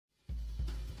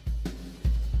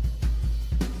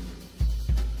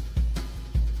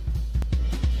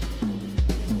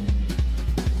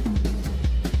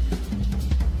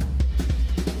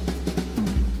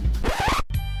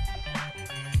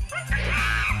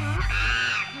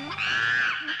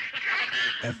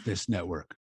F this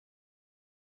network.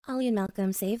 Ollie and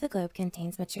Malcolm Save the Globe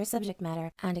contains mature subject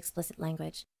matter and explicit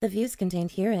language. The views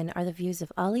contained herein are the views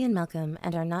of Ollie and Malcolm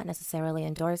and are not necessarily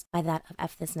endorsed by that of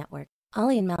F this network.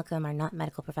 Ollie and Malcolm are not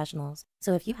medical professionals,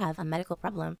 so if you have a medical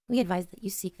problem, we advise that you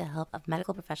seek the help of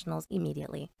medical professionals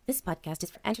immediately. This podcast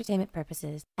is for entertainment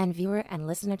purposes, and viewer and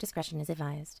listener discretion is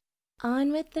advised.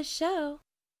 On with the show!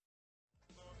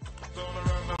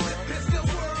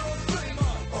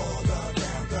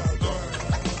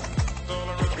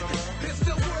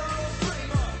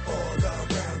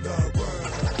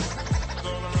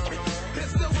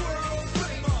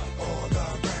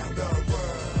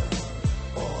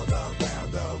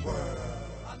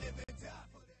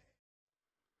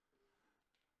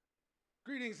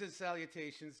 Greetings and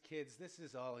salutations, kids. This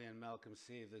is Ollie and Malcolm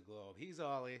Save the Globe. He's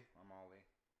Ollie. I'm Ollie,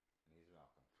 and he's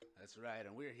Malcolm. That's right,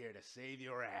 and we're here to save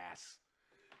your ass.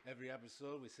 Every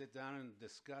episode, we sit down and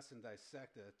discuss and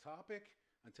dissect a topic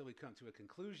until we come to a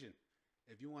conclusion.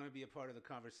 If you want to be a part of the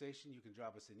conversation, you can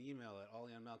drop us an email at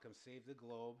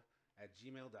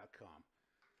ollieandmalcolmsavetheglobe@gmail.com.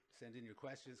 Send in your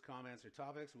questions, comments, or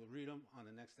topics. We'll read them on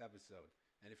the next episode.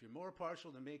 And if you're more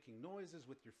partial to making noises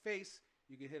with your face,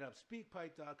 you can hit up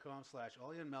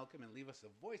speakpipe.com/ollieandmalcolm and leave us a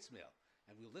voicemail.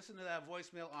 And we'll listen to that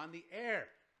voicemail on the air.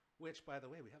 Which, by the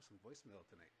way, we have some voicemail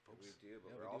tonight, folks. We do,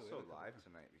 but we're also live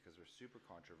tonight because we're super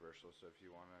controversial. So if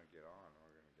you want to get on,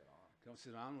 we're going to get on. Come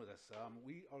sit on with us.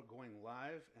 We are going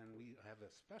live, and we have a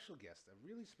special guest, a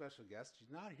really special guest. She's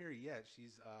not here yet.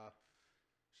 She's at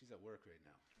work right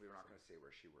now. We're not going to say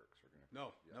where she works. We're going to.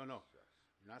 No. Yes. We're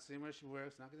not saying where she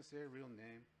works. Not going to say her real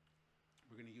name.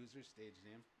 We're going to use her stage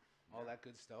name. All that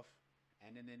good stuff.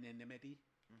 Anonymity.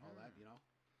 All that, you know.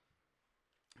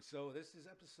 So this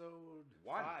is episode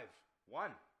 5.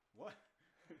 One. What?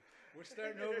 We're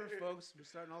starting over, folks. We're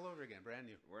starting all over again. Brand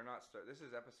new. We're not This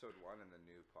is episode 1 in the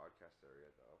new podcast area,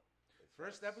 though.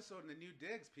 First episode in the new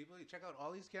digs, people. You check out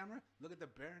Ollie's camera. Look at the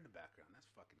bear in the background.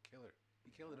 That's fucking killer.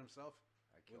 He killed it himself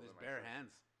with his bare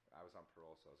hands. I was on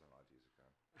parole, so I wasn't allowed to use a gun.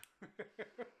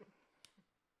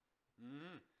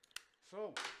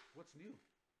 So, what's new?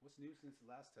 What's new since the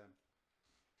last time?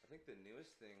 I think the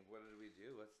newest thing, what did we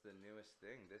do? What's the newest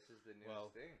thing? This is the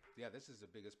newest thing. Yeah, this is the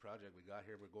biggest project we got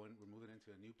here. We're moving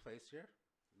into a new place here.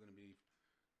 We're going to be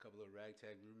a couple of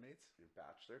ragtag roommates. Your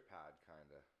bachelor pad,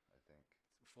 kind of, I think.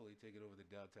 Fully taking over the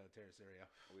downtown terrace area.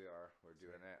 We are. We're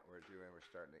doing it. We're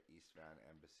starting at East Van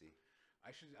Embassy.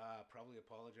 I should probably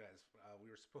apologize. We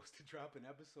were supposed to drop an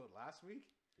episode last week.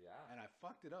 Yeah. And I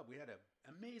fucked it up. We had an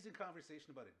amazing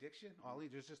conversation about addiction. Ollie,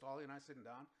 there's just Ollie and I sitting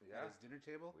down at his dinner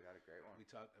table. We had a great one. We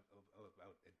talked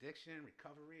about addiction,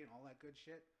 recovery, and all that good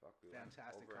shit. Fuck, we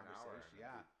fantastic over conversation. An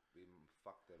Yeah. hour, we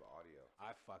fucked the audio.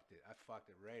 I fucked it. I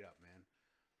fucked it right up, man.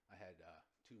 I had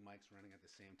 2 mics running at the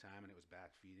same time, and it was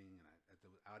back feeding, and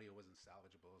the audio wasn't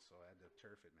salvageable, so I had to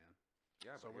turf it, man.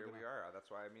 Yeah, so but here we are. That's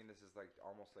why, I mean, this is like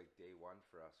almost like day 1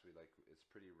 for us. It's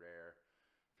pretty rare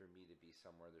for me to be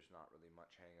somewhere there's not really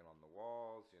much hanging on the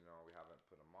walls. You know, we haven't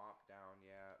put a mop down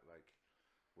yet. Like,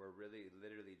 we're really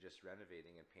literally just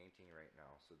renovating and painting right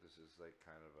now. So this is like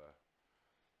kind of an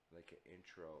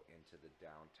intro into the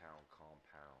downtown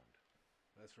compound.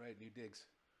 That's right, new digs.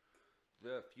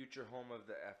 The future home of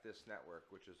the F This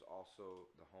Network, which is also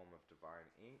the home of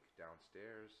Divine Inc.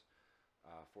 downstairs,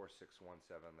 4617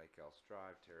 Lake Elks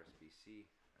Drive, Terrace, BC,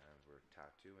 and we're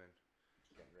tattooing.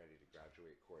 Getting ready to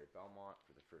graduate Corey Belmont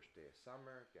for the first day of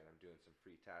summer. Again, I'm doing some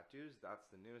free tattoos. That's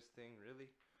the newest thing,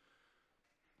 really.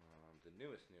 The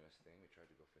newest thing. We tried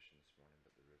to go fishing this morning,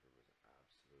 but the river was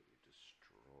absolutely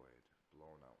destroyed,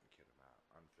 blown out in Kitimat,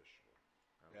 unfishable.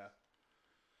 Yeah.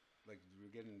 Like,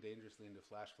 we're getting dangerously into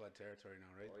flash flood territory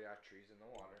now, right? Oh yeah, trees in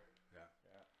the water. Yeah.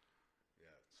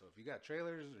 So if you got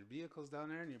trailers or vehicles down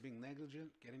there and you're being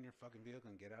negligent, get in your fucking vehicle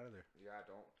and get out of there. Yeah,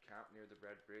 don't camp near the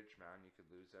Red Bridge, man. You could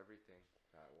lose everything.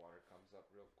 That water comes up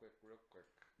real quick.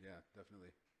 Yeah,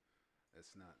 definitely.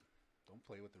 It's not. Don't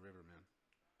play with the river, man.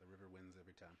 The river wins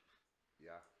every time.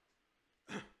 Yeah.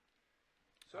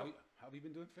 So, how have you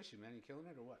been doing fishing, man? You killing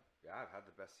it or what? Yeah, I've had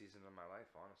the best season of my life,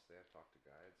 honestly. I've talked to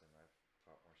guides, and I've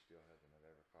caught more steelhead than I've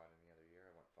ever caught any other year.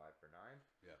 I went 5 for 9.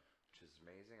 Yeah. Which is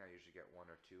amazing. I usually get 1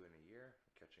 or 2 in a year.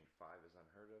 Catching 5 is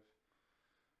unheard of.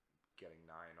 Getting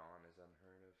 9 on is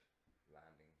unheard of.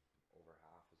 Landing over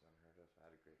half is unheard of. I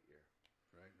had a great year.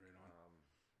 Right on.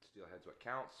 Steelhead's what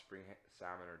counts. Spring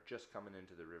salmon are just coming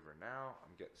into the river now.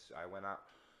 I went out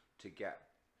to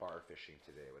get bar fishing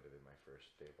today. It would have been my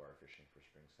first day bar fishing for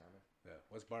spring salmon. Yeah.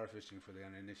 What's bar fishing for the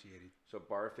uninitiated? So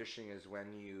bar fishing is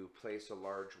when you place a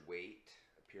large weight,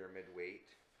 a pyramid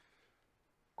weight,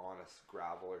 on a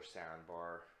gravel or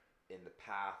sandbar in the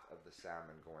path of the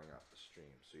salmon going up the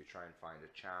stream. So you try and find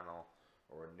a channel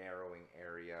or a narrowing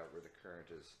area where the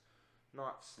current is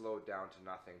not slowed down to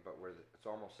nothing, but where it's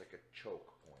almost like a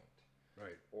choke point.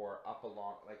 Right. Or up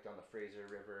along, like on the Fraser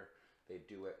River, they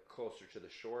do it closer to the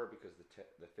shore because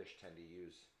the fish tend to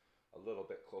use a little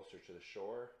bit closer to the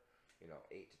shore. 8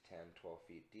 to 10, 12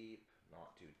 feet deep,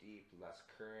 not too deep, less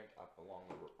current up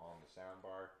along on the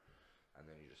sandbar. And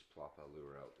then you just plop a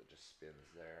lure out that just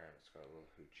spins there, and it's got a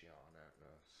little hoochie on it and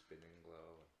a spinning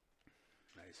glow.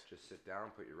 Nice. Just sit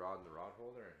down, put your rod in the rod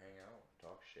holder, and hang out, and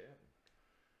talk shit, and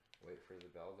wait for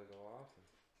the bell to go off. And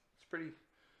it's pretty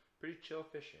chill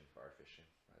fishing, bar fishing.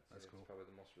 That's cool. It's probably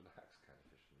the most relaxed kind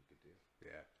of fishing you could do.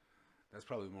 Yeah, that's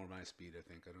probably more my speed. I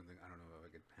think. I don't know if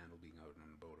I could handle being out on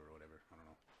a boat or whatever. I don't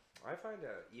know. I find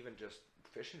even just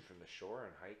fishing from the shore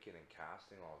and hiking and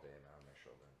casting all day, man, my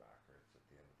shoulder and back hurts at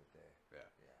the end of the day.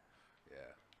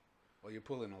 Yeah. Well, you're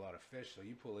pulling a lot of fish, so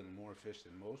you pull in more fish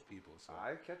than most people. So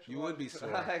I catch. You would be sore.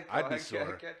 I'd be sore.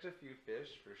 I catch a few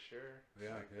fish for sure.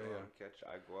 Yeah.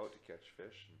 I go out to catch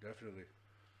fish. Definitely.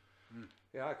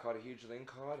 Yeah, I caught a huge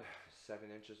lingcod,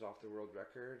 7 inches off the world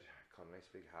record. Caught a nice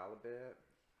big halibut.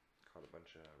 Caught a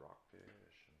bunch of rockfish.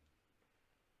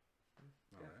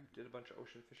 Right. Did a bunch of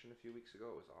ocean fishing a few weeks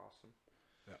ago. It was awesome.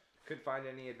 Yeah. Couldn't find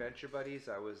any adventure buddies.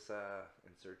 I was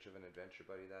in search of an adventure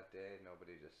buddy that day.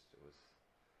 Nobody just was.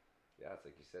 Yeah, it's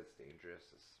like you said, it's dangerous.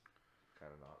 It's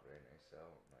kind of not very nice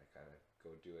out. I kind of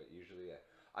go do it. Usually,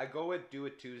 I go do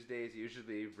it Tuesdays.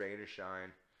 Usually, rain or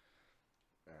shine.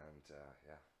 And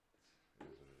yeah, it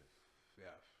is what it is.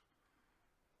 Yeah.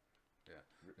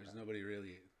 There's nobody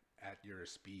really at your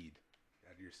speed,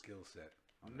 at your skill set.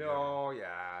 No,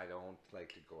 yeah, I don't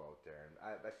like to go out there,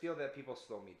 and I feel that people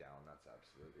slow me down. That's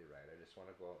absolutely right. I just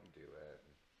want to go out and do it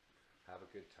and have a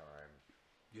good time.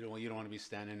 You don't want to be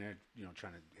standing there,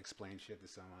 trying to explain shit to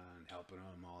someone, helping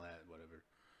them, all that, whatever.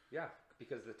 Yeah,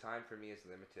 because the time for me is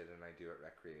limited, and I do it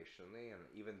recreationally. And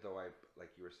even though like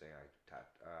you were saying,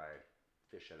 I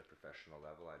fish at a professional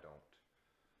level, I don't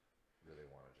really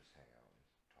want to just hang out and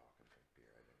talk and drink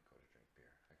beer. I didn't go to drink beer.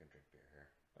 I can drink beer here.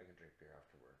 I can drink beer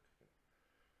after work.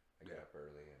 I get up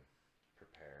early and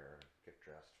prepare, get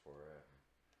dressed for it.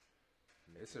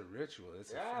 It's a ritual.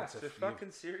 It's a fucking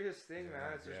serious thing,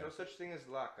 man. There's no such thing as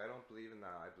luck. I don't believe in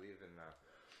that. I believe in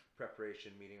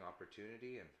preparation meeting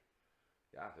opportunity, and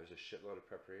yeah, there's a shitload of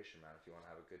preparation, man. If you want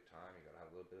to have a good time, you gotta have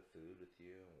a little bit of food with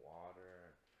you and water,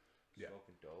 and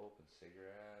smoking dope and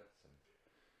cigarettes, and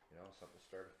something to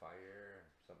start a fire, and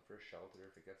something for a shelter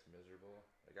if it gets miserable.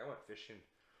 Like I went fishing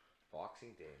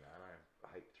Boxing Day, man. I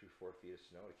hiked through 4 feet of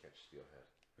snow to catch steelhead.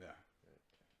 Yeah.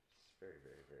 It's very,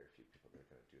 very, very few people that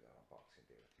are gonna do that on Boxing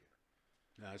Day with you.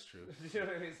 No, that's true. You know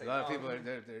what I mean? A lot of people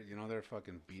they're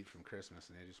fucking beat from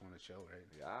Christmas and they just want to chill, right?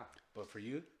 Yeah. But for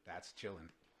you, that's chilling.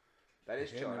 That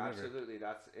is chilling. Absolutely.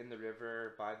 That's in the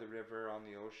river, by the river, on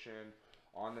the ocean,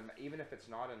 even if it's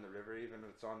not in the river, even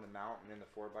if it's on the mountain in the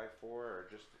 4x4,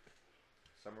 or just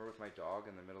somewhere with my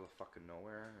dog in the middle of fucking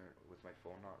nowhere, or with my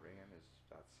phone not ringing.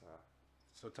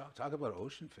 So talk about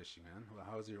ocean fishing, man.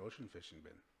 How's your ocean fishing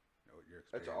been? Your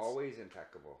experience? It's always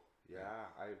impeccable. Yeah.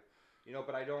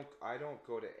 But I don't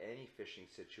go to any fishing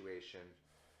situation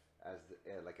as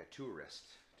like a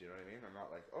tourist. Do you know what I mean? I'm not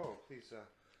like, oh, please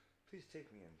take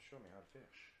me and show me how to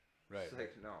fish. Right. It's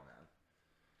like, no, man.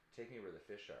 Take me where the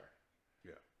fish are.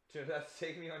 Yeah.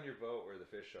 Take me on your boat where the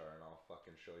fish are, and I'll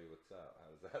fucking show you what's up. How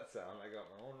does that sound? I got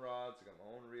my own rods, I got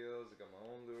my own reels, I got my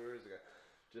own lures.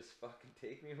 Just fucking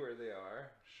take me where they are.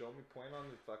 Show me, point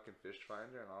on the fucking fish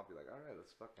finder, and I'll be like, all right,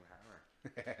 let's fucking hammer.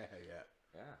 Yeah.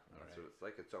 Yeah, that's what it's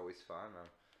like. It's always fun. I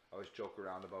always joke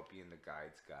around about being the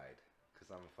guide's guide, because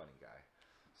I'm a funny guy.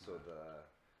 So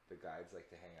the guides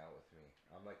like to hang out with me.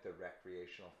 I'm like the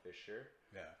recreational fisher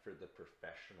for the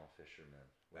professional fishermen.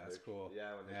 That's cool.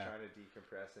 Yeah, when they're trying to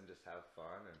decompress and just have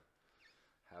fun and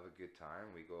have a good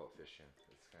time, we go out fishing.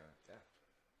 It's kind of,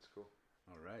 it's cool.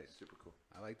 All right. Super cool.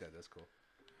 I like that. That's cool.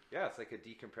 Yeah, it's like a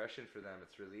decompression for them.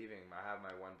 It's relieving. I have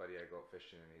my one buddy I go out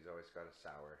fishing, and he's always got a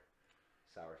sour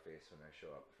face when I show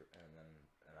up. And then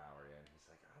an hour in, he's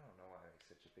like, I don't know why I make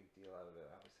such a big deal out of it.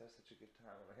 I always have such a good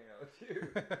time when I hang out with you.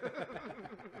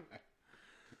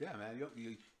 Yeah, man.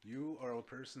 You are a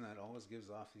person that always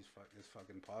gives off this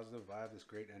fucking positive vibe, this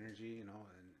great energy, And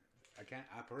I can't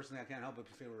help but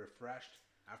feel refreshed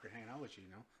after hanging out with you.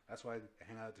 That's why I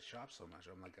hang out at the shop so much.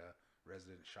 I'm like a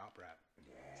resident shop rat.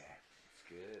 Yeah.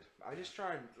 Good. I just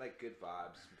try and like good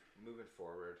vibes moving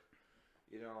forward.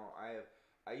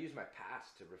 I use my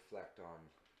past to reflect on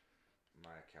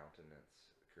my countenance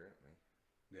currently.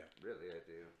 Yeah. Really, I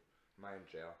do. Am I in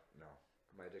jail? No.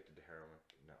 Am I addicted to heroin?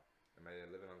 No. Am I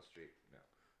living on the street? No.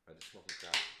 Am I just smoking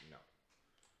crack? No.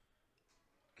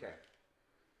 Okay.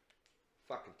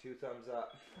 Fucking 2 thumbs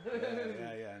up.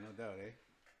 yeah, no doubt, eh?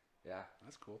 Yeah.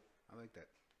 That's cool. I like that.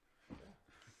 Yeah.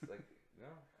 It's like, you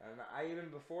know, and I even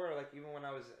before, like, even when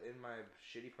I was in my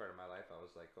shitty part of my life, I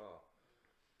was like, oh,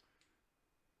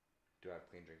 do I have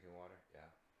clean drinking water? Yeah.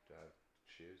 Do I have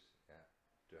shoes? Yeah.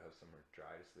 Do I have somewhere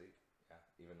dry to sleep? Yeah.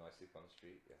 Even though I sleep on the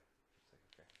street? Yeah. It's like,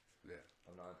 okay. Yeah.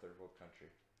 I'm not in a third world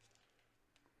country.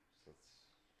 So it's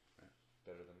Yeah.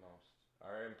 better than most.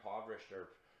 Our impoverished are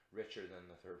richer than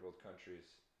the third world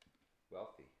countries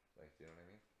wealthy. Like, you know what I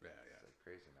mean? Yeah, yeah. It's like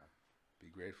crazy, man.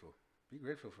 Be grateful. Be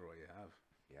grateful for what you have.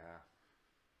 Yeah.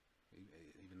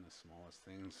 Even the smallest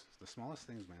things. The smallest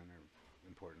things, man, are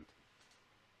important.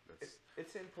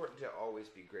 It's important to always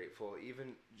be grateful,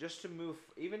 even just to move.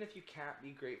 Even if you can't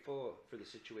be grateful for the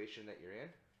situation that you're in,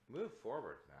 move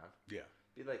forward, man. Yeah.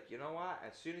 Be like, you know what?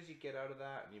 As soon as you get out of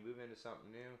that and you move into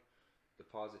something new, the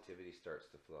positivity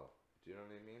starts to flow. Do you know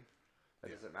what I mean?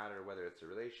 It doesn't matter whether it's a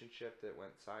relationship that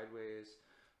went sideways,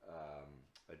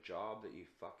 a job that you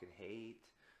fucking hate,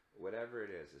 whatever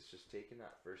it is. It's just taking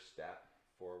that first step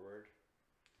forward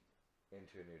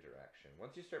into a new direction.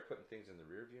 Once you start putting things in the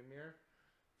rearview mirror,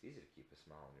 it's easy to keep a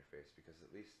smile on your face, because at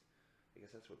least, I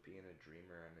guess that's what being a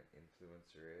dreamer and an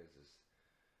influencer is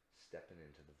stepping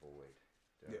into the void.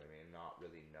 Do you know what I mean? Not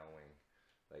really knowing.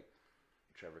 Like,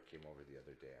 Trevor came over the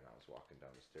other day and I was walking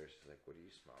down the stairs. He's like, what are you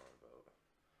smiling about?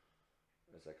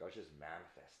 And it's like, I was just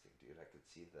manifesting, dude. I could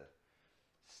see the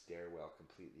stairwell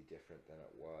completely different than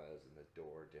it was, and the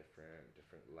door different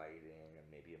lighting, and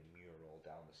maybe a mural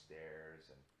down the stairs,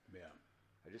 and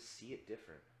I just see it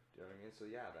different. Do you know what I mean? So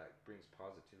yeah, that brings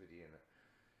positivity, and it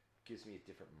gives me a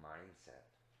different mindset.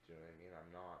 Do you know what I mean?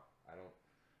 I'm not a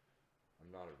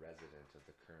resident of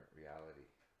the current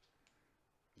reality.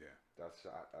 Yeah. That's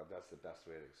the best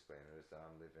way to explain it, is that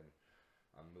I'm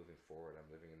moving forward.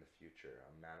 I'm living in the future.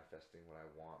 I'm manifesting what I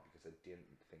want, because I didn't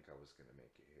think I was going to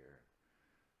make it here.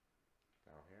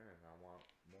 Now I'm here, and I want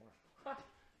more.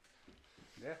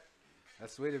 Yeah.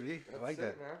 That's the way to be. I like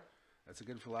that. Man. That's a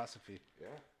good philosophy.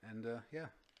 Yeah. And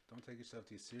don't take yourself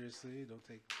too seriously. Don't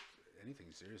take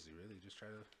anything seriously, really. Just try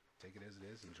to take it as it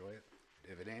is. Enjoy it.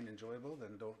 If it ain't enjoyable,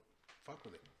 then don't fuck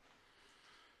with it.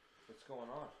 What's going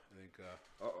on? I think,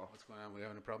 what's going on? We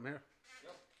having a problem here?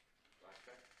 Yep. Live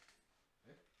chat.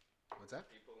 What's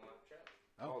that? People in live chat.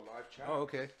 Oh, live chat. Oh,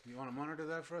 okay. You want to monitor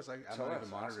that for us? I'm not even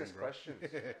monitoring, bro. Questions.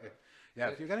 Yeah,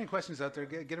 if you got any questions out there,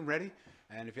 get them ready.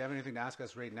 And if you have anything to ask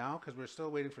us right now, because we're still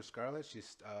waiting for Scarlet.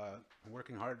 She's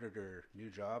working hard at her new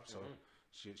job, so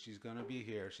she's going to be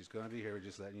here. She's going to be here. We're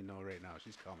just letting you know right now.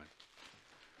 She's coming.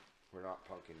 We're not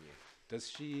punking you. Does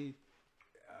she...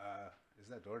 is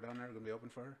that door down there going to be open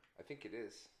for her? I think it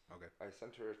is. Okay. I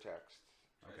sent her a text.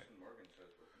 Okay. Tyson Morgan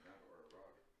says with a net or a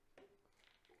rod.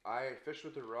 I fish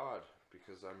with a rod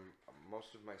because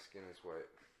most of my skin is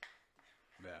white,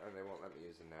 Yeah. and they won't let me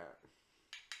use a net.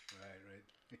 Right.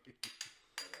 Half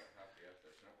the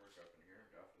FS network up in here.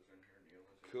 Duff is in here. Neil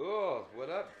is in Cool. here.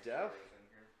 What up, Sarah Duff? is in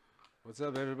here. What's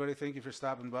up, everybody? Thank you for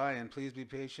stopping by, and please be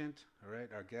patient. All right,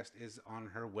 our guest is on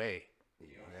her way.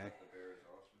 Neil Okay. says the bear is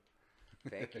awesome.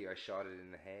 Thank you. I shot it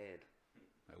in the head.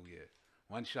 Oh yeah,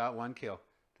 one shot, one kill.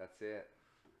 That's it.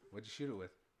 What'd you shoot it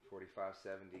with?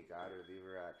 45-70 guider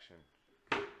lever action.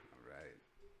 All right.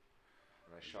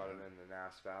 And I shot it in the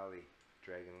Nass Valley,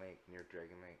 Dragon Lake, near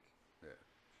Dragon Lake. Yeah,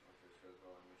 Shante says,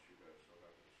 "Oh, I miss you guys. So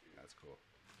happy to see you." that's cool.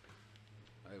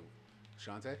 Hey,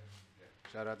 Shante?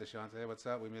 Shout out to Shante. What's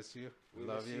up? We miss you. We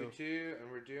love miss you too, and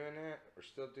we're doing it. We're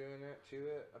still doing it to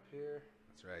it up here.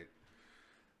 That's right.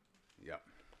 Yep.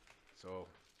 So,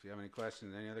 if you have any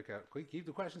questions, any other... keep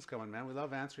the questions coming, man. We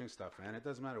love answering stuff, man. It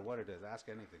doesn't matter what it is. Ask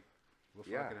anything. We'll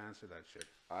fucking answer that shit.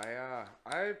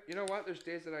 You know what? There's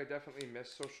days that I definitely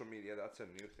miss social media. That's a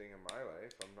new thing in my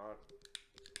life. I'm not...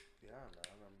 Yeah,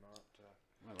 man. I'm not...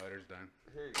 My lighter's done.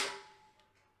 Here you go.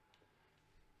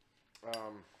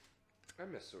 I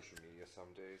miss social media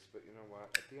some days, but you know what?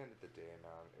 At the end of the day,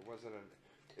 man, it wasn't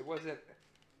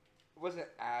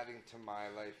adding to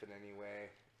my life in any way.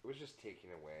 It was just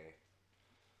taking away.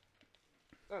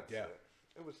 That's it.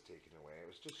 It was taking away. It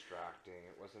was distracting.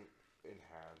 It wasn't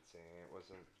enhancing. It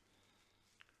wasn't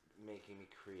making me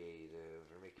creative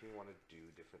or making me want to do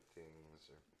different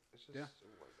things. Or it's just it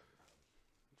wasn't.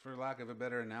 For lack of a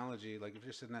better analogy, like if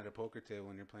you're sitting at a poker table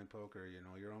and you're playing poker, you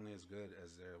know, you're only as good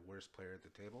as the worst player at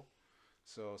the table.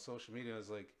 So social media is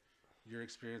like, your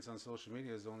experience on social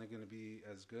media is only going to be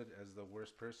as good as the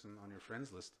worst person on your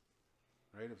friends list.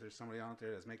 Right? If there's somebody out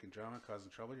there that's making drama, causing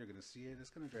trouble, you're going to see it. It's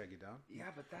going to drag you down.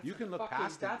 Yeah, but that's you can look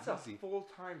past that's it. a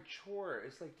full-time chore.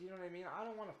 It's like, do you know what I mean? I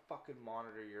don't want to fucking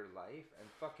monitor your life and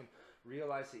fucking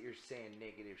realize that you're saying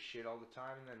negative shit all the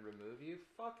time and then remove you.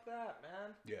 Fuck that,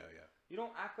 man. Yeah, yeah. You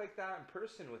don't act like that in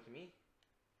person with me.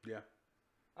 Yeah.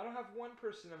 I don't have one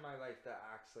person in my life that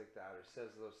acts like that or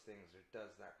says those things or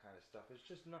does that kind of stuff. It's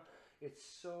just not, it's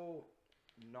so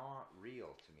not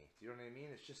real to me. Do you know what I mean?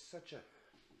 It's just such a,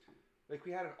 like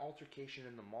we had an altercation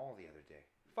in the mall the other day.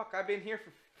 Fuck, I've been here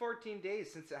for 14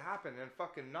 days since it happened and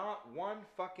fucking not one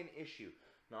fucking issue.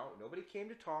 No, nobody came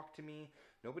to talk to me.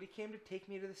 Nobody came to take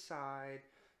me to the side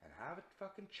and have a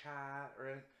fucking chat or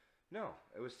anything. No,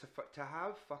 it was to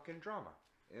have fucking drama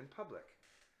in public.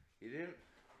 You didn't.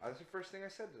 That's the first thing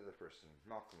I said to the person.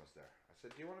 Malcolm was there. I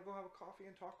said, "Do you want to go have a coffee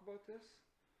and talk about this?"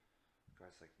 The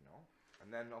guy's like, "No."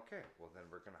 And then, okay, well then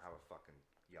we're gonna have a fucking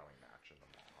yelling match in the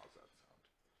mall. How's that sound?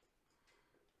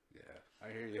 Yeah, I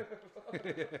hear you.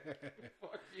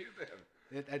 Fuck you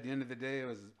then. At the end of the day, it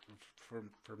was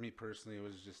for me personally, it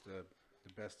was just the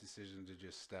best decision to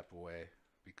just step away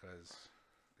because,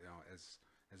 you know,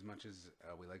 as much as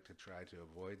we like to try to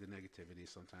avoid the negativity,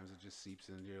 sometimes it just seeps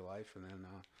into your life, and then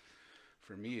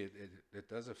for me, it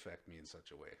does affect me in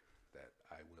such a way that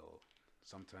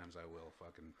sometimes I will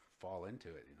fucking fall into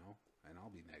it, you know, and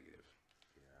I'll be negative.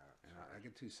 Yeah, and I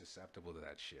get too susceptible to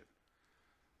that shit.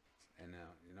 And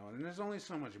you know, and there's only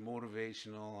so much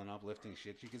motivational and uplifting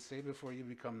shit you can say before you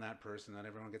become that person that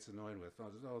everyone gets annoyed with.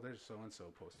 Oh, there's so and so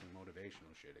posting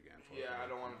motivational shit again. Yeah, I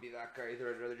don't want to be that guy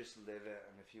either. I'd rather just live it.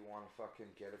 And if you want to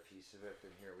fucking get a piece of it, then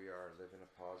here we are, living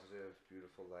a positive,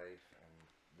 beautiful life and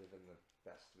living the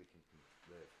best we can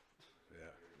live.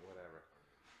 Yeah. Whatever.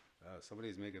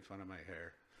 Somebody's making fun of my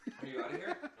hair. Are you out of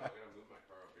here? No, I'm gonna move my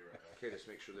car. I'll be right back. Okay, just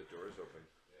make sure the door is open.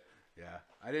 Yeah,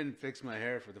 I didn't fix my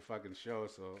hair for the fucking show,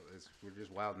 so we're just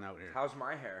wilding out here. How's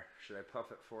my hair? Should I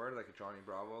puff it forward like a Johnny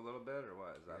Bravo a little bit, or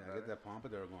what? Is that better? Get that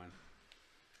pompadour going.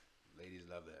 Ladies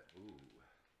love that. Ooh.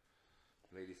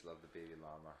 Ladies love the baby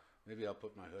llama. Maybe I'll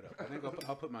put my hood up. I think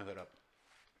I'll put my hood up.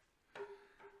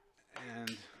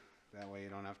 And that way you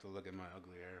don't have to look at my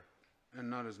ugly hair. And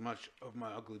not as much of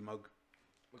my ugly mug.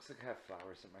 Looks like I have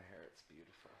flowers in my hair. It's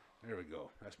beautiful. There we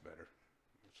go. That's better.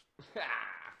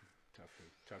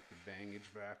 Tuck the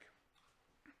bangage back.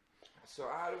 So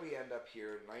how do we end up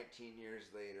here 19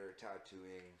 years later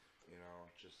tattooing, you know,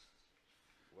 just...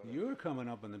 You're coming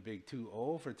up on the big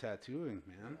 2-0 for tattooing,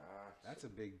 man. That's a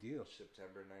big deal.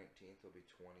 September 19th will be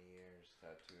 20 years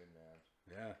tattooing,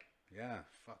 man. Yeah.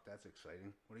 Fuck, that's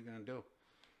exciting. What are you going to do?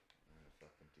 I'm going to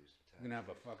fucking do some tattoos. You going to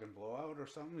have a fucking blowout or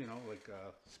something, you know, like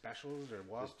specials or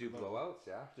what? Just do blowouts,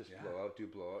 yeah. Do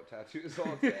blowout tattoos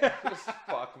all day. Just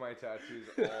fuck my tattoos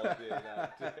all day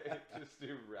that day. Just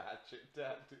do ratchet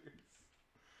tattoos.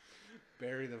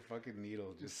 Bury the fucking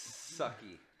needle. Just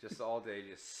sucky. Just all day,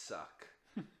 just suck.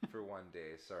 For one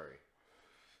day, sorry.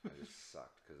 I just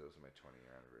sucked because it was my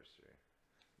 20-year anniversary.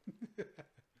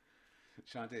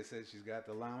 Shantae says she's got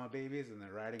the llama babies and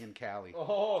they're riding in Cali.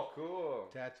 Oh, cool.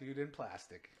 Tattooed in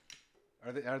plastic.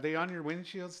 Are they on your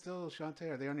windshield still,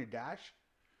 Shantae? Are they on your dash?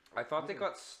 I thought they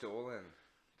got stolen.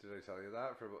 Did I tell you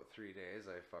that? For about 3 days,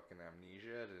 I fucking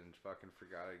amnesia and fucking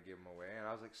forgot I'd give them away. And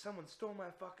I was like, someone stole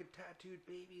my fucking tattooed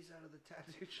babies out of the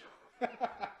tattoo shop.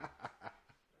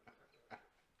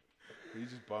 Were you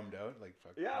just bummed out? Like,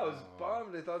 fuck. Yeah, I was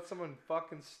bummed. I thought someone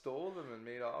fucking stole them and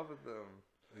made off with them.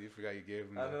 You forgot you gave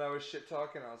them. And then I was shit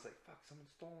talking. I was like, fuck, someone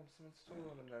stole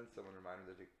them. And then someone reminded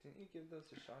me, like, didn't you give those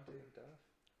to Shantae and Duff?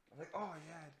 I was like, oh,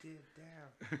 yeah, I did. Damn.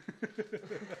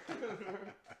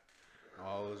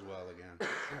 All is well again.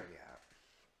 Yeah.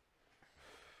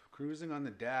 Cruising on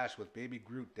the dash with baby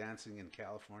Groot dancing in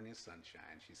California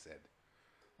sunshine, she said.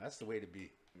 That's the way to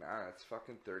be. Man, it's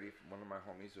fucking 30. One of my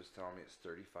homies was telling me it's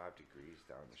 35 degrees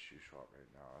down in the shoe shop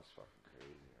right now. That's fucking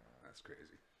crazy. That's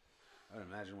crazy. I would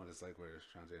imagine what it's like where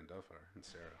Shantae and Duff are and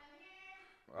Sarah.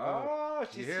 Oh,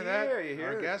 she's here. You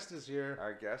hear Our guest is here.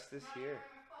 Our guest is here.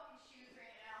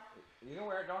 You know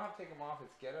where? Don't have to take them off.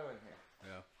 It's ghetto in here.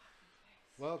 Yeah.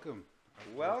 Welcome.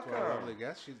 Welcome. To our lovely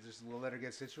guest. We'll let her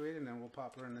get situated and then we'll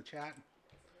pop her in the chat.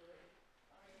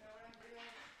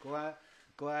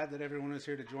 Glad that everyone is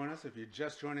here to join us. If you're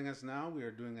just joining us now, we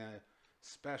are doing a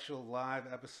special live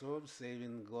episode,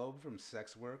 Saving the Globe from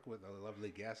Sex Work with a lovely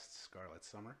guest, Scarlet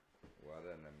Summer. What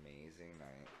an amazing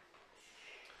night.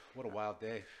 What a wild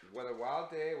day. What a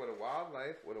wild day. What a wild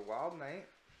life. What a wild night.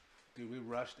 Dude, we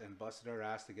rushed and busted our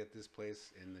ass to get this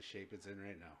place in the shape it's in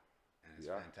right now. And it's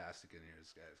fantastic in here.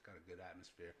 It's got a good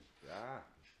atmosphere. Yeah.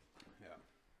 Yeah.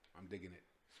 I'm digging it.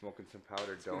 Smoking some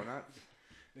powdered donuts.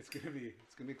 It's gonna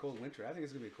be cold winter. I think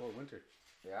it's gonna be a cold winter.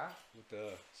 Yeah. With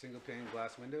the single pane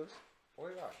glass windows. Oh,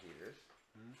 we got heaters.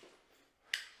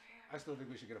 I still think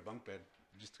we should get a bunk bed.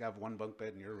 Just have one bunk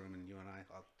bed in your room, and you and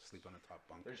I'll sleep on the top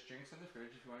bunk. There's drinks in the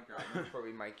fridge if you want to grab them before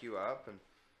we mic you up. And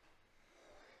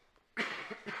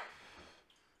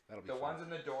That'll be the fun. ones in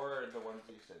the door are the ones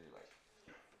you said you like.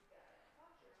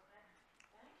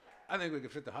 I think we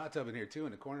could fit the hot tub in here too,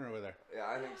 in the corner over there. Yeah,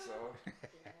 I think so.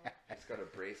 Just gotta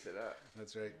brace it up.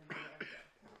 That's right.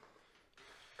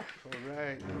 All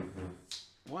right.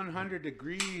 100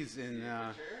 degrees in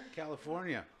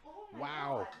California.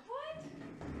 Wow. What?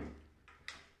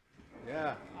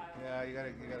 Yeah. Yeah, you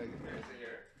gotta. There's it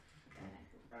here.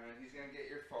 And then he's gonna get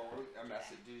your phone, a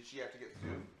message. Did she have to get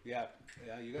Zoom? Yeah.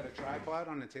 Yeah, you got a tripod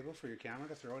on the table for your camera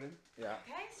to throw it in? Yeah.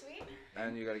 Okay, sweet.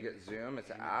 And you gotta get Zoom.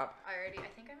 It's an app. I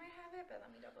think I might have it, but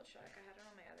let me double check. I had it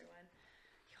on my other one.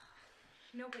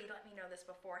 Nobody let me know this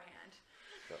beforehand.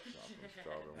 That's not the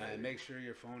problem. And make sure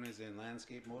your phone is in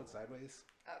landscape mode, sideways.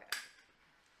 Okay.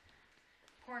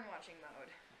 Porn watching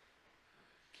mode.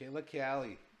 Kayla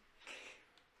Cali.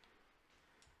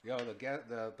 Yo,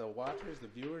 the watchers, the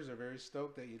viewers are very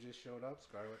stoked that you just showed up,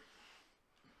 Scarlet.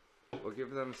 We'll give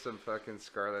them some fucking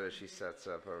Scarlet as she sets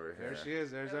up over here. There she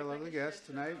is. There's our That was lovely like a guest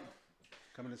shit tonight, show.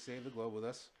 coming to save the globe with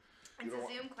us. It's a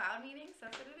Zoom cloud meeting, so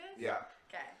that's what it is? Yeah.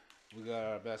 Okay. We got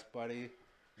our best buddy,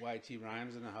 YT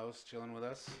Rhymes, in the house chilling with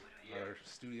us. Our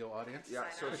studio audience. Yeah,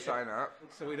 so Sign up. sign up.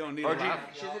 So we don't need Or a do you,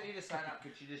 lap. she doesn't need to sign up.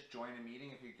 Could she just join a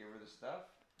meeting if you give her the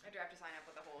stuff? I do have to sign up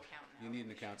with a whole account now. You need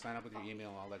an account. Sign up with your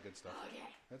email, all that good stuff. Okay.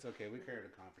 That's okay. We carry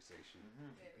the conversation.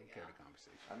 There We we carry go. the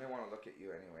conversation. And they want to look at you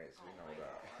anyways. We Oh know my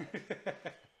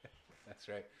that. That's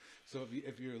right. So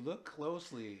if you look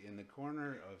closely in the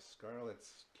corner of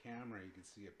Scarlett's camera, you can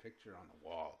see a picture on the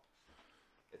wall.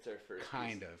 It's our first.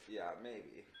 Kind piece. of. Yeah,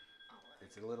 maybe.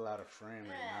 It's a little out of frame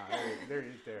right now. There he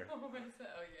is there. Oh, what is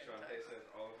that? Oh, yeah. Shantae says,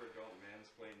 Oliver, don't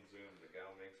mansplain Zoom. The gal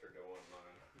makes her go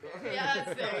online. Yes,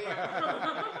 there you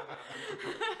go.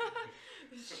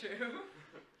 It's true.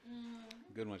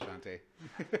 Good one, Shantae.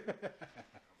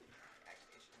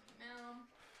 Activation email.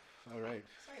 All right.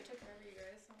 Sorry, I took over you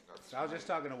guys. So I was just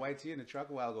talking to YT in the truck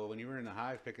a while ago when you were in the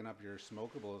hive picking up your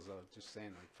smokables. I was just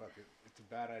saying, like, fuck it. It's a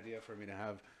bad idea for me to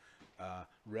have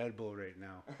Red Bull right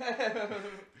now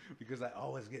because I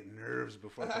always get nerves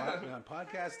before on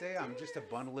podcast day. I'm just a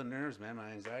bundle of nerves, man.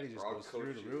 My anxiety just I'll goes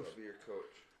through coach the you. roof. I'll be your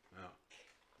coach. Oh.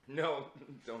 No,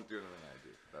 don't do anything I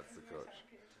do. That's the coach.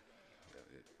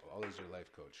 Ollie's your life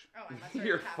coach. Oh, I must already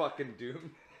You're have fucking doomed.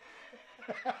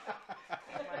 one.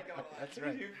 Oh my god. That's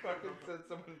right. You fucking said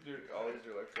someone do always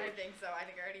your life I coach. think so. I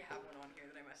think I already have one on here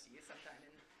that I must use sometime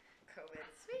in COVID.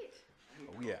 Sweet.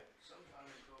 Oh yeah.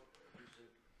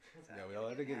 Yeah, we all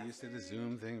had to get used to the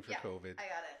Zoom thing for Yeah, COVID.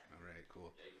 I got it. All right,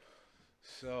 cool.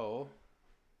 So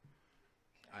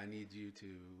I need you to.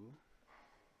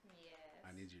 Yes.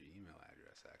 I need your email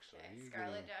address, actually. Okay, Give me-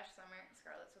 Scarlet-Summer,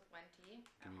 Scarlet's with one T.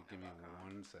 Give me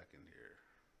 @hotmail.com. 1 second here.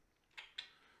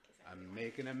 In case I'm anybody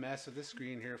making a mess of the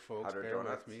screen here, folks. Butter Bear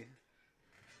donuts. with me.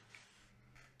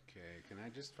 Okay, can I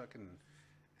just fucking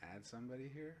add somebody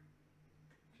here?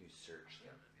 You search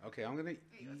them. Okay, I'm gonna.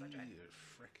 Here you go, sunshine.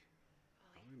 Frick.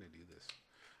 I'm gonna do this.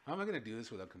 How am I gonna do this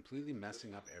without completely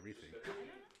messing up everything?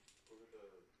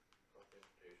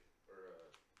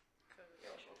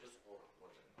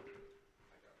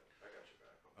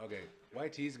 Okay,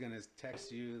 YT's gonna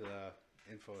text you the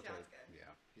info. Sounds good. Yeah.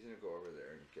 He's gonna go over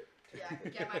there and get. Yeah,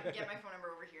 get my phone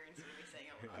number over here instead of me saying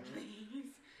it loud,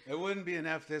 please. It wouldn't be an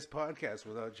F this podcast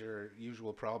without your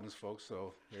usual problems, folks.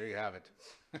 So there you have it.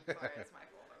 Sorry, it's my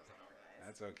fault. I was unorganized.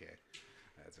 That's okay.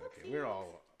 That's okay. We're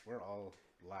all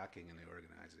lacking in the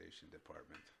organization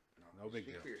department. No big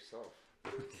Speak deal. for yourself.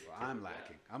 Well, I'm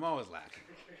lacking. I'm always lacking.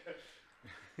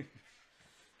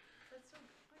 That's so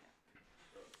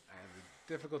good. I have a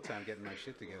difficult time getting my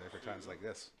shit together for times like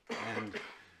this,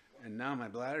 and now my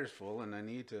bladder's full, and I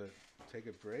need to take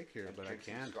a break here, And but I drink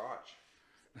some can't. Scotch.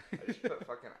 I just put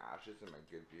fucking ashes in my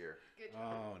good beer. Good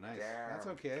job. Oh, nice. That's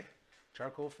Damn. okay.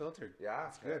 Charcoal filtered. Yeah,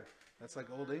 That's good. That's like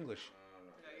old English.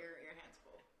 No, your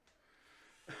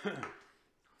hand's full.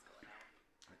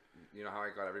 You know how I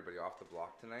got everybody off the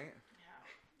block tonight?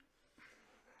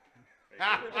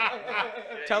 Yeah.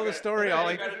 Tell the story,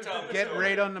 Ollie. Get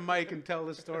right on the mic and tell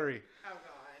the story. Oh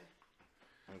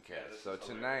god. Okay, so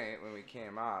tonight when we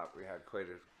came up, we had quite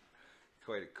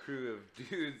a crew of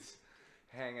dudes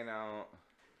hanging out.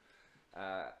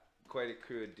 Quite a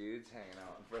crew of dudes hanging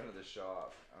out in front of the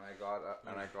shop, and I got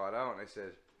out and I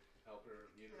said, Help her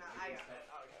mute No, I got it.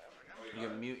 Okay, "You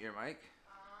can mute your mic.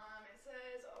 it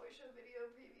says always show video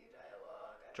preview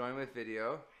dialogue. Join with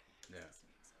video." Yeah.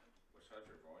 Which has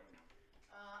your volume?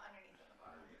 Underneath at the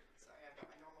bottom. Sorry, I've got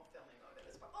my normal filming mode at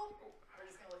this point. Oh, we're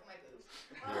just gonna look at my boobs.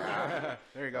 Yeah,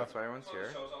 There you go. that's why everyone's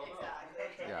here.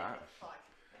 Exactly. Yeah. Fuck.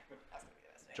 That's gonna be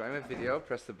Join the video,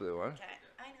 press the blue one. Okay,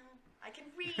 I know. I can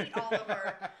read,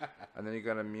 Oliver. And then you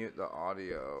gotta mute the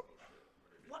audio.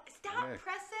 What? Stop Okay.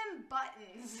 pressing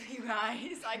buttons, you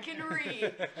guys. I can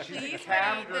read. She's a Please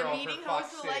cam read. girl, The for meeting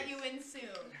host fuck's will let sake. you in soon.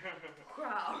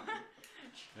 Wow.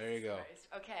 There you go. Christ.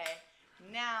 Okay,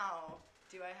 now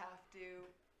do I have to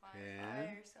Pin.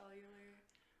 Wi-Fi or cellular?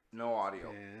 No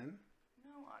audio. Pin.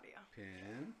 No audio.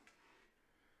 Pin.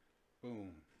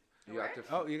 Boom. You have to.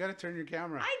 Oh, you got to turn your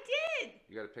camera. I did.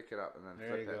 You gotta pick it up and then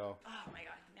There you flip it. go. Oh my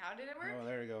god. Now did it work? Oh,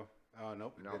 there you go. Oh,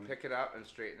 nope. it No, didn't. pick it up and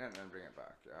straighten it and then bring it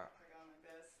back. Yeah. We're going like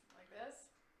this. Like this.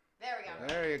 There we go.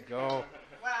 There you go.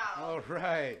 Wow. All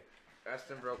right.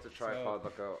 Eston broke the tripod.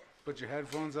 Look out. Put your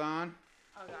headphones on.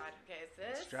 Oh god. Okay, is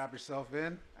this? Strap yourself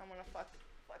in. I'm gonna fuck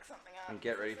something up. And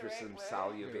get Is ready this for the some right way?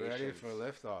 salutations. Get ready for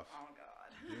liftoff. Oh god.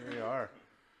 Here we are.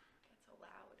 That's so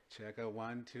loud. Check out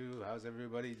 1, 2. How's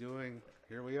everybody doing?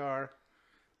 Here we are.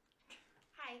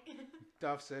 Hi.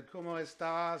 Duff said, "Cómo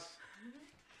estás?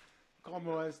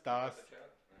 ¿Cómo estás?"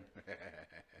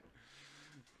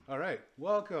 All right.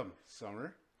 Welcome,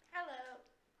 Summer. Hello.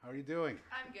 How are you doing?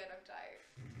 I'm good. I'm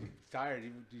tired. Tired.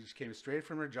 You just came straight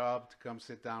from her job to come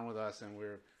sit down with us, and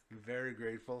we're very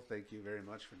grateful. Thank you very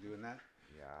much for doing that.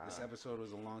 This Yeah. episode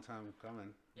was a long time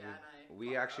coming. Yeah, and I.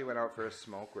 We actually went out for a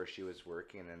smoke where she was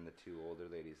working, and the two older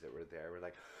ladies that were there were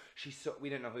like, "She's so." We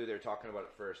didn't know who they were talking about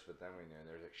at first, but then we knew. And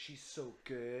they were like, "She's so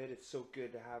good. It's so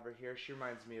good to have her here. She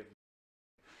reminds me of."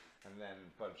 And then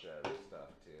a bunch of other stuff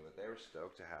too. But they were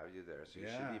stoked to have you there, so you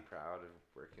should Yeah. be proud of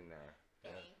working there.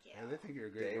 Thank you. Yeah, they think you're a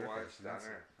great Day worker. one so that's,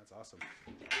 stunner. that's awesome.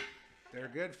 They're a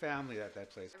good family at that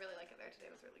place. I really like it there today.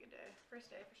 It was a really good day. First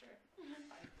day for sure.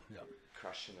 Fine. Yeah.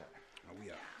 Crushing it. Oh,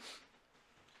 we are.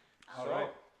 Yeah. All So, right.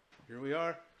 Here we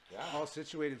are. Yeah. All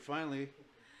situated finally.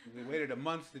 We waited a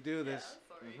month to do this.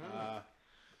 Sorry.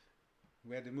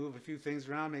 We had to move a few things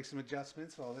around, make some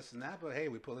adjustments, all this and that. But hey,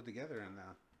 we pulled it together, and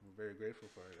we're very grateful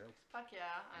for it. Fuck yeah.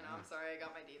 I know. I'm sorry. I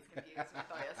got my dates confused. I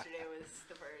thought yesterday was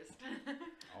the first.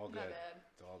 All My good. bad.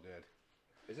 It's all good.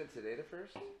 Isn't today the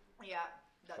first? Yeah.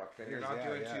 That, Fuck, then It you're is, not yeah,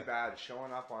 doing yeah. too bad.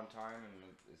 Showing up on time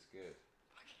and it's good.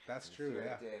 That's It's true. a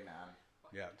Yeah. great day, man.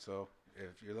 Yeah. So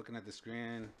if you're looking at the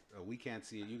screen, we can't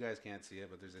see it. You guys can't see it,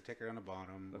 but there's a ticker on the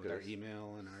bottom Look with at our this.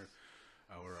 email and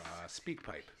our speak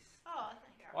pipe. Oh,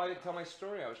 thank you. Oh, I didn't tell my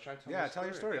story. I was trying to tell Yeah, my tell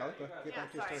your story. I'll get Yeah, back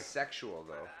to your sorry. story. Sexual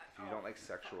though. If you Oh, don't like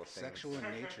sexual things. Sexual in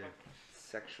nature.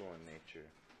 Sexual in nature.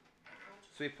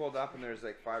 So we pulled up and there's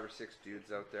like 5 or 6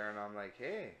 dudes out there and I'm like,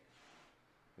 hey,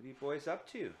 what are you boys up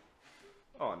to?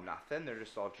 Oh, nothing. They're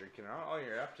just all drinking around. Oh,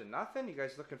 you're up to nothing? You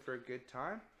guys looking for a good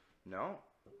time? No?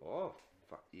 Oh,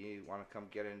 fuck. You want to come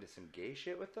get into some gay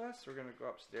shit with us? We're going to go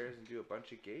upstairs and do a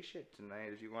bunch of gay shit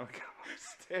tonight if you want to come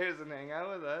upstairs and hang out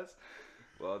with us.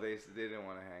 Well, they didn't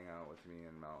want to hang out with me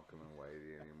and Malcolm and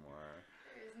Whitey anymore.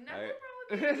 There's nothing wrong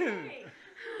with being gay.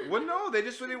 Well, no, they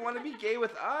just didn't want to be gay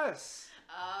with us.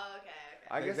 Oh, okay.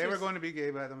 I They guess were there's- going to be gay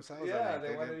by themselves. I Yeah, think.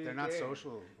 they wanna be They're not gay.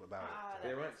 social about Ah, it. They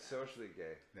that weren't makes sense. socially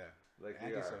gay. Yeah. Like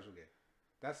we are. Anti-social gay.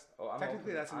 That's Oh,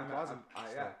 technically that's in the closet.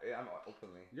 Yeah, I'm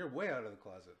openly. You're way out of the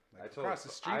closet. Like I told across the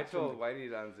street. I from told the- Whitey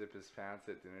to unzip his pants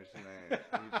at dinner tonight.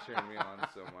 He turned me on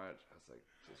so much. I was like,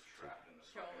 just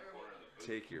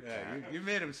take your Yeah, pants. you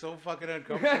made him so fucking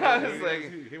uncomfortable. I was He-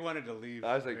 like- he wanted to leave.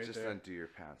 I was like, right just there. undo your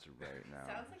pants right now.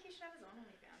 Sounds like he should have his own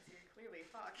OnlyFans here. Clearly,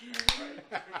 fuck.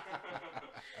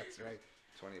 That's right.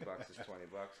 $20 is $20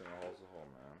 and a hole's a hole,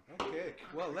 man. Okay.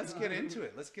 Well, let's get into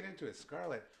it.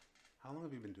 Scarlet, how long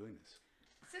have you been doing this?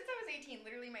 Since I was 18,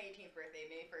 literally my 18th birthday,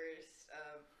 May 1st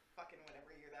of fucking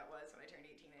whatever year that was, when I turned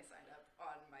 18, I signed up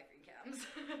on my free cams,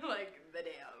 like the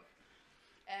day of.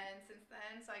 And since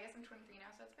then, so I guess I'm 23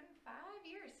 now, so it's been 5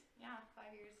 years. Yeah,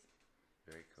 5 years.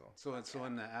 Very cool. So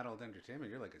in the adult entertainment,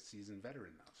 you're like a seasoned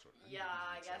veteran now, sort of. Yeah,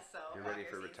 I guess so. You're 5 ready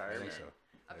years for seems I think retirement. so.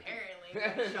 Apparently.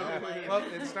 Yeah. Life. Well,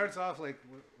 it starts off like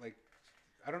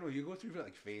I don't know. You go through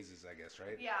like phases, I guess,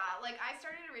 right? Yeah, like I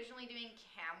started originally doing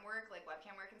cam work, like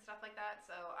webcam work and stuff like that.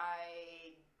 So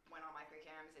I went on my free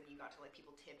cams and you got to like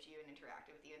people tipped you and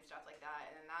interacted with you and stuff like that.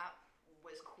 And then that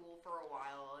was cool for a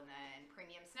while. And then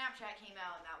premium Snapchat came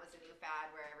out and that was a new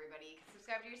fad where everybody could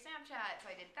subscribe to your Snapchat. So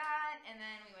I did that. And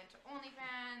then we went to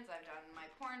OnlyFans. I've done my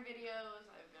porn videos.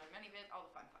 I've done many bits, all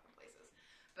the fun fucking places.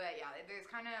 But yeah, there's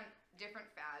kind of different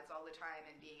fads all the time.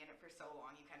 And being in it for so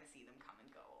long, you kind of see them come and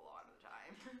go a lot of the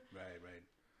time. Right.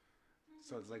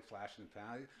 So it's like flash in the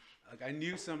pan. Like I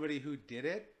knew somebody who did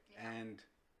it, Yeah. and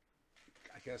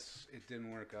I guess it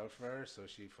didn't work out for her, so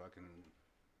she fucking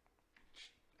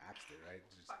axed it, right?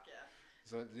 Fuck yeah.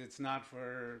 So it's not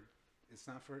for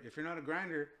if you're not a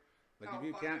grinder, like Oh, if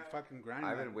you fuck can't no. fucking grind.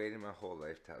 I've that- been waiting my whole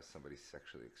life to have somebody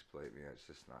sexually exploit me. It's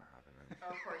just not happening. Oh,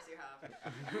 of course you have.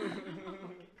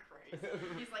 Christ.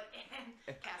 He's like,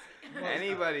 Cassie.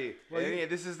 Anybody,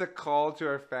 this is the call to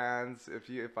our fans.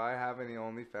 If I have any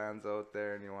OnlyFans out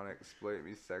there and you want to exploit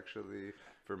me sexually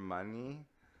for money,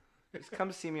 just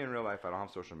come see me in real life. I don't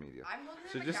have social media.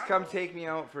 So just come take me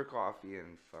out for coffee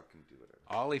and fucking do whatever.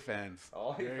 Ollie fans.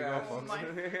 Ollie There you fans. go, folks.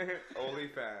 Ollie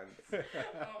fans.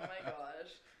 Oh my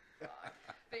gosh. Fuck.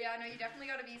 But yeah, no, you definitely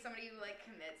got to be somebody who like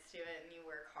commits to it and you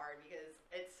work hard because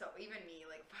it's so. Even me,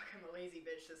 like, fuck, I'm a lazy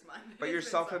bitch this month. But you're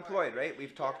self-employed, right?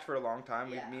 We've talked for a long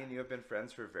time. Yeah. Me and you have been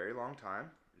friends for a very long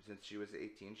time. Since she was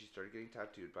 18, she started getting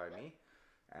tattooed by me.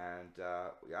 And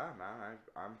yeah, man,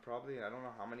 I'm probably, I don't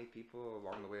know how many people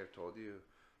along the way have told you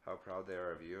how proud they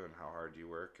are of you and how hard you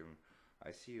work. And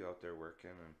I see you out there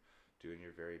working and doing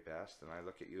your very best. And I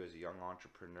look at you as a young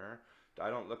entrepreneur. I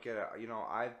don't look at it,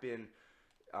 I've been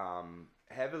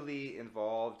heavily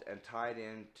involved and tied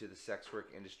into the sex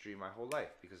work industry my whole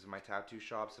life because my tattoo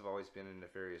shops have always been in the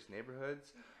various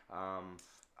neighborhoods.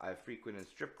 I've frequented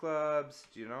strip clubs,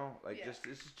 just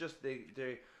this is just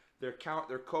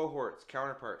they're cohorts,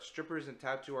 counterparts. Strippers and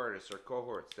tattoo artists are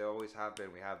cohorts. They always have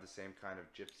been. We have the same kind of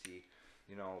gypsy,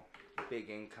 big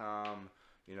income,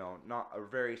 not a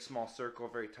very small circle,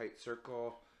 very tight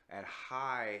circle, and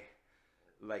high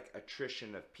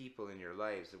attrition of people in your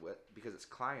lives because it's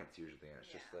clients usually, and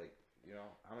it's just like,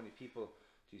 how many people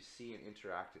do you see and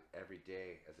interact with every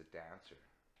day as a dancer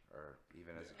or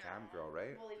even as a cam girl,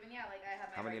 right? Well, even I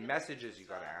have my how many messages you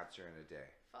got to answer in a day?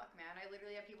 Fuck, man, I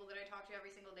literally have people that I talk to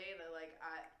every single day that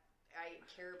I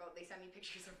care about. They send me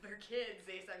pictures of their kids.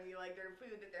 They send me their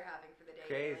food that they're having for the day.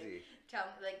 Crazy.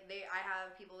 I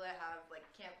have people that have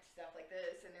camp stuff like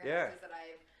this in their houses that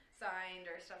I've signed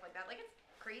or stuff like that.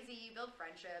 It's crazy. You build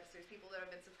friendships. There's people that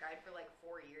have been subscribed for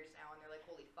 4 years now, and they're like,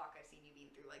 holy fuck, I've seen you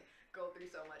go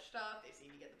through so much stuff. They've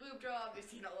seen you get the boob job. They've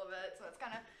seen all of it. So it's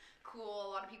kind of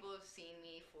cool. A lot of people have seen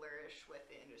me flourish with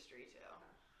the industry too.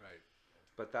 Right.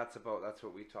 But that's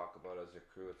what we talk about as a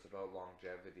crew. It's about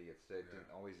longevity.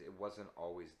 It wasn't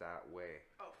always that way.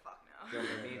 Oh fuck no. You know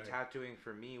what I mean? Tattooing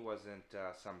for me wasn't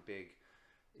some big,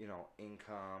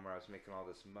 income or I was making all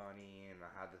this money and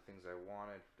I had the things I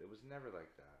wanted. It was never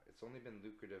like that. It's only been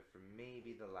lucrative for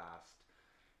maybe the last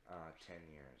 10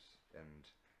 years. And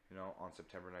on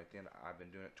September 19th, I've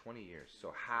been doing it 20 years.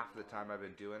 So half the time I've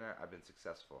been doing it, I've been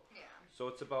successful. Yeah. So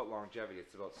it's about longevity.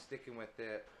 It's about sticking with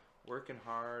it, working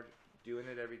hard, doing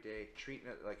it every day, treating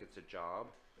it like it's a job,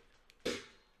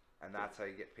 and that's how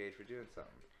you get paid for doing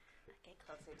something. Get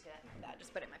closer to it. That,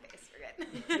 just put it in my face. We're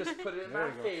good. Just put it in my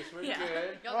face. We're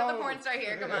good. Y'all got the porn star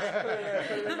here. Come on.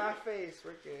 Put it in my face.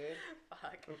 We're good.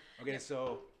 Fuck. Okay,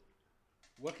 so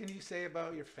what can you say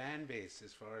about your fan base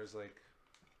as far as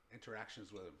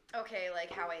interactions with them? Okay,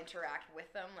 how I interact with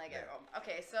them.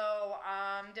 Okay, so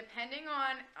depending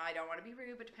on, I don't want to be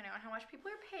rude, but depending on how much people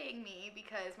are paying me,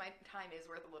 because my time is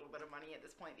worth a little bit of money at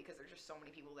this point, because there's just so many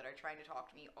people that are trying to talk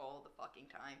to me all the fucking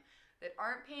time that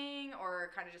aren't paying or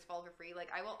kind of just fall for free.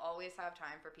 I will always have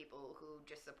time for people who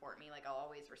just support me. I'll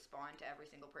always respond to every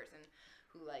single person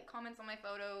who comments on my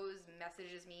photos,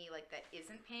 messages me that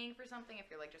isn't paying for something if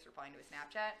you're just replying to a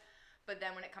Snapchat. But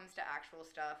then when it comes to actual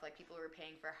stuff, people who are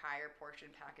paying for higher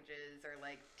portion packages or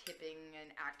tipping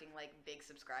and acting like big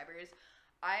subscribers,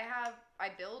 I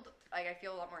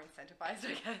feel a lot more incentivized,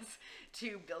 I guess,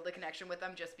 to build a connection with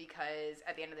them just because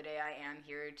at the end of the day, I am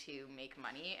here to make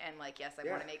money and yes, I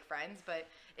want to make friends, but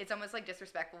it's almost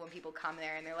disrespectful when people come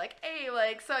there and they're like, hey,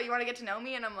 so you want to get to know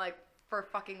me? And I'm like, for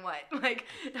fucking what?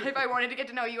 If I wanted to get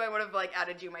to know you, I would have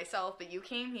added you myself, but you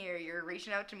came here, you're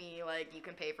reaching out to me, you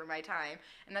can pay for my time.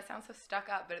 And that sounds so stuck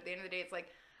up, but at the end of the day, it's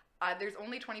there's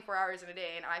only 24 hours in a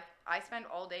day, and I spend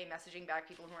all day messaging back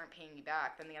people who aren't paying me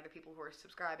back, then the other people who are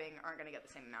subscribing aren't going to get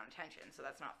the same amount of attention, so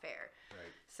that's not fair.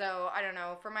 Right. So, I don't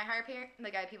know, for my higher pay,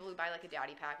 I have people who buy a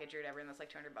daddy package or whatever, and that's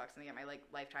 $200, and they get my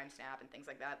lifetime snap and things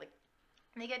like that.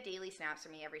 They get daily snaps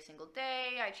from me every single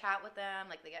day. I chat with them.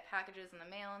 They get packages in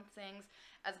the mail and things.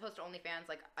 As opposed to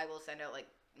OnlyFans, I will send out,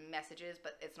 messages,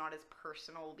 but it's not as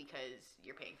personal because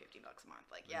you're paying $50 a month.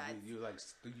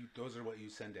 Those are what you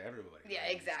send to everybody. Yeah,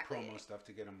 right? exactly. It's promo stuff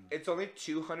to get them. It's only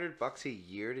 $200 a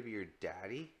year to be your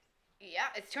daddy?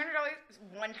 Yeah, it's $200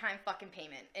 one-time fucking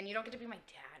payment. And you don't get to be my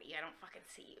daddy. I don't fucking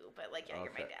see you, but,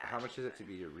 you're my dad. How much is it to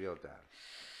be your real dad?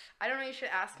 I don't know. You should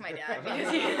ask my dad because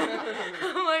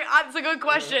I'm that's a good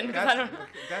question.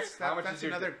 That's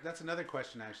another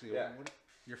question actually. Yeah.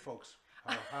 Your folks,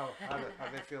 how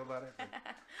they feel about it?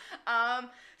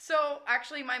 So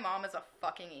actually, my mom is a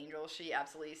fucking angel. She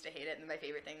absolutely used to hate it, and my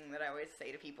favorite thing that I always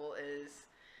say to people is,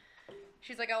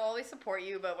 She's like, I'll always support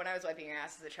you, but when I was wiping your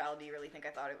ass as a child, do you really think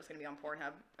I thought it was going to be on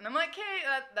Pornhub? And I'm like, okay,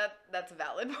 that's a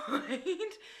valid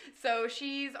point. So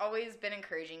she's always been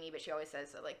encouraging me, but she always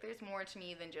says that, like, there's more to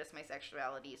me than just my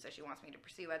sexuality, so she wants me to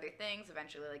pursue other things,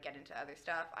 eventually, like, get into other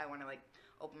stuff. I want to, like,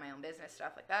 open my own business,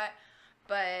 stuff like that.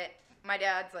 But my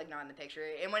dad's, like, not in the picture.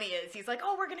 And when he is, he's like,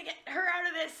 oh, we're going to get her out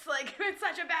of this. Like, it's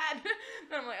such a bad.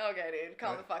 And I'm like, okay, dude,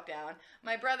 calm the fuck down.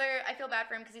 My brother, I feel bad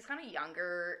for him because he's kind of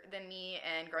younger than me.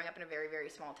 And growing up in a very, very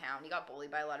small town, he got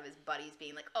bullied by a lot of his buddies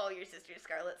being like, oh, your sister's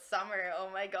Scarlet Summer. Oh,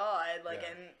 my God. Like,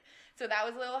 and so that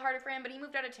was a little harder for him. But he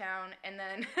moved out of town. And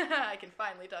then I can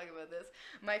finally talk about this.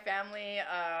 My family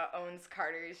owns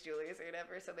Carter's Jewelers or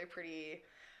whatever. So they're pretty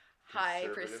high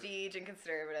prestige and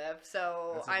conservative.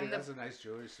 So that's a nice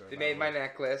jewelry store. They made my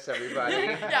necklace, everybody.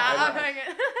 Yeah,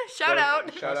 shout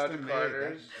out. Shout out to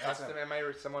Carter's. Custom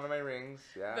and some one of my rings.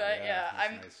 Yeah. But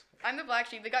I'm the black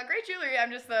sheep. They got great jewelry.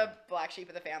 I'm just the black sheep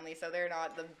of the family, so they're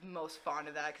not the most fond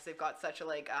of that because they've got such a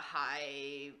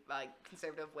high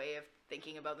conservative way of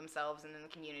thinking about themselves, and in the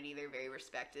community they're very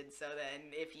respected. So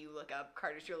then if you look up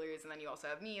Carter's Jewelers and then you also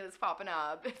have me that's popping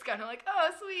up, it's kind of like, oh,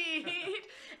 sweet.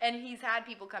 And he's had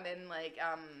people come in, like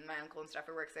my uncle and stuff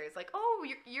who works there. It's like, oh,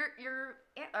 your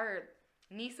aunt, or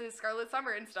niece's Scarlet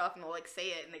Summer and stuff, and they'll like say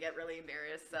it and they get really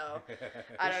embarrassed. So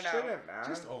I don't know. Shouldn't, man.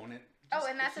 Just own it.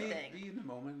 And that's the thing. Be in the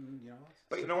moment, you know.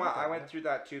 But you know what? I went through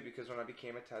that too because when I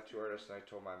became a tattoo artist and I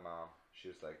told my mom, she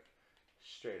was like,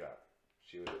 straight up.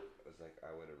 She was like,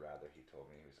 I would have rather he told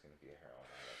me he was going to be a heroin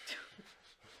addict.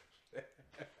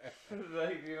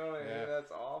 Like, you know what I mean?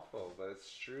 That's awful, but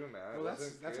it's true, man. Well,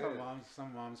 that's how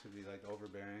some moms could be like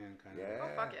overbearing and kind of. Oh,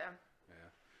 fuck yeah. Yeah.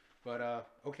 But,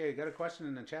 okay, got a question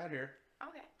in the chat here.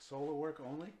 Okay. Solo work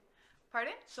only?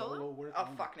 Pardon? Solo work? Oh,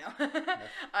 fuck no.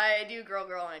 I do girl,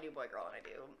 and I do boy,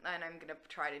 and I'm going to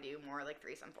try to do more like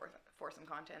threesome, foursome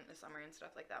content this summer and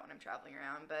stuff like that when I'm traveling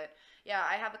around. But yeah,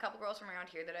 I have a couple girls from around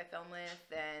here that I film with,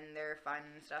 and they're fun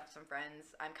and stuff, some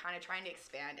friends. I'm kind of trying to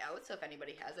expand out, so if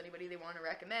anybody has anybody they want to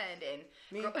recommend and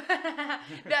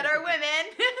that are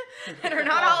women that are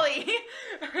not Ollie.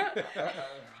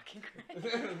 Fucking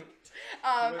great.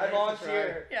 I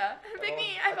volunteer. Yeah, pick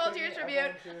me. I volunteer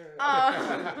tribute.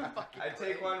 I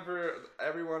take one for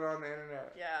everyone on the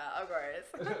internet. Yeah, of course.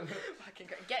 Fucking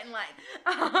great. Get in line.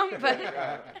 But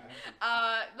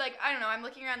like, I don't know. I'm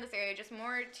looking around this area just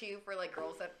more too for like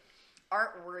girls that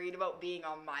aren't worried about being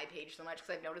on my page so much,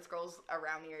 because I've noticed girls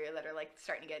around the area that are like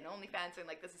starting to get an OnlyFans and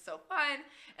like, this is so fun,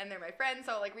 and they're my friends,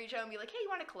 so I'll like reach out and be like, hey, you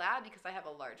want to collab, because I have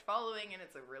a large following and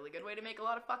it's a really good way to make a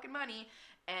lot of fucking money.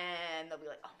 And they'll be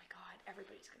like, oh my god,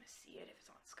 everybody's gonna see it if it's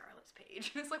on Scarlett's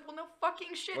page. And it's like, well, no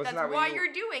fucking shit. That's why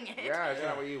you're doing it. Yeah, isn't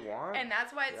that what you want? And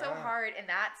that's why it's so hard. And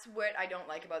that's what I don't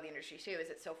like about the industry too, is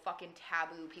it's so fucking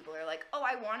taboo. People are like, oh,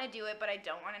 I want to do it, but I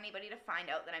don't want anybody to find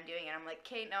out that I'm doing it. I'm like,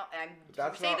 okay, no. And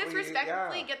say this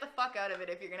respectfully, get the fuck out of it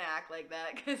if you're gonna act like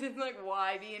that, because it's like,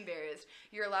 why be embarrassed?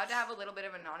 You're allowed to have a little bit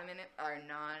of anonymity.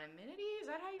 Is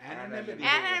that how you call it?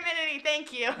 Anonymity. Thank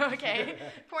you. Okay.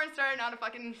 Porn star, not a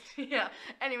fucking yeah.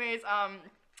 Anyways,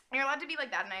 you're allowed to be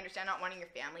like that, and I understand not wanting your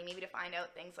family maybe to find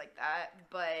out things like that,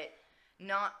 but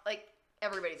not like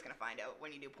everybody's gonna find out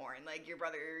when you do porn. Like your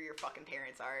brother or your fucking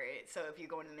parents are. So if you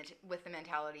go into with the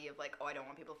mentality of like, oh, I don't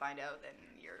want people to find out, then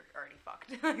you're already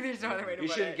fucked. Like there's no other way to put it.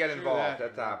 You shouldn't get involved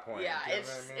at that point. Yeah,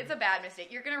 it's a bad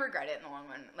mistake. You're gonna regret it in the long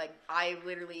run. Like I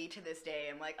literally to this day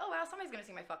am like, oh wow, somebody's gonna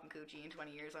see my fucking coochie in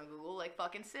 20 years on Google. Like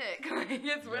fucking sick. Like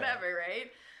it's whatever,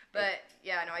 right? But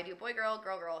yeah, no, I do boy, girl,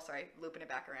 girl, girl. Sorry, looping it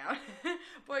back around.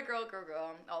 Boy, girl, girl,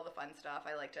 girl. All the fun stuff.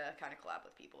 I like to kind of collab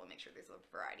with people and make sure there's a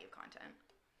variety of content.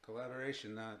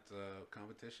 Collaboration, not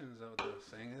competition. Is that what the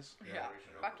saying is? Yeah.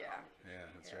 Fuck yeah.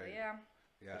 Yeah, that's right. Yeah.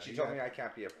 Yeah. She told me I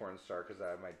can't be a porn star because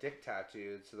I have my dick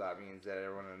tattooed, so that means that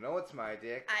everyone will know it's my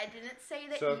dick. I didn't say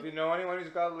that. So if you know anyone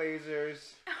who's got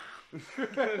lasers. You're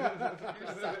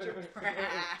such a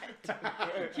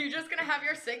brat. You're just gonna have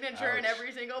your signature in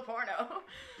every single porno.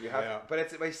 You have, but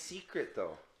it's my secret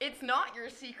though. It's not your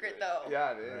secret though.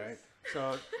 Yeah, it is. Right.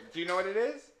 So, do you know what it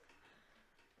is?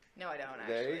 No, I don't.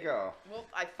 Actually. There you go. Well,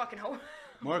 I fucking hope.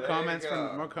 More comments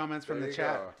from the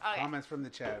chat. Okay. Comments from the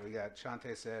chat. We got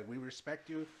Shantae said, "We respect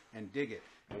you and dig it,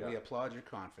 and we applaud your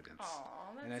confidence."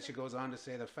 Aww, and then she goes on to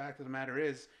say, "The fact of the matter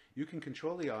is, you can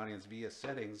control the audience via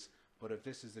settings, but if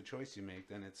this is the choice you make,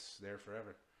 then it's there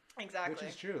forever." Exactly. Which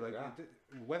is true. Like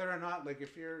whether or not, like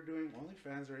if you're doing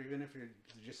OnlyFans or even if you're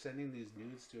just sending these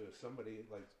nudes to somebody,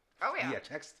 like via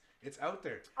text, it's out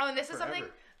there. Oh, and this forever. is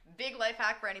something big life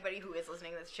hack for anybody who is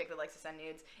listening to this chick that likes to send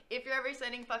nudes. If you're ever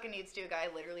sending fucking nudes to a guy,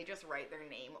 literally just write their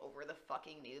name over the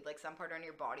fucking nude, like some part on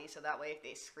your body, so that way if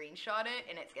they screenshot it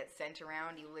and it gets sent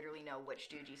around, you literally know which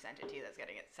dude you sent it to that's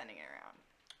sending it around.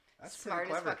 That's pretty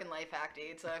Smartest clever. fucking life hack,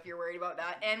 dude. So if you're worried about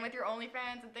that, and with your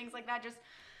OnlyFans and things like that, just,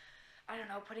 I don't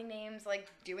know, putting names, like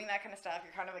doing that kind of stuff,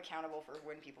 you're kind of accountable for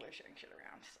when people are sharing shit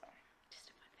around. So, just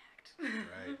a fun fact.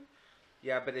 Right.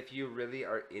 Yeah, but if you really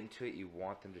are into it, you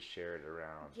want them to share it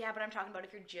around. Yeah, but I'm talking about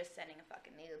if you're just sending a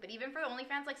fucking nude. But even for the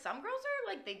OnlyFans, like some girls are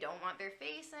like, they don't want their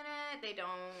face in it. They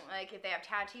don't, like, if they have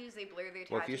tattoos, they blur their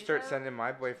tattoos. Well, if you start out. sending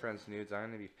my boyfriend's nudes, I'm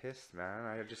gonna be pissed, man.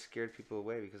 I just scared people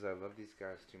away because I love these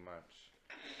guys too much.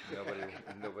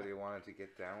 Nobody wanted to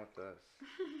get down with us.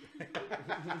 Oh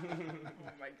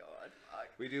my god, fuck.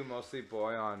 We do mostly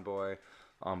boy on boy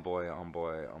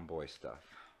stuff.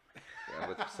 Yeah,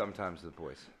 with sometimes the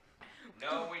boys.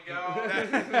 No, we don't.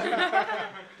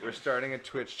 We're starting a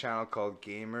Twitch channel called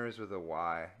Gamers with a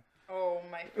Y. Oh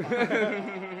my fucking god.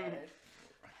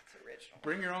 That's original.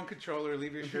 Bring your own controller.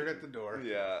 Leave your shirt at the door.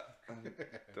 Yeah.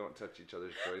 Don't touch each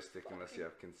other's joystick unless you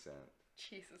have consent.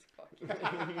 Jesus fucking. There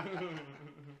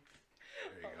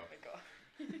you Oh go. my god.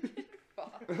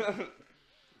 Fuck.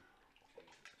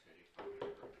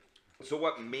 So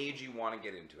what made you want to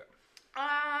get into it?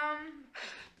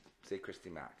 Say Christy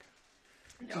Mack.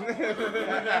 No. No.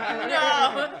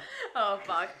 Oh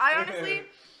fuck. I honestly,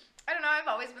 I don't know. I've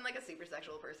always been like a super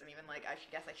sexual person. Even like I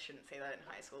guess I shouldn't say that in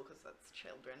high school because that's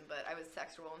children. But I was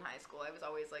sexual in high school. I was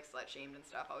always like slut shamed and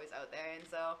stuff. Always out there. And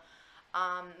so,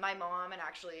 my mom and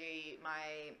actually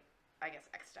my, I guess,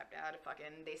 ex-stepdad,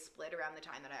 they split around the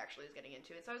time that I actually was getting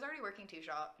into it. So I was already working two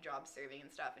jobs serving and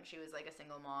stuff, and she was like a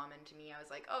single mom, and to me I was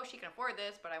like, oh, she can afford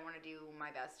this, but I want to do my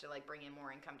best to like bring in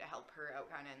more income to help her out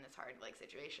kind of in this hard like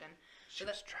situation. She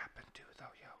was trapping too,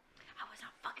 though, yo. I was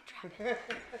not fucking trapping.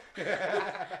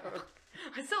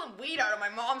 I'm selling weed out of my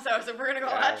mom's house, if we're gonna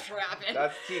call that trapping.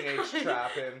 That's teenage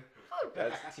trapping.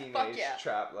 That's teenage yeah.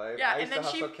 trap life. Yeah, I and used to then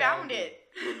she hustle found candy. it.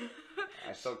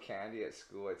 I sold candy at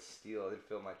school. I'd steal. I'd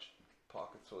fill my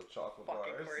pockets full of chocolate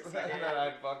Fucking bars. course And you did. then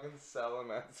I'd fucking sell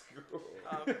them at school.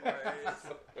 Of course.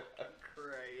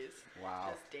 Christ. Wow.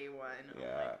 Just day one. Oh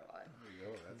Yeah. my god. There you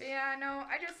go. That's... Yeah, no,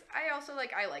 I also,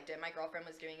 like, I liked it. My girlfriend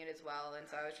was doing it as well, and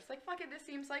so I was just like, fuck it, this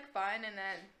seems like fun, and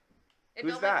then...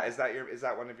 Who's that? Is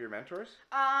that one of your mentors?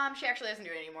 She actually doesn't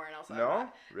do it anymore, and also... No?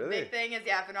 Really? Big thing is,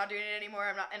 yeah, if I'm not doing it anymore,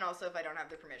 I'm not, and also if I don't have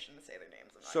the permission to say their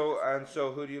names, I'm not So, gonna say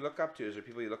them. who do you look up to? Is there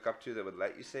people you look up to that would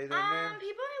let you say their name?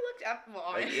 People I looked up,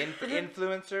 well, Like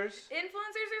influencers?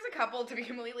 Influencers, there's a couple, to be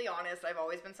completely honest. I've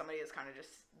always been somebody who's kind of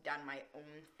just done my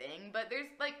own thing, but there's,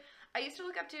 like, I used to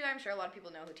look up to, I'm sure a lot of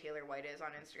people know who Taylor White is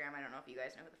on Instagram. I don't know if you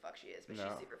guys know who the fuck she is, but No.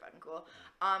 she's super fucking cool.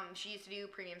 She used to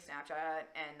do premium Snapchat,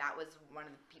 and that was one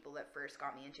of the people that first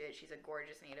got me into it. She's a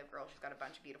gorgeous native girl. She's got a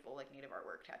bunch of beautiful, like, native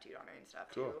artwork tattooed on her and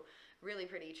stuff, Cool. too. Really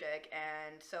pretty chick,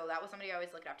 and so that was somebody I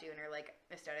always looked up to, and her, like,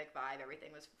 aesthetic vibe,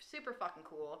 everything was super fucking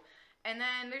cool. And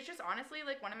then there's just, honestly,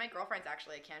 like, one of my girlfriends,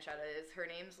 actually, I can't shout out, is her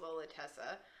name's Lola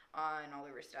Tessa. On all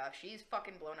of her stuff. She's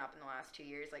fucking blown up in the last 2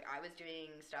 years. Like, I was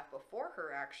doing stuff before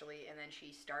her, actually, and then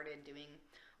she started doing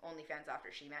OnlyFans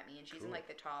after she met me, and she's in, like,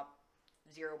 the top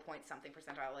 0.something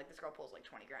percentile. Like, this girl pulls, like,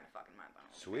 20 grand a fucking month on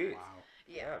OnlyFans. Sweet. Wow.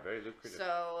 Yeah. Very lucrative.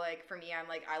 So, like, for me,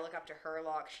 I'm, like, I look up to her a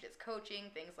lot. She does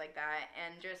coaching, things like that,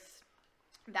 and just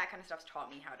that kind of stuff's taught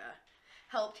me how to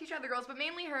help teach other girls, but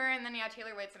mainly her, and then, yeah,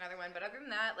 Taylor White's another one. But other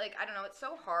than that, like, I don't know, it's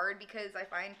so hard because I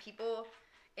find people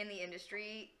in the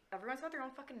industry, everyone's got their own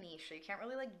fucking niche, so you can't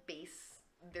really, like, base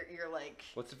your, like...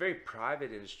 Well, it's a very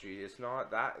private industry. It's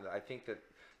not that... I think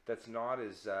that's not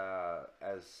as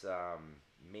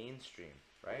mainstream,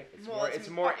 right? It's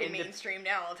more fucking mainstream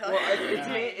now, I'll tell Well, you.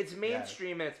 it's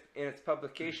mainstream in its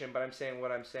publication, but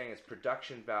what I'm saying is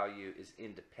production value is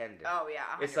independent. Oh, yeah.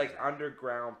 100%. It's like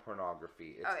underground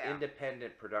pornography. It's Oh, yeah.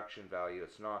 independent production value.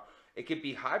 It's not... It could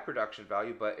be high production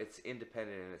value, but it's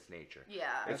independent in its nature. Yeah.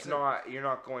 It's not... You're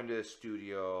not going to a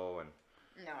studio and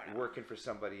No. working for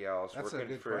somebody else. That's a working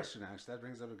good for... question, actually. That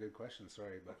brings up a good question.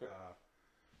 Sorry, but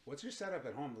what's your setup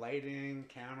at home? Lighting,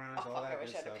 cameras, Oh, all fuck, that I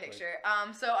wish good I had stuff. a picture.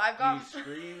 So I've got... Use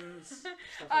screens, stuff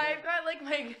like I've that? got, like,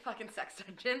 my fucking sex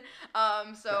dungeon.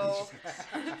 So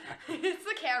it's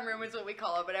the cam room is what we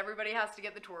call it, but everybody has to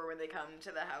get the tour when they come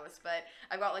to the house. But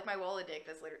I've got, like, my wall of dicks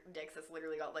that's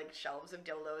literally got, like, shelves of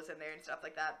dildos in there and stuff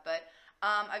like that. But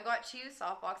I've got 2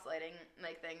 softbox lighting,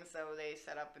 like, things, so they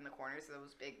set up in the corners,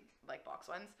 those big, like, box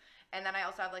ones. And then I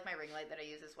also have, like, my ring light that I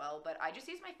use as well. But I just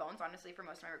use my phones, honestly, for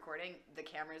most of my recording. The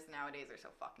cameras nowadays are so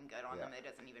fucking good on them, it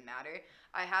doesn't even matter.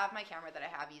 I have my camera that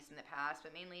I have used in the past,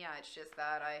 but mainly, yeah, it's just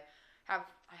that I have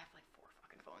like 4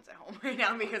 fucking phones phones at home right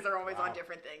now because they're always on Wow.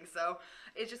 different things. So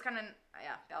it's just kind of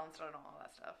balanced on all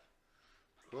that stuff.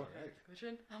 Cool. Right.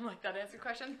 Question? I'm like, that answered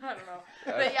question? I don't know.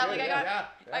 That's But yeah, good, like yeah.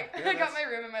 I got my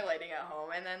room and my lighting at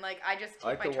home, and then like I just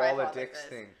I take like my the wall tripod of dicks like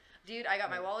this. thing. Dude, I got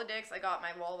my wall of dicks. I got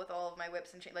my wall with all of my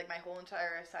whips and chains. Like my whole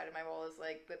entire side of my wall is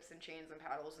like whips and chains and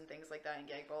paddles and things like that and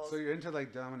gag balls. So you're into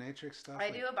like dominatrix stuff? I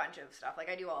Like, do a bunch of stuff. Like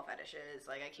I do all fetishes.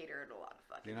 Like I cater to a lot of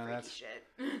fucking You know, freaky that's- shit.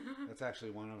 That's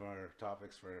actually one of our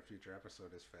topics for a future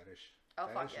episode is fetish. Oh,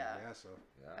 fuck Fetishing, yeah. Yeah, so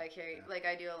Yeah. I carry Yeah. like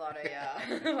I do a lot of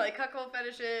like cuckold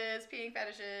fetishes, peeing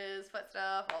fetishes, foot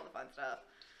stuff, all the fun stuff.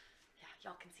 Yeah,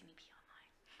 y'all can see me pee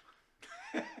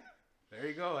online. there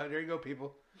you go. There you go,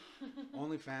 people.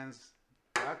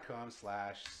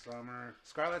 OnlyFans.com/summer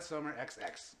Scarlet Summer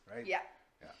XX, right? Yeah.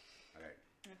 All right.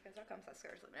 OnlyFans.com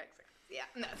 /Scarlet Summer. Yeah,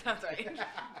 that sounds right.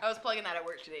 I was plugging that at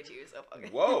work today too, so fuck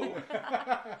it. Whoa.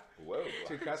 Whoa.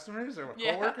 To customers or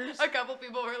Yeah, coworkers? a couple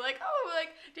people were like, "Oh, like,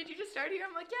 did you just start here?"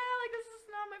 I'm like, "Yeah, like this is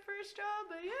not my first job,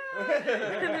 but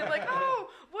yeah." And they're like, "Oh,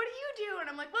 what do you do?" And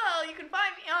I'm like, "Well, you can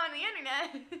find me on the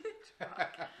internet."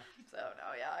 Fuck. So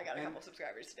no, yeah, I got a And- couple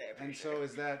subscribers today. I'm And pretty sure. so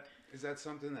is that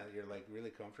something that you're like really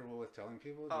comfortable with telling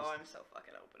people? Oh, Just- I'm so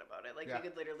fucking open about it. Like, Yeah. you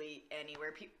could literally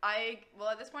anywhere. Well,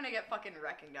 at this point, I get fucking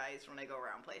recognized when I go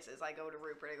around places. I go to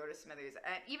Rupert, I go to Smithers,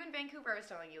 and even Vancouver. I was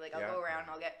telling you, like, I'll Yeah. go around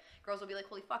and I'll get girls will be like,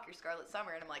 "Holy fuck, you're Scarlet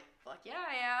Summer," and I'm like, "Fuck yeah,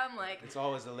 I am." Like, It's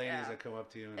always the ladies Yeah. that come up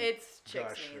to you. And it's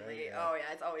chicks gush, right? mainly. Yeah. Oh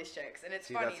yeah, it's always chicks, and it's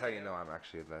See, funny. that's how you too. know I'm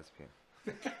actually a lesbian.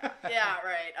 Yeah,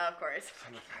 right. Of course.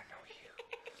 I'm like, I know you.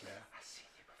 Yeah. I've seen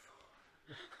you before.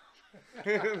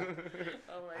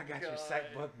 Oh my I got god. your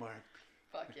site bookmarked.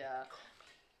 Fuck yeah.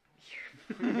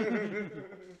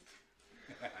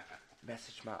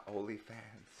 Message my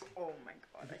OnlyFans. Oh my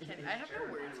god, I can't. I have no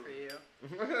words for you.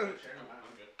 Sharing on mine,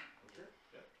 I'm good. I'm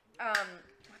sure. Yeah.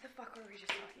 What the fuck were we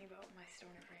just talking about? My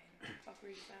stoner brain. What the fuck were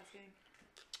we just asking?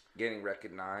 Getting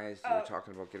recognized. You Oh. were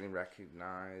talking about getting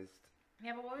recognized.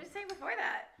 Yeah, but what were we saying before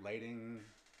that? Lighting.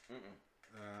 Mm-mm.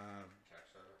 Check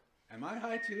setup. Am I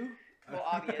high too? Well,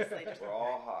 obviously, just We're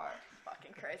all hot.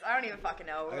 fucking Christ. I don't even fucking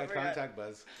know. I got We're gonna- contact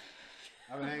buzz.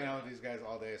 I've been hanging out with these guys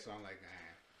all day, so I'm like,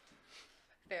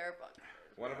 Fair fuck.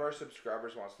 One of our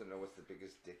subscribers wants to know what's the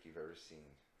biggest dick you've ever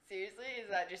seen. Seriously? Is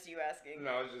that just you asking?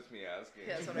 No, it's just me asking.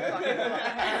 Yeah, that's what I'm fucking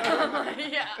about.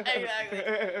 Yeah, exactly.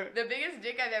 The biggest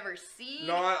dick I've ever seen.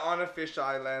 Not on a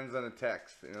fisheye lens on a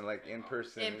text. You know, like in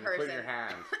person. In You Put it in your person.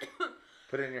 hand.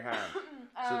 Put it in your hand.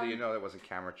 So that you know that wasn't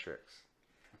camera tricks.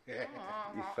 yeah.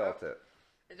 You felt it.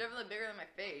 It's definitely bigger than my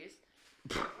face.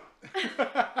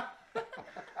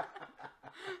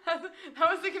 That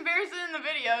was the comparison in the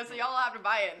video, so y'all have to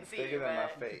buy it and see. Bigger than my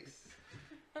but face.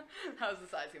 That was the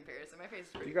size comparison. My face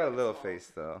is pretty You got a fucking little small.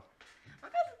 face though. My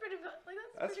face is pretty like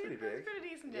That's pretty big. That's pretty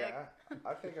decent dick. Yeah.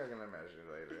 I think I'm gonna measure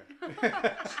later.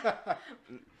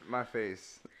 My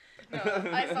face. No,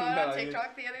 I saw it No, on you-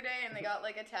 TikTok the other day, and they got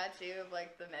like a tattoo of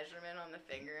like the measurement on the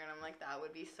finger, and I'm like, that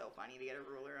would be so funny to get a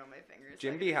ruler on my finger. so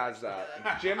I Jimby could has just, like,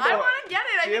 that. do Jimbo, I want to get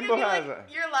it. I think Jimbo it'd be has like, it.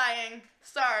 you're lying.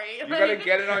 Sorry. You gotta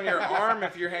get it on your arm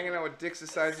if you're hanging out with dicks the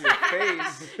size of your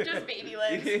face. Just baby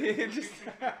legs. just,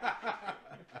 Fucking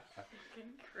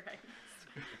Christ.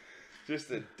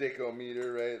 just a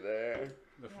dickometer right there.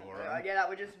 The Oh, forearm. yeah, that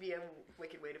would just be a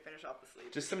wicked way to finish off the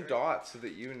sleep. Just for some sure. dots so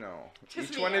that you know. Just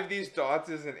Each me, one yeah. of these dots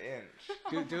is an inch.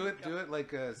 Do it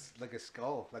like a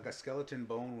skull, like a skeleton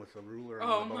bone with a ruler.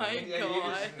 Oh on the bone. my Yeah, you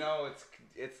God. just know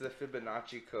it's the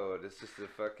Fibonacci code. It's just a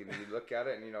fucking. You look at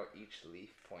it and you know each leaf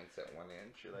points at 1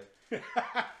 inch. You're like,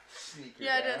 sneak her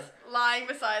Yeah, down. just lying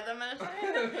beside them and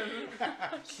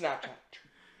Snapchat.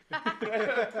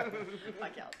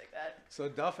 Fuck yeah, I'll take that. So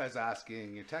Duff is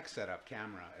asking your tech setup,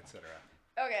 camera, etc.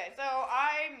 Okay, so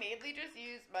I mainly just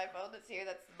use my phone that's here.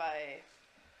 That's my.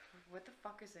 What the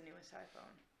fuck is the newest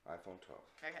iPhone? iPhone 12.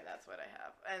 Okay, that's what I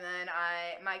have. And then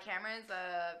my camera is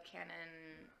a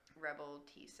Canon Rebel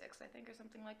T6, I think, or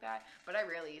something like that. But I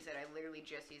rarely use it. I literally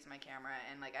just use my camera,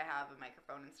 and like I have a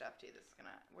microphone and stuff too. This is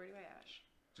gonna. Where do I ash?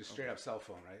 Just straight up cell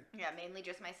phone, right? Yeah, mainly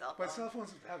just my cell phone. But cell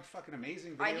phones have fucking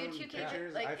amazing I video do and 2K,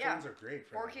 pictures. like, iPhones yeah, are great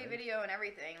for 4K that, right? video and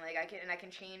everything. Like I can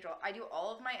change all. I do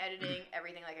all of my editing,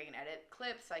 everything. Like I can edit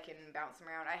clips. I can bounce them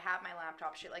around. I have my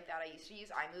laptop, shit like that. I used to use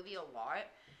iMovie a lot,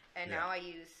 and Yeah. now I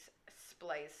use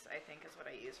Splice. I think is what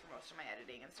I use for most of my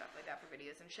editing and stuff like that for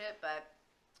videos and shit. But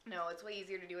no, it's way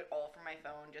easier to do it all from my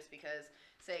phone, just because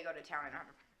say I go to town and I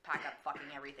don't have to pack up fucking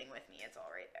everything with me. It's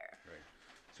all right there. Right.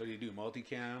 So do you do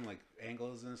multicam, like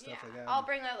angles and stuff like that? I'll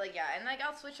bring that, like, yeah, and, like,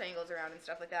 I'll switch angles around and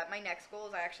stuff like that. My next goal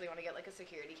is I actually want to get, like, a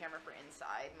security camera for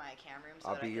inside my cam room. So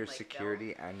I'll that be I your can, like,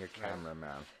 security and your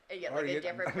cameraman. And get, Or like, you a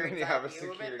get- different and then bird's you have eye a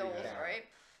view of it, security the whole cam. right?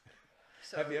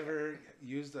 So, Have you ever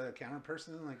used a camera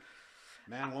person? Like,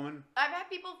 Man, woman. I've had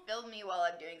people film me while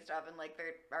I'm doing stuff and like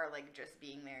they're are like just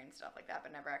being there and stuff like that,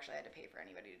 but never actually had to pay for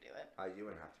anybody to do it. You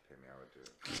wouldn't have to pay me. I would do it.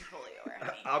 I'm fully aware.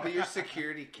 honey. I'll be your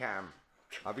security cam.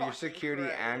 I'll be your Fucking security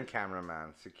Christ. and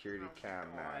cameraman. Security Oh my cam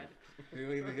man. God.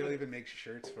 He'll even make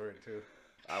shirts for it too.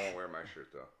 I won't wear my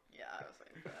shirt though. Yeah, I was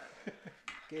waiting for that.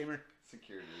 Gamer.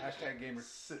 Security. Hashtag gamer.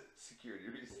 Security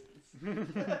reasons.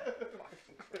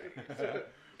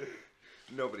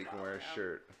 Nobody can wear a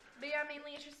shirt. But yeah,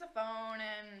 mainly it's just the phone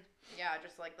and yeah,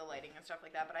 just like the lighting and stuff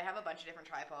like that. But I have a bunch of different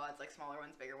tripods, like smaller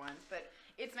ones, bigger ones. But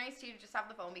it's nice to just have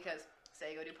the phone because say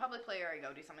I go do public play or I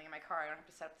go do something in my car, I don't have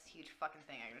to set up this huge fucking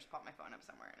thing. I can just pop my phone up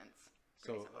somewhere and it's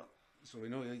pretty simple. So we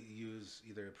know you use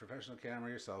either a professional camera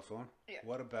or your cell phone. Yeah.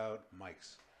 What about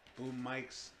mics? Boom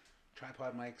mics,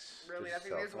 tripod mics. Really, Just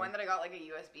nothing. cell There's phone? one that I got like a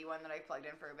USB one that I plugged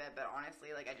in for a bit, but honestly,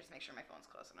 like I just make sure my phone's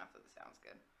close enough that the sound's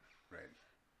good. Right.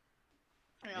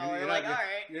 You know, we're like, all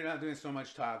right. You're not doing so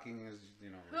much talking as you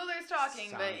know. Well, there's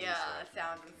talking, sounds but and yeah, stuff.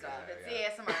 sounds and stuff. Yeah, It's yeah.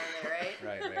 the ASMR there, right?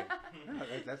 Right. No,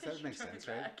 that makes sense,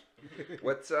 right?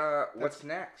 What's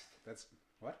next? That's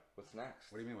what? What's next?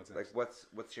 What do you mean? What's Like next?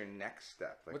 what's your next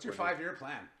step? Like What's your what do you- 5-year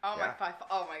plan? Oh Yeah.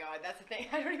 oh my god, that's the thing.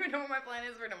 I don't even know what my plan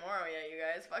is for tomorrow yet, you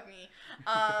guys. Fuck me.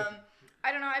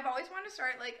 I don't know. I've always wanted to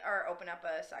start or open up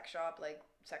a sex shop, like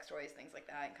sex toys, things like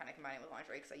that, and kind of combine it with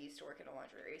lingerie. Because I used to work at a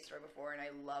lingerie store before, and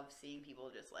I love seeing people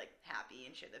just like happy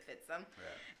and shit that fits them,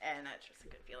 and that's just a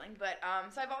good feeling. But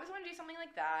so I've always wanted to do something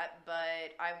like that,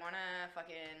 but I want to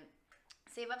fucking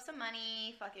save up some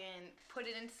money, fucking put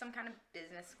it into some kind of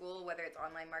business school, whether it's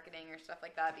online marketing or stuff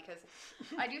like that, because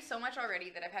I do so much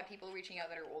already that I've had people reaching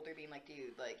out that are older being like,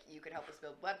 dude, like, you could help us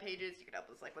build web pages, you could help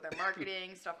us, like, with our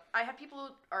marketing stuff. I have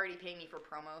people already paying me for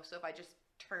promo, so if I just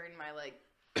turn my, like,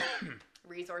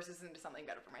 resources into something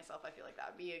better for myself, I feel like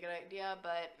that would be a good idea,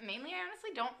 but mainly I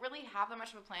honestly don't really have that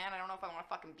much of a plan. I don't know if I want to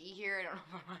fucking be here, I don't know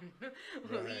if I want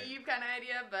to leave kind of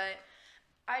idea, but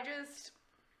I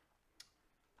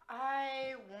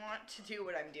want to do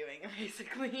what I'm doing,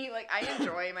 basically. Like, I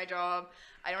enjoy my job.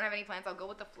 I don't have any plans. I'll go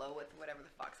with the flow with whatever the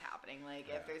fuck's happening. Like,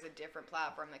 if there's a different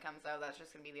platform that comes out, that's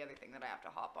just going to be the other thing that I have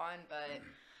to hop on. But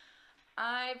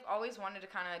I've always wanted to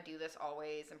kind of do this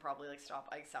always and probably, like,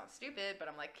 stop. I sound stupid, but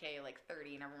I'm like, okay, like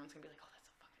 30, and everyone's going to be like, oh, that's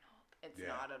so fucking old. It's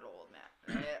not at old, man.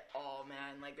 At all,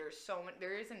 man. Like, there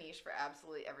is a niche for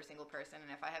absolutely every single person, and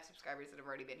if I have subscribers that have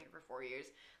already been here for 4 years,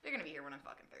 they're gonna be here when I'm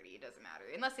fucking 30. It doesn't matter,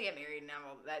 unless they get married.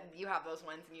 Now that you have those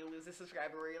ones, and you lose a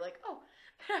subscriber where you're like, oh,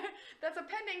 that's a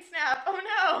pending snap. Oh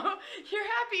no, you're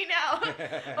happy now.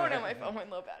 Oh no, my phone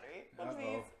went low battery.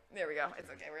 Oopsies. There we go.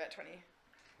 It's okay. We're at 20.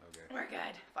 Okay. We're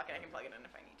good. Fuck it, I can plug it in if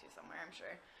I need to somewhere. I'm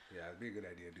sure. Yeah, it'd be a good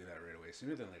idea to do that right away,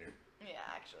 sooner than later. Yeah,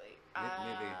 actually.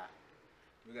 Maybe.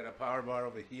 We got a power bar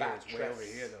over here. It's way over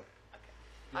here, though. Okay.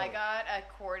 I got a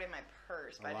cord in my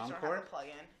purse, but I long just don't cord? have a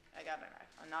plug-in. I got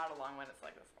not a long one. It's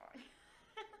like this long.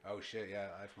 Oh shit! Yeah,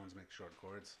 iPhones make short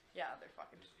cords. Yeah, they're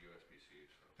fucking. USB-C.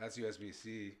 So. That's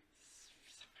USB-C.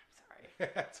 Sorry.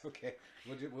 That's okay.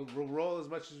 We'll roll as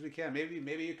much as we can.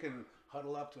 Maybe you can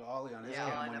huddle up to Ollie on his Yeah,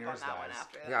 I'll cam end when up on yours that one dies.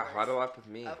 after. That Yeah, works. huddle up with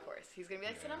me. Of course, he's gonna be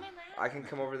like, sit on my lap. I can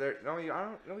come over there. No, I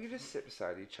don't. No, you just sit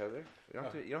beside each other. You don't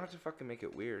have to. You don't have to fucking make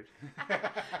it weird.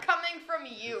 Coming from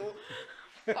you,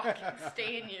 fucking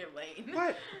stay in your lane.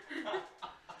 What?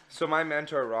 So my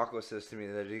mentor Rocco says to me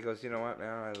that he goes, you know what,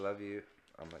 man, I love you.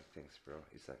 I'm like, thanks, bro.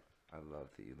 He's like, I love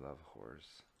that you love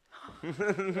whores.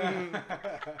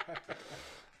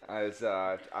 I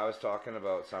was talking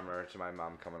about Summer to my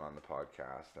mom coming on the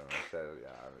podcast, and I said, oh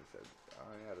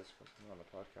yeah, this person on the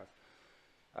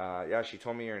podcast. Yeah, she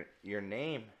told me your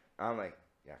name. I'm like,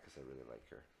 yeah, because I really like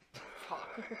her.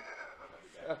 Fuck.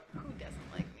 Who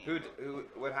doesn't like me? Who?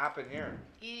 What happened here?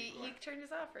 He turned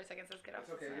his off for a second. Says get off.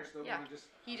 It's okay. his You're still yeah. gonna just.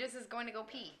 He just is going to go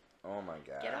pee. Oh my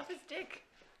god. Get off his dick.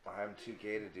 I'm too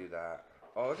gay to do that.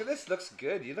 Oh, look at this. Looks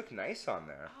good. You look nice on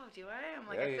there. Oh, do I? I'm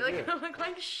like, Yeah, I you feel like do. I look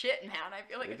like shit, man. I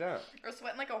feel like You don't. I was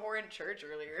sweating like a whore in church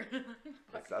earlier.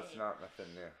 Fuck That's me. not nothing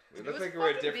new. We It look was like we're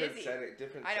a fucking different busy. setting.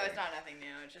 Different. I know it's setting. not nothing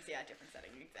new. It's just different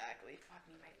setting. Exactly. Fuck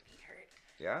me, my feet hurt.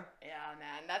 Yeah. Yeah,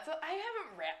 man. I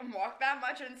haven't walked that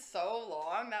much in so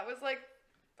long. That was like,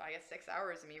 I guess 6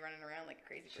 hours of me running around like a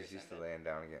crazy She's person. used to but laying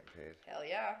down and getting paid. hell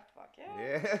yeah. Fuck yeah.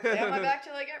 Yeah. Lay on my back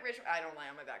till I get rich. I don't lay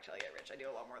on my back till I get rich. I do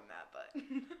a lot more than that, but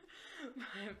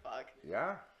fuck.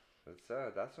 Yeah.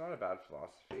 That's not a bad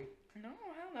philosophy. No,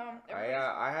 hell no.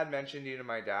 I had mentioned you to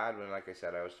my dad when, like I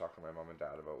said, I was talking to my mom and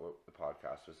dad about what the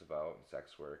podcast was about and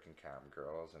sex work and cam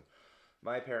girls, and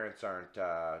my parents aren't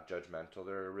judgmental.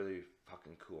 They're really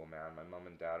fucking cool, man. My mom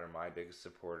and dad are my biggest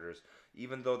supporters,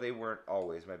 even though they weren't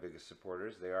always my biggest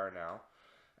supporters. They are now,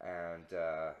 And,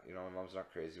 you know, my mom's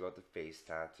not crazy about the face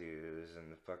tattoos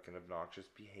and the fucking obnoxious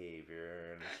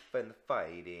behavior and the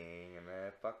fighting and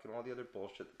fucking all the other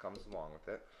bullshit that comes along with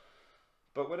it.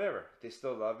 But whatever. They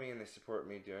still love me and they support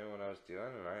me doing what I was doing.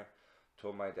 And I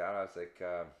told my dad, I was like,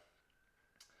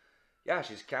 yeah,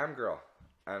 she's a cam girl.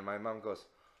 And my mom goes,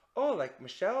 oh, like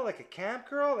Michelle, like a cam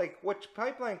girl? Like, which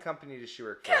pipeline company does she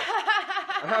work for?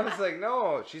 And I was like,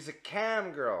 no, she's a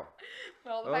cam girl.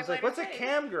 Well, I was like, what's a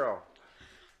cam girl?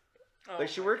 Oh Like,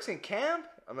 she works in camp?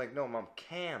 I'm like, no, Mom,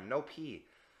 cam, no P.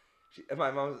 And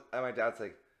my dad's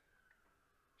like,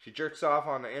 she jerks off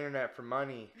on the internet for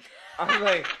money. I'm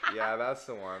like, yeah, that's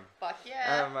the one. Fuck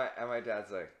yeah. And my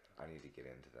dad's like, I need to get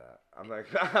into that. I'm like,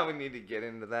 we need to get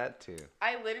into that too.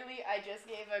 I just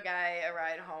gave a guy a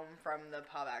ride home from the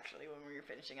pub actually when we were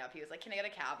finishing up. He was like, can I get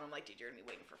a cab? And I'm like, dude, you're gonna be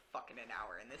waiting for fucking an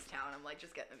hour in this town. I'm like,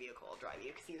 just get in the vehicle, I'll drive you.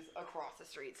 Because he was across the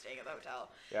street staying at the hotel.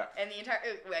 Yeah. And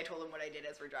I told him what I did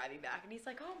as we're driving back. And he's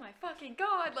like, oh my fucking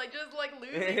God, like just like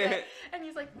losing it. And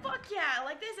he's like, fuck yeah,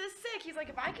 like this is sick. He's like,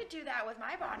 if I could do that with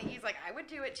my body, he's like, I would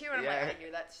do it too. And I'm like, I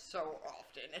hear that so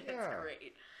often and it's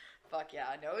great. Fuck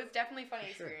yeah. No, it's definitely a funny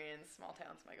experience. Small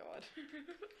towns, my God.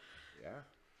 Yeah,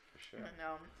 for sure.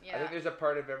 No, yeah. I think there's a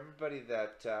part of everybody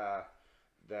that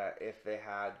if they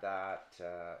had that,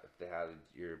 if they had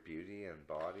your beauty and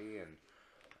body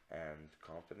and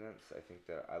confidence, I think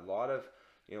that a lot of,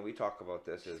 you know, we talk about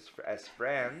this as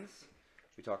friends.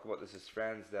 We talk about this as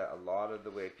friends, that a lot of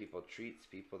the way people treats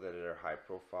people that are high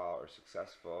profile or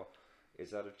successful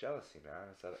is out of jealousy,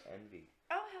 man. It's out of envy.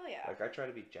 Oh, hell yeah. Like, I try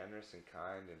to be generous and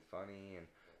kind and funny,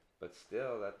 but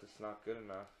still, that's not good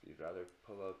enough. You'd rather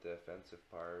pull out the offensive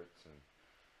parts, and,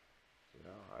 you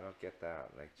know, I don't get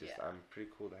that. Like, just, I'm pretty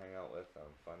cool to hang out with.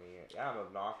 I'm funny. Yeah, I'm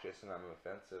obnoxious and I'm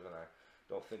offensive, and I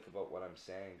don't think about what I'm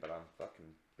saying, but I'm fucking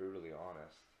brutally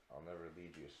honest. I'll never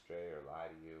lead you astray or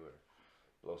lie to you or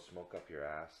blow smoke up your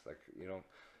ass. Like, you don't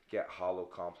get hollow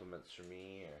compliments from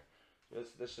me, or...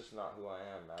 That's just not who I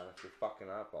am, man. If you're fucking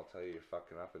up, I'll tell you you're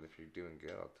fucking up, and if you're doing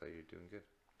good, I'll tell you you're doing good.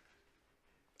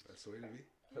 That's the way to be.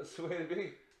 That's the way to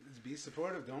be. Just be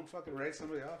supportive. Don't fucking write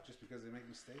somebody off just because they make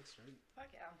mistakes, right? Fuck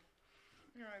yeah.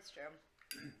 No, it's true.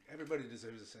 Everybody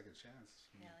deserves a second chance.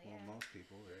 Hell Well, yeah. most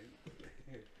people, right?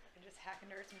 I'm just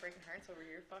hacking darts and breaking hearts over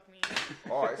here. Fuck me.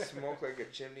 Oh, I smoke like a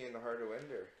chimney in the heart of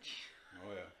winter.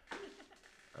 Oh,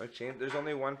 yeah. There's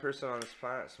only one person on this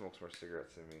planet that smokes more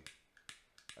cigarettes than me.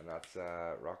 And that's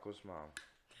Rocco's mom.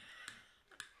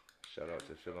 Shout out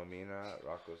to Philomena,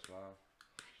 Rocco's mom.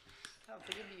 Sounds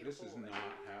like a beautiful This is woman.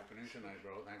 not happening tonight,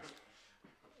 bro. Thanks.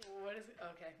 What is it?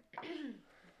 Okay.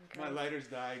 My lighter's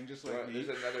dying just like Well, me.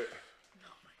 there's another.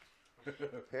 Oh my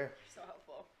Here. You're so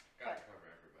helpful. Gotta cover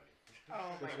everybody.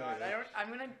 Oh my God. I'm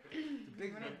gonna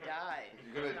die.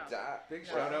 You're gonna No. die. Big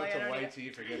No, shout out like, I to don't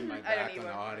YT for getting my I don't back on even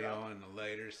the want to audio and the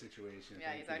lighter situation. Yeah,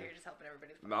 Thank he's out you. here just helping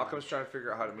everybody. Malcolm's trying to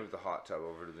figure out how to move the hot tub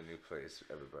over to the new place.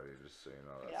 Everybody, just so you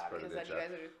know, that's Yeah, part of because the then you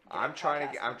job. guys are. I'm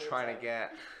trying to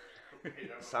get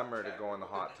Summer to go in the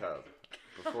hot tub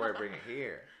before I bring it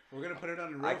here. We're gonna put it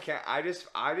on the roof. I can't. I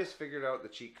just figured out the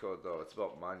cheat code though. It's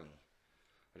about money.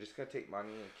 I just gotta take money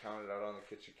and count it out on the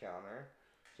kitchen counter.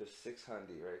 Just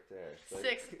 $600 right there. It's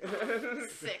like-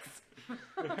 Six.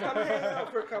 Come hang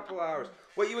out for a couple hours.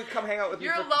 What, you would come hang out with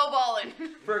You're me lowballing.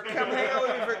 come hang out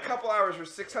with me for a couple hours for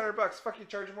 $600? Fuck, you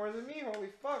charge more than me. Holy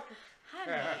fuck.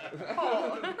 Honey.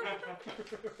 Oh.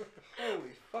 Holy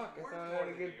fuck. I thought I had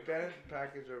a good benefit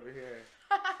package over here.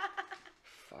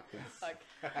 Fucking Fuck.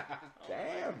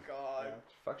 damn. Oh my God. Yeah.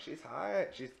 Fuck, she's high.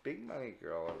 She's big money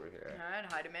girl over here. Alright,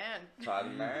 high demand.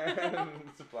 Todd man.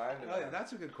 Supply and Oh, yeah, demand.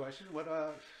 that's a good question. What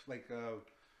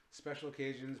special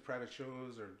occasions, private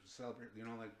shows, or celebrate? You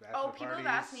know, like bachelor Oh, people parties?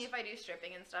 have asked me if I do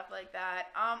stripping and stuff like that.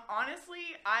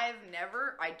 Honestly, I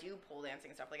do pole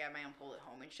dancing and stuff, like I have my own pole at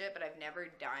home and shit, but I've never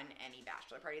done any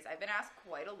bachelor parties. I've been asked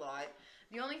quite a lot.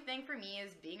 The only thing for me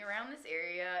is being around this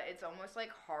area, it's almost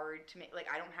like hard to make, like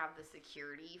I don't have the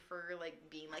security for like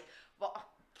being like, well,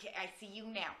 okay, I see you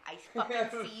now. I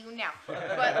fucking see you now.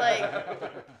 But like,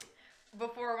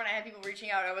 before when I had people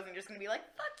reaching out, I wasn't just going to be like,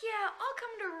 fuck yeah, I'll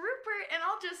come to Rupert and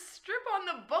I'll just strip on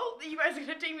the boat that you guys are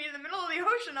going to take me to the middle of the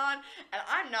ocean on, and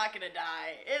I'm not going to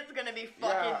die. It's going to be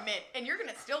fucking mint. And you're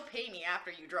going to still pay me after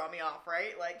you draw me off,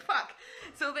 right? Like, fuck.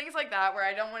 So things like that where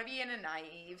I don't want to be in a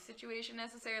naive situation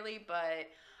necessarily, but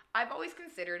I've always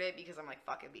considered it because I'm like,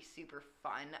 fuck, it'd be super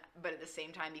fun. But at the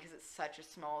same time, because it's such a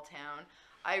small town,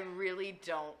 I really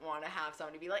don't want to have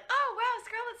somebody be like, oh wow,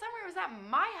 Scarlet Summer was at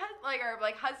my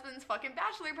husband's fucking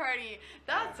bachelor party.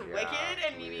 That's wicked.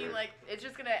 And you mean like it's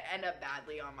just gonna end up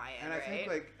badly on my end, And I right? think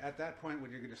like at that point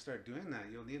when you're gonna start doing that,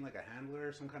 you'll need like a handler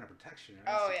or some kind of protection,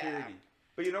 right? Oh, security.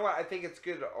 But you know what? I think it's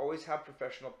good to always have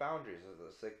professional boundaries.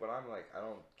 It's like when I'm like, I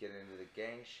don't get into the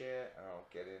gang shit. I don't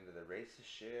get into the racist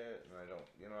shit. And I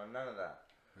don't, none of that.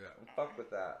 Yeah. I don't fuck with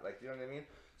that. Like, you know what I mean?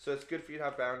 So it's good for you to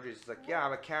have boundaries. It's like, yeah,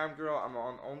 I'm a cam girl. I'm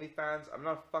on OnlyFans. I'm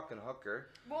not a fucking hooker.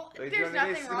 Well, Like, there's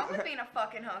nothing wrong with being a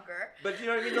fucking hooker. But you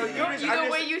know what I mean? No,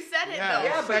 The way you said it, Yeah, though.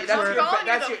 Yeah, but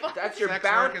that's your Sex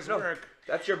boundaries. work is work.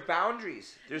 That's your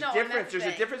boundaries. There's No, difference. that's the There's a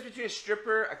thing. difference between a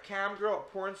stripper, a cam girl,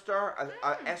 a porn star,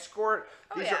 a escort.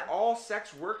 Oh, These yeah. are all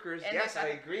sex workers. And Yes, there's I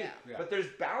nothing- agree. yeah. But there's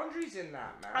boundaries in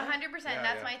that, man. 100%. Yeah,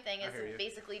 That's yeah. my thing. I Is hear you.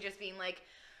 basically just being like,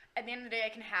 at the end of the day, I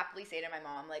can happily say to my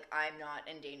mom, like, I'm not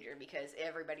in danger because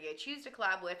everybody I choose to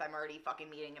collab with, I'm already fucking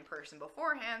meeting in person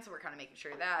beforehand, so we're kind of making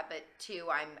sure of that. But two,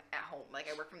 I'm at home. Like,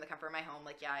 I work from the comfort of my home.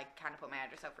 Like, yeah, I kind of put my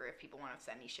address out for if people want to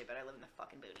send me shit, but I live in the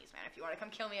fucking boonies, man. If you want to come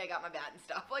kill me, I got my bat and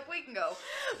stuff. Like, we can go.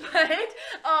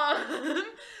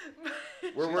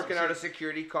 But, We're working out a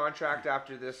security contract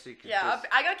after this, so you can yeah, just...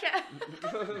 I got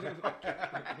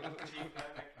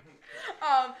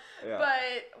Yeah.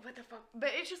 But what the fuck? But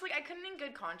it's just like I couldn't in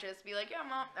good conscience be like, yeah,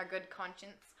 mom, or good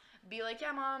conscience be like,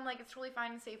 yeah, mom, like it's totally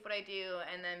fine and safe what I do,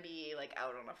 and then be like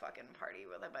out on a fucking party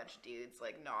with a bunch of dudes,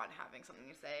 like not having something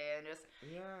to say, and just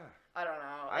Yeah. I don't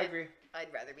know. I agree. I'd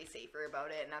rather be safer about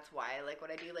it, and that's why I like what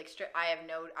I do. Like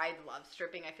I love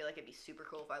stripping. I feel like it'd be super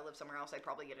cool if I lived somewhere else. I'd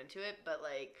probably get into it, but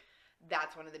like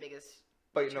that's one of the biggest.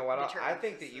 But you know what? I deterrents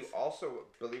think that is you this- also,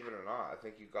 believe it or not, I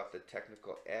think you got the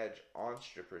technical edge on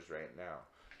strippers right now.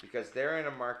 Because they're in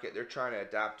a market, they're trying to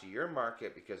adapt to your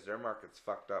market because their market's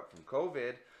fucked up from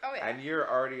COVID. Oh yeah. And you're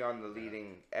already on the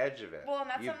leading edge of it. Well, and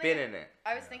that's You've something been in it.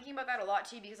 I was thinking about that a lot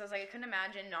too because I was like, I couldn't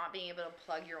imagine not being able to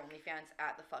plug your OnlyFans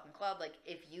at the fucking club. Like,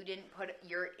 if you didn't put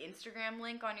your Instagram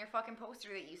link on your fucking poster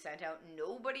that you sent out,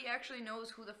 nobody actually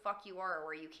knows who the fuck you are or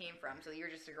where you came from. So you're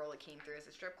just a girl that came through as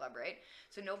a strip club, right?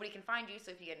 So nobody can find you. So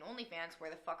if you get an OnlyFans,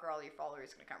 where the fuck are all your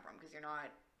followers gonna come from? Because you're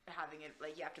not having it,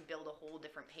 like, you have to build a whole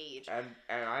different page. And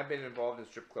I've been involved in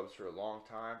strip clubs for a long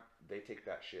time. They take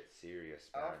that shit serious,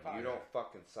 man. Oh, fuck. You don't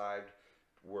fucking side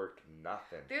work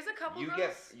nothing. There's a couple you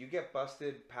girls. you get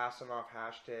busted passing off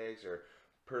hashtags or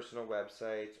personal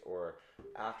websites or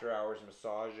after hours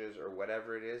massages or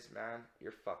whatever it is, man,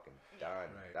 you're fucking done.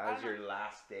 Right. That is your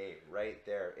last day right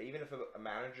there. Even if a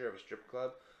manager of a strip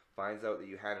club finds out that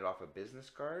you handed off a business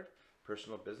card,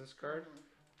 personal business card,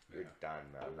 you're done,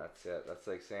 man. That's it. That's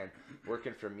like saying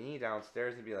working for me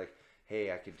downstairs and be like,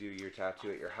 hey, I could do your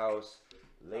tattoo at your house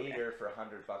later for $100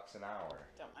 an hour.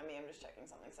 Don't mind me, I'm just checking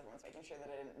something. Someone's making sure that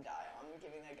I didn't die on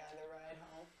giving that guy the ride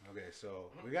home. Okay,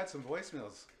 so we got some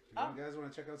voicemails. You guys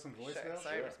want to check out some voicemails?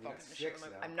 Sorry, Sure. just We got bumping the shit.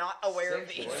 6 now. I'm not aware of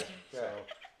these.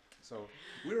 So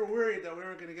we were worried that we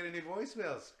weren't going to get any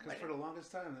voicemails because for the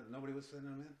longest time nobody was sending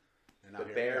them in. And now The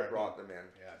here we bear are. brought them in.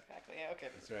 Yeah, Exactly. Yeah, okay.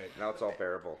 that's right. Now it's all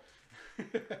bearable.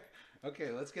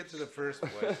 Okay, let's get to the first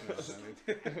voicemail.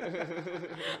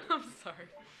 I'm sorry.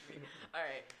 All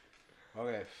right.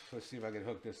 Okay, let's see if I can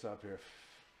hook this up here.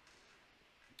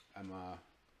 I'm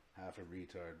half a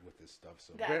retard with this stuff,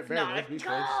 so That's bear not with a me,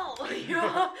 folks. goal.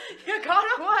 You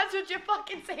gotta watch what you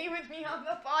fucking say with me on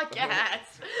the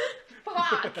podcast.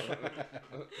 Fuck.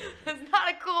 That's not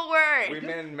a cool word. We've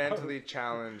been mentally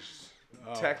challenged.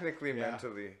 Oh, technically, yeah.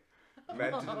 mentally,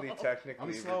 I'm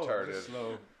technically slow. I'm retarded. just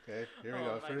slow. Okay, here we Oh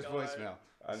go. my First God. voicemail.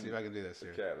 Let's see if I can do this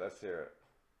here. Okay, let's hear it.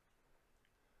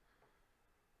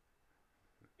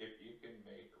 If you can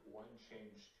make one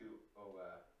change to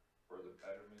OF for the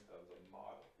betterment of the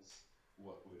models,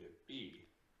 what would it be?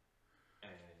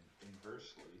 And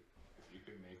inversely, if you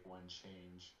can make one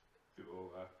change to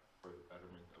OF for the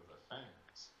betterment of the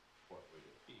fans, what would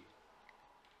it be?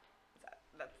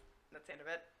 That's the end of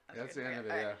it. That's good. the end of it,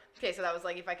 Okay, yeah. alright. Okay, so that was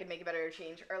like if I could make a better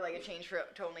change, or like a change to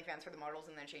OnlyFans for the models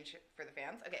and then change for the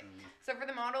fans. Okay, so for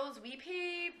the models, we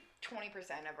pay 20%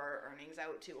 of our earnings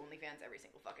out to OnlyFans every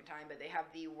single fucking time, but they have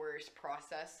the worst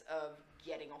process of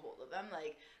getting a hold of them.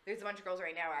 Like, there's a bunch of girls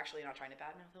right now actually not trying to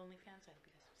badmouth OnlyFans. I hope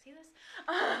you guys don't see this.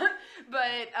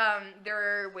 But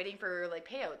they're waiting for like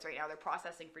payouts right now. They're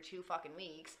processing for 2 fucking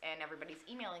weeks, and everybody's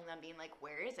emailing them being like,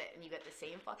 where is it? And you get the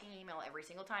same fucking email every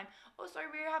single time. Oh, sorry,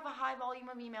 we have a high volume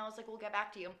of emails. Like, we'll get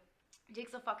back to you. It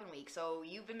takes a fucking week. So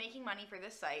you've been making money for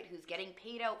this site who's getting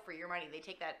paid out for your money. They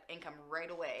take that income right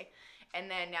away. And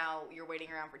then now you're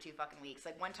waiting around for 2 fucking weeks.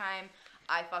 Like, one time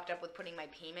I fucked up with putting my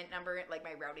payment number, like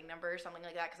my routing number or something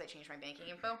like that, because I changed my banking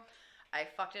info. I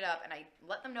fucked it up, and I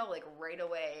let them know, like, right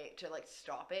away to, like,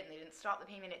 stop it, and they didn't stop the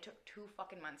payment. It took 2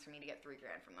 fucking months for me to get $3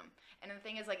 grand from them. And the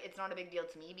thing is, like, it's not a big deal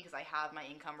to me because I have my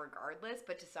income regardless,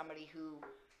 but to somebody who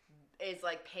is,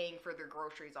 like, paying for their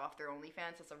groceries off their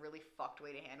OnlyFans, it's a really fucked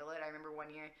way to handle it. I remember one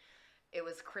year, it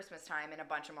was Christmas time, and a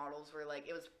bunch of models were, like,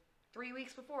 it was 3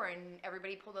 weeks before, and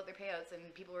everybody pulled out their payouts,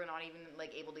 and people were not even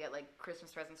like able to get like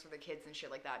Christmas presents for their kids and shit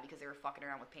like that because they were fucking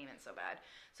around with payments so bad.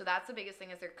 So that's the biggest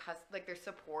thing is their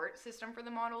support system for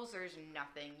the models. There's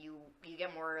nothing. You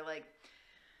get more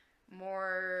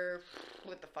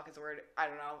what the fuck is the word? I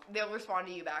don't know. They'll respond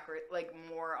to you back like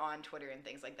more on Twitter and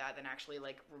things like that than actually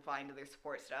like replying to their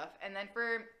support stuff. And then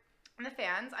for the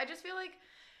fans, I just feel like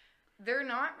they're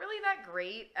not really that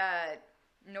great at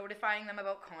notifying them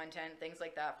about content, things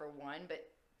like that, for one. But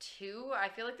two, I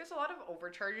feel like there's a lot of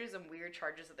overcharges and weird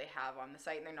charges that they have on the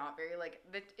site, and they're not very like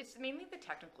it's mainly the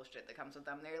technical shit that comes with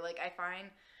them. They're like, I find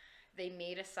they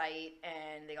made a site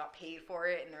and they got paid for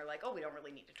it, and they're like, oh, we don't really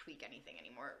need to tweak anything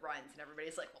anymore, it runs. And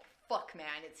everybody's like, well, fuck,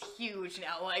 man, it's huge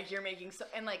now, like, you're making so.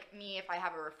 And like me, if I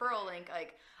have a referral link,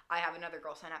 like, I have another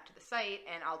girl sign up to the site,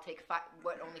 and I'll take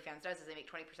what OnlyFans does is they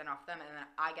make 20% off them, and then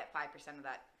I get 5% of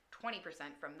that 20%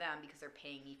 from them because they're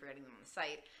paying me for getting them on the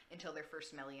site until their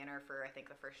first million or for, I think,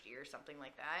 the first year or something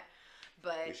like that.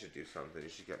 But you should do something. You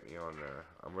should get me on there.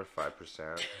 I'm worth 5%.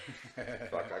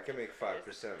 Fuck, I can make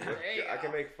 5% look. I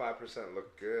can make 5%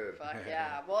 look good. Fuck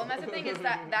yeah. Well, and that's the thing is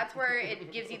that's where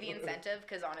it gives you the incentive,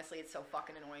 because honestly, it's so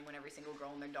fucking annoying when every single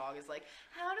girl and their dog is like,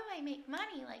 "How do I make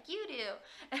money like you do?"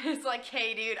 And it's like,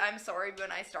 hey, dude, I'm sorry, but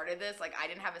when I started this, like, I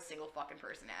didn't have a single fucking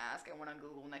person to ask. I went on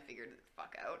Google and I figured it the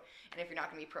fuck out. And if you're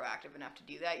not gonna be proactive enough to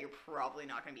do that, you're probably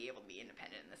not gonna be able to be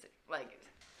independent in this like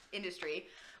industry.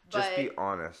 Just be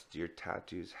honest. Your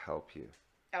tattoos help you.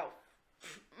 Oh,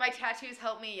 my tattoos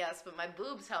help me, yes, but my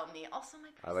boobs help me. Also, my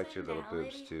personality. I like your little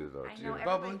boobs too, though. I know,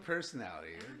 bubbling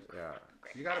personality. Yeah.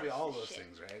 You gotta be all those shit.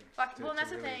 things, right? Fuck. Well, and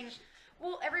that's the thing.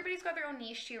 Well, everybody's got their own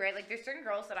niche too, right? Like, there's certain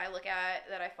girls that I look at,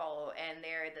 that I follow, and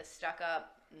they're the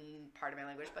stuck-up, part of my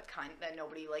language, but kind that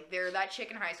nobody, like, they're that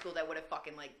chick in high school that would have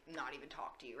fucking, like, not even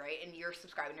talked to you, right? And you're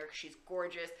subscribing to her because she's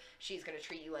gorgeous, she's gonna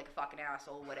treat you like a fucking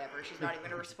asshole, whatever, she's not even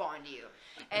gonna respond to you.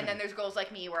 And then there's girls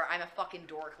like me where I'm a fucking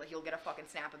dork, like, you'll get a fucking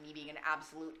snap of me being an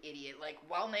absolute idiot, like,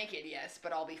 while naked, yes,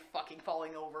 but I'll be fucking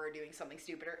falling over or doing something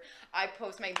stupid, or I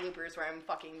post my bloopers where I'm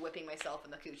fucking whipping myself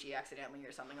in the coochie accidentally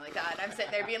or something like that, and I'm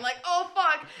sitting there being like, oh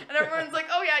fuck, and everyone's like,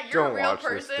 oh yeah, you're Don't a real watch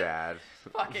person. This, Dad.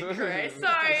 Fucking Christ,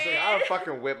 sorry. I don't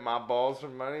fucking whip my balls for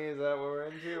money. Is that what we're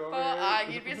into over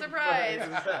here? You'd be surprised.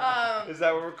 Is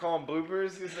that what we're calling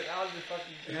bloopers? He's like, I'll just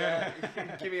fucking do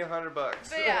that. Give me $100. But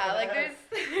yeah, like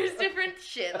there's different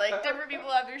shit. Like different people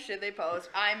have their shit they post.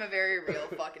 I'm a very real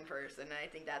fucking person, and I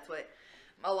think that's what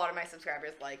a lot of my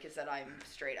subscribers like, is that I'm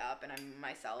straight up and I'm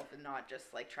myself and not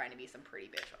just like trying to be some pretty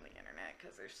bitch on the internet,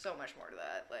 because there's so much more to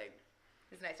that. Like,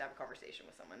 it's nice to have a conversation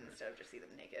with someone instead of just see them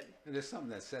naked. And there's something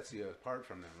that sets you apart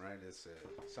from them, right? It's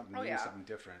something new, something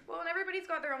different. Well, and everybody's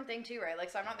got their own thing too, right? Like,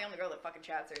 so I'm not the only girl that fucking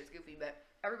chats or is goofy, but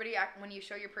everybody when you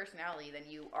show your personality, then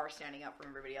you are standing up from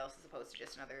everybody else as opposed to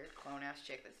just another clone-ass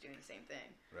chick that's doing the same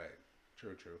thing. Right.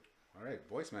 True. All right,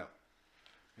 voicemail.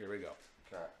 Here we go.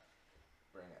 Okay.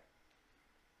 Bring it.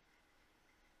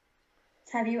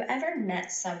 Have you ever met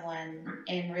someone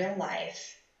in real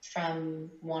life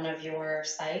from one of your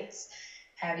sites?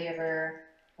 Have you ever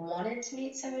wanted to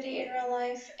meet somebody in real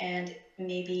life? And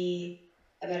maybe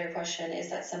a better question,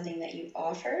 is that something that you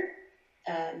offered?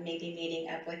 Maybe meeting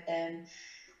up with them.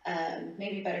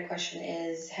 Maybe a better question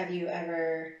is, have you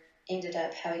ever ended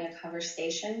up having a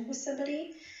conversation with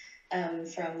somebody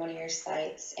from one of your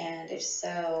sites? And if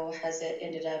so, has it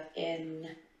ended up in,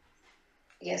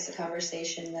 I guess, a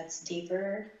conversation that's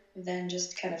deeper than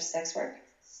just kind of sex work?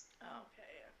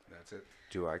 Okay. That's it.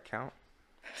 Do I count?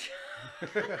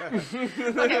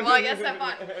 Okay, well, I guess have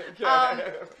fun.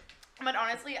 But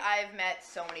honestly, I've met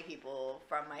so many people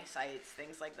from my sites,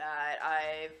 things like that.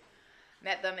 I've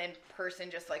met them in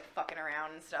person, just like fucking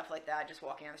around and stuff like that, just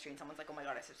walking down the street and someone's like, oh my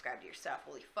god, I subscribed to your stuff,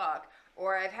 holy fuck.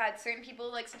 Or I've had certain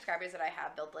people, like subscribers that I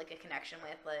have built like a connection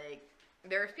with, like,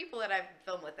 there's people that I've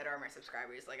filmed with that are my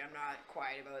subscribers. Like, I'm not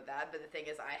quiet about that, but the thing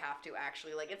is, I have to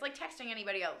actually, like, it's like texting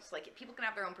anybody else. Like, people can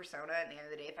have their own persona, at the end of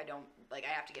the day, if I don't, like,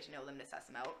 I have to get to know them to suss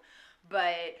them out.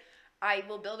 But I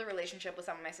will build a relationship with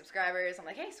some of my subscribers. I'm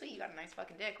like, hey, sweet, you got a nice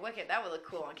fucking dick. Wicked, that would look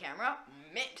cool on camera.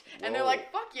 Mint. And they're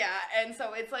like, fuck yeah. And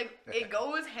so it's like, it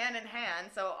goes hand in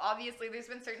hand. So obviously, there's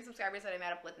been certain subscribers that I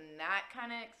met up with in that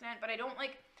kind of extent, but I don't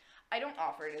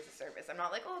offer it as a service. I'm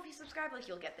not like, oh, if you subscribe, like,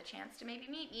 you'll get the chance to maybe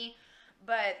meet me.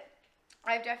 But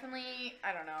I've definitely,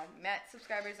 I don't know, met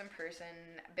subscribers in person,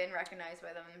 been recognized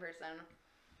by them in person,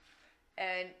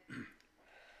 and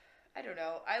I don't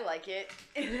know, I like it.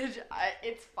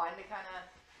 It's fun to kind of,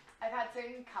 I've had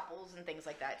certain couples and things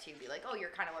like that too be like, oh, you're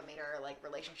kind of what made our like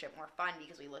relationship more fun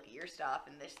because we look at your stuff,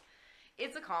 and this,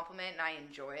 it's a compliment and I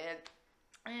enjoy it.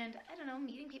 And I don't know,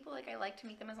 meeting people, like I like to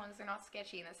meet them as long as they're not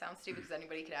sketchy. And that sounds stupid because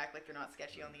anybody could act like they're not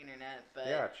sketchy on the internet. But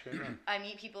Yeah, true. I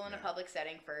meet people in a public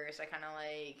setting first. I kind of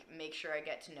like make sure I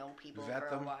get to know people for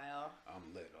a while.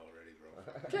 I'm lit already, bro.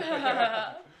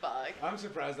 Fuck. I'm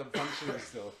surprised I'm functioning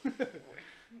still.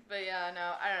 But yeah,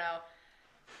 no, I don't know.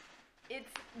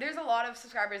 There's a lot of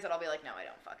subscribers that I'll be like, no, I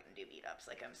don't fucking do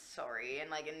meetups. Like, I'm sorry. And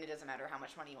like, and it doesn't matter how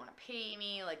much money you want to pay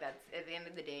me. Like, that's at the end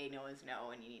of the day, no is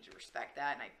no, and you need to respect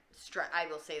that. And I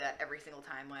will say that every single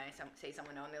time when I say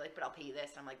someone no, and they're like, but I'll pay you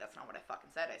this. And I'm like, that's not what I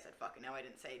fucking said. I said fucking no. I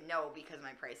didn't say no because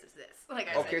my price is this.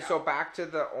 Like, I Okay, said no. so back to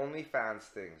the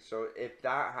OnlyFans thing. So if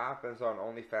that happens on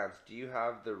OnlyFans, do you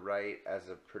have the right as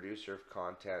a producer of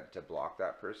content to block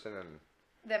that person? And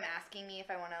them asking me if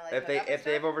I want to like if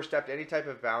they've overstepped any type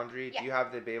of boundary, yeah. do you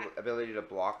have the ability to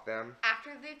block them?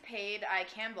 After they've paid, I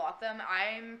can block them.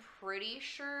 I'm pretty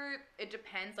sure it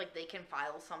depends. Like, they can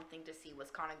file something to see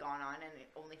what's kind of gone on, and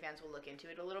OnlyFans will look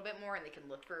into it a little bit more, and they can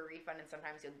look for a refund, and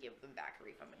sometimes you'll give them back a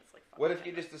refund, but it's like, fuck. What if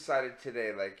you just decided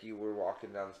today, like, you were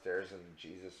walking down the stairs and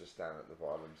Jesus was standing at the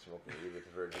bottom smoking weed with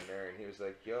the Virgin Mary, and he was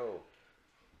like, yo,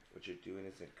 what you're doing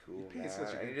isn't cool, man.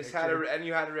 And you just had a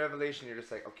revelation. You're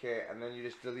just like, okay, and then you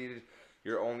just deleted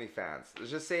your OnlyFans. Let's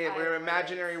just say we're an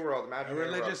imaginary world. A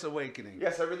religious awakening.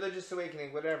 Yes, a religious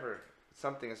awakening, whatever.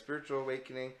 Something, a spiritual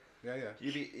awakening. Yeah,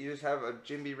 yeah. You just have a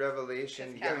Jimby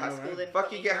revelation. You get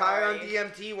high on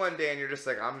DMT one day, and you're just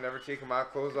like, I'm never taking my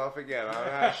clothes off again. I'm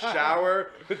gonna have a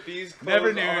shower with these clothes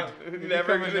never nude. on.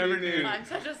 Never nude. I'm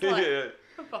such a slut.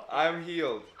 I'm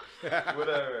healed.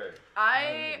 Whatever.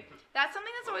 That's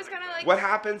something that's always kind of like... What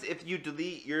happens if you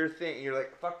delete your thing and you're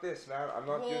like, fuck this, man, I'm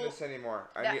not doing this anymore?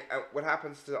 What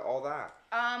happens to all that?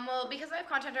 Well, because I have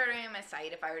content already on my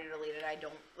site, if I were to delete it, I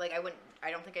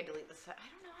don't think I delete the site. I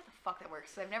don't know how the fuck that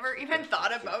works. I've never even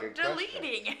thought about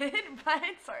deleting it, but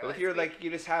sorry. But if you're like, you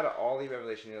just had an Ollie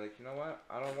revelation, you're like, you know what?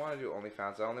 I don't want to do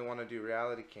OnlyFans. I only want to do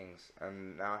Reality Kings.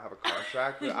 And now I have a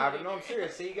contract. No, I'm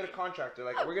serious. Say you get a contract. They're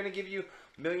like, we're going to give you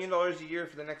 $1 million a year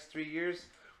for the next 3 years,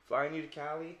 flying you to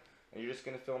Cali. And you're just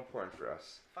going to film porn for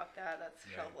us. Fuck that. That's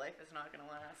shelf life is not going to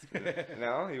last.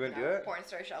 No? You wouldn't do it? Porn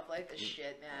star shelf life is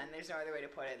shit, man. There's no other way to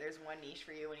put it. There's one niche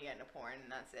for you when you get into porn, and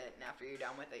that's it. And after you're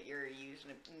done with it, you're used.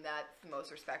 And that's the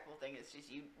most respectful thing. It's just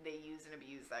they use and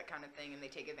abuse that kind of thing, and they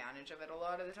take advantage of it a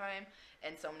lot of the time.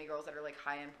 And so many girls that are like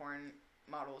high-end porn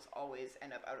models always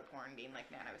end up out of porn being like,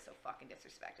 man, I was so fucking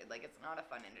disrespected. Like, it's not a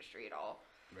fun industry at all.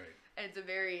 Right. And it's a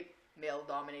very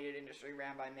male-dominated industry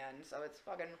ran by men, so it's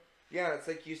fucking... Yeah, it's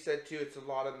like you said too, it's a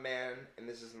lot of men, and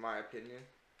this is my opinion.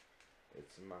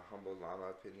 It's my humble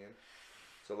llama opinion.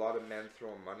 It's a lot of men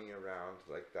throwing money around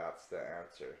like that's the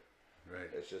answer.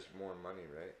 Right. It's just more money,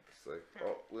 right? It's like,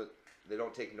 they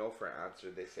don't take no for an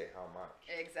answer, they say how much.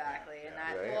 Exactly. And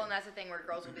that right? Well, and that's the thing where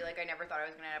girls will be like, I never thought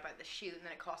I was going to end up at the shoot, and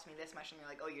then it cost me this much, and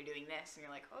you're like, oh, you're doing this, and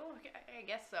you're like, oh, okay, I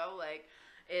guess so. Like,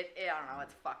 I don't know,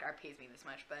 it pays me this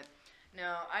much, but...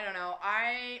 No, I don't know.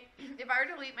 If I were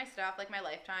to delete my stuff, like my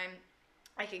lifetime,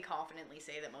 I can confidently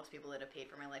say that most people that have paid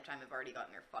for my lifetime have already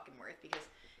gotten their fucking worth, because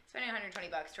spending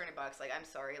 $120, $200, like, I'm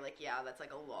sorry, like, yeah, that's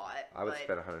like a lot. I would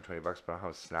spend $120, but I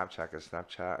have Snapchat, because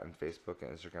Snapchat and Facebook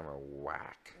and Instagram are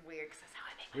whack. Weird, because that's how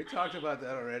I make We talked about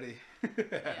that already.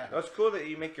 Yeah. It's cool that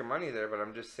you make your money there, but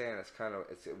I'm just saying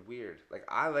it's weird. Like,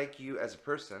 I like you as a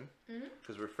person,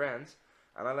 because we're friends,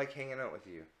 and I like hanging out with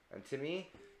you. And to me...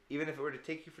 Even if it were to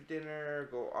take you for dinner,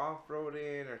 go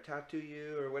off-roading, or tattoo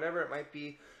you, or whatever it might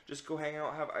be, just go hang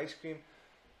out, have ice cream.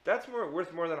 That's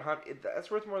worth more than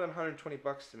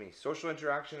 $120 to me. Social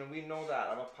interaction, and we know that.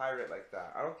 I'm a pirate like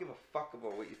that. I don't give a fuck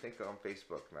about what you think on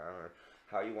Facebook, man, or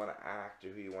how you want to act,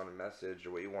 or who you want to message,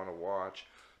 or what you want to watch.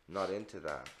 I'm not into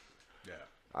that. Yeah.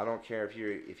 I don't care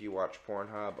if you watch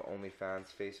Pornhub, OnlyFans,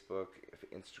 Facebook,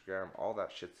 Instagram. All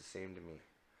that shit's the same to me.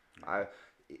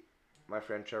 My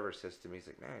friend Trevor says to me, he's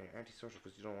like, man, you're antisocial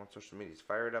because you don't want social media. Just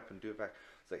fire it up and do it back.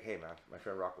 It's like, hey, man, my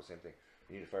friend Rock was the same thing.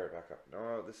 You need to fire it back up.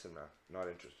 No, listen, man, not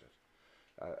interested.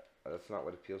 That's not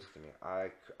what appeals to me. I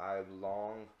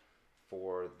long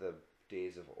for the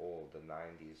days of old, the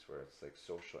 90s, where it's like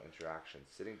social interaction.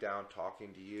 Sitting down,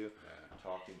 talking to you,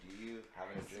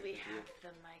 having a drink with you. We have the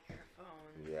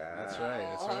microphone. Yeah. That's right,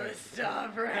 that's all right. the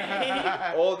stuff,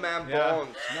 right? Old man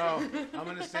bones. No, I'm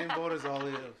in the same boat as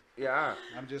Ollie. Yeah.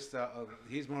 I'm just,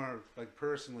 he's more like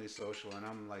personally social, and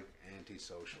I'm like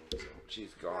anti-social. So.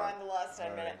 She's We're gone. on the last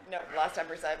 10 minutes. No, last 10%,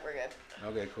 we're good.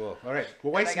 Okay, cool. All right, I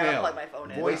gotta voicemail. plug my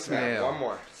phone in. Voicemail. One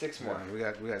more. 6 more. We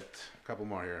got a couple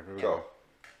more here. Here we Go.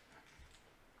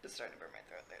 Just starting to burn my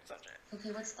throat there. It's not it.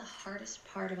 Okay, what's the hardest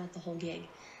part about the whole gig?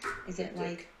 Is it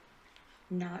like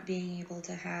not being able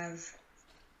to have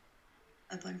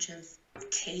a bunch of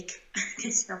cake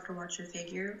because you have to watch your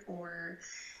figure, or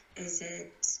is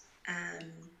it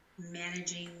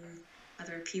managing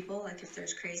other people? Like if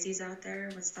there's crazies out there,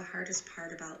 what's the hardest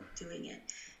part about doing it?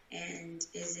 And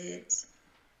is it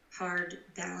hard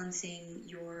balancing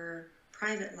your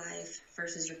private life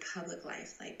versus your public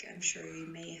life? Like I'm sure you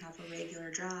may have a regular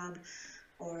job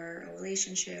or a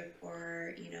relationship,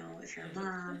 or you know, if you're a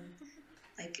mom,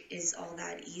 like is all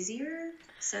that easier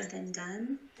said than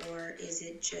done, or is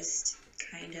it just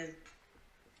kind of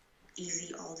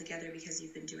easy altogether because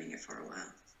you've been doing it for a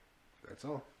while? That's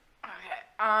all.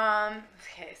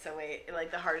 Okay, so wait,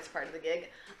 like the hardest part of the gig.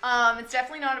 It's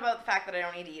definitely not about the fact that I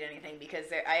don't need to eat anything, because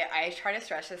I try to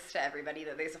stress this to everybody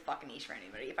that there's a fucking niche for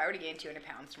anybody. If I were to gain 200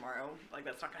 pounds tomorrow, like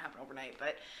that's not gonna happen overnight,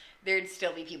 but there'd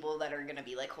still be people that are gonna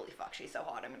be like, holy fuck, she's so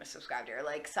hot, I'm gonna subscribe to her.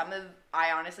 Like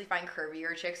I honestly find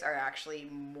curvier chicks are actually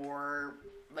more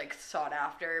like sought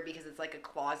after, because it's like a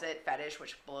closet fetish,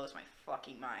 which blows my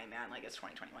fucking mind, man. Like it's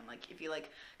 2021. Like if you like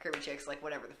curvy chicks, like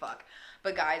whatever the fuck.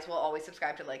 But guys will always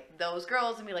subscribe to like those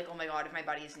girls and be like, oh my god, if my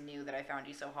buddies knew that I found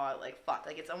you so hot, like fuck.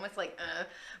 Like it's almost like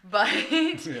but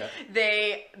yeah.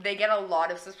 they get a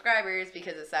lot of subscribers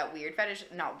because it's that weird fetish,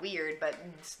 not weird, but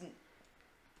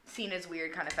seen as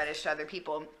weird kind of fetish to other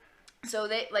people. So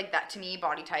they like that. To me,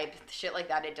 body type, shit like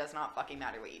that, it does not fucking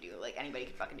matter what you do. Like anybody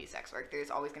can fucking do sex work. There's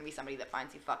always gonna be somebody that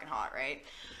finds you fucking hot, right?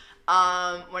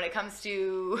 When it comes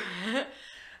to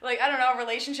like, I don't know,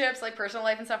 relationships, like personal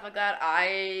life and stuff like that,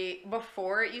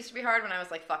 before it used to be hard when I was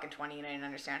like fucking 20 and I didn't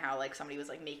understand how like somebody was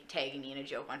like tagging me in a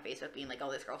joke on Facebook being like,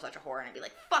 oh, this girl's such a whore, and I'd be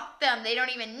like, fuck them, they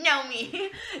don't even know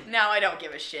me. Now I don't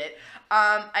give a shit.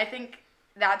 I think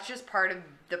that's just part of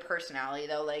the personality,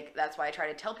 though. Like, that's why I try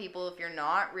to tell people, if you're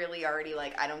not really already,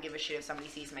 like, I don't give a shit if somebody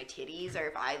sees my titties, or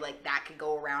if I, like, that could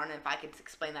go around, and if I could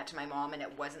explain that to my mom and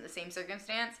it wasn't the same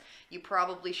circumstance, you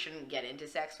probably shouldn't get into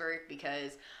sex work,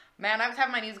 because, man, I was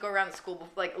having my news go around the school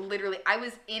before, like, literally, I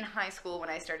was in high school when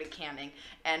I started camming,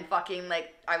 and fucking,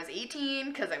 like, I was 18,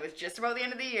 because I was just about the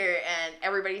end of the year, and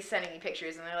everybody's sending me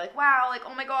pictures, and they're like, wow, like,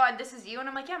 oh my god, this is you, and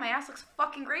I'm like, yeah, my ass looks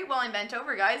fucking great while I'm bent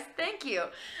over, guys, thank you.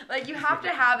 Like, you have to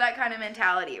have that kind of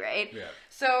mentality, right? Yeah.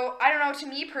 So, I don't know, to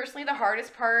me, personally, the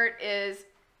hardest part is,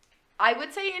 I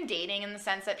would say in dating, in the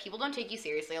sense that people don't take you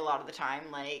seriously a lot of the time.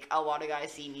 Like, a lot of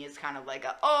guys see me as kind of like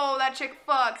oh, that chick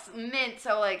fucks, mint,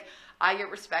 so, like, I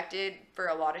get respected for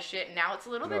a lot of shit. Now it's a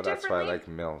little bit differently. That's why I like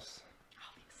milfs.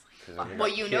 Obviously. Well,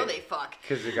 you know they fuck.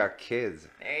 Because they got kids.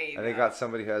 There you go. And they got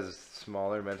somebody who has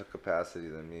smaller mental capacity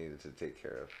than me to take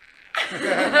care of.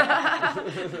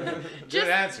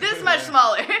 Just this much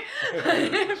smaller.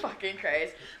 Fucking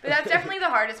Christ. But that's definitely the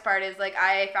hardest part, is like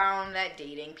I found that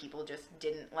dating, people just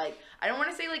didn't like, I don't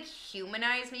want to say like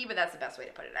humanize me, but that's the best way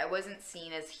to put it. I wasn't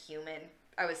seen as human.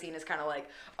 I was seen as kind of like,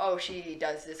 oh, she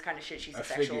does this kind of shit, she's a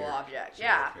sexual object.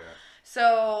 Yeah.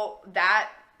 So that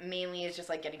mainly is just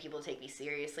like getting people to take me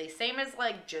seriously. Same as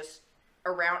like just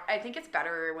around, I think it's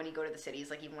better when you go to the cities.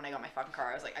 Like even when I got my fucking car,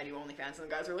 I was like, I do OnlyFans, and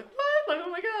the guys were like, what? Like, oh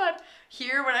my god.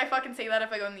 Here, when I fucking say that,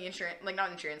 if I go in the insurance, like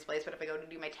not insurance place, but if I go to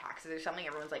do my taxes or something,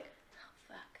 everyone's like,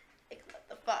 oh fuck, like what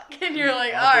the fuck? And you're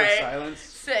like, alright, silence.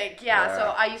 Sick. Yeah,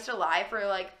 so I used to lie for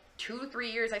like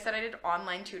 2-3 years. I said I did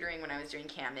online tutoring when I was doing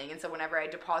camming, and so whenever I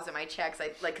deposit my checks,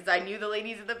 I like, because I knew the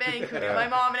ladies at the bank, who knew my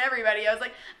mom and everybody, I was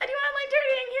like, I do online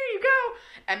tutoring, here you go.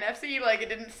 MFC, like, it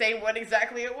didn't say what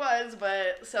exactly it was,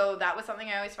 but so that was something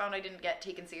I always found I didn't get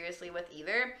taken seriously with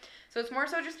either. So it's more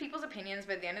so just people's opinions,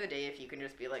 but at the end of the day, if you can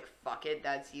just be like, fuck it,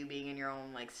 that's you being in your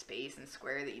own like space and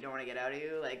square that you don't want to get out of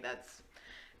you, like that's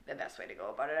the best way to go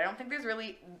about it. I don't think there's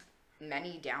really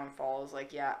many downfalls.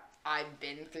 Like, yeah, I've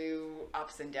been through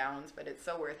ups and downs, but it's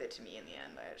so worth it to me in the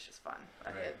end. It's just fun.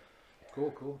 Right.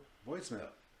 Cool. Voicemail.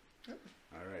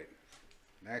 All right.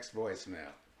 Next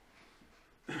voicemail.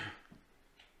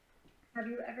 Have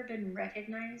you ever been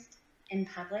recognized in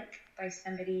public by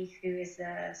somebody who is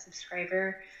a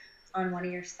subscriber on one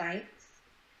of your sites?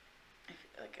 I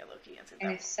feel like I low-key answered that.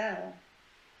 And if so,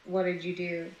 what did you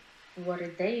do? What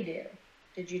did they do?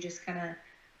 Did you just kind of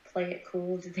play it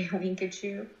cool? Did they wink at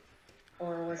you?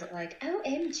 Or was it like,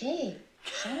 OMG,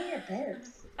 show me your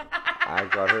boobs? I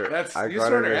got her. You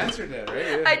sort of answered that,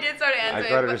 right? Yeah. I did sort of answer it. I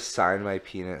got her to sign my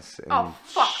penis in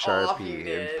Sharpie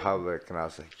in public, and I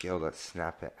was like, yo, let's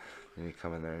snap it. And you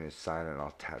come in there and you sign it, and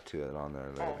I'll tattoo it on there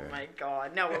later. Oh my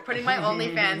god. No, we're putting my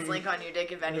OnlyFans link on your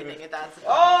dick, if anything, if that's the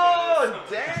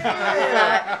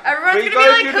damn! Everyone's gonna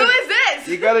be like, who is this?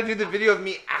 You gotta do the video of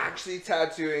me actually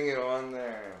tattooing it on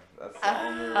there. That's the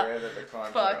only way that the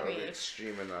content will be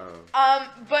extreme enough.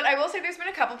 But I will say there's been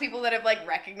a couple people that have like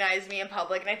recognized me in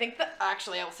public, and I think that,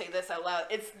 actually I will say this out loud,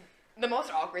 it's the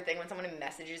most awkward thing when someone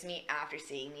messages me after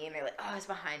seeing me and they're like, oh, I was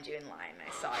behind you in line and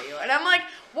I saw you. And I'm like,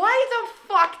 why the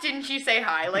fuck didn't you say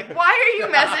hi? Like, why are you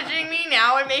messaging me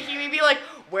now and making me be like,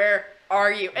 where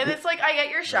are you? And it's like, I get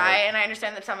you're shy, and I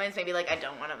understand that sometimes maybe like I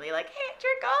don't want to be like, hey,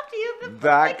 jerk off to you.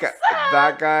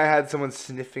 That guy had someone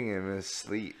sniffing him in his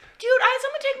sleep. Dude, I had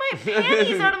someone take my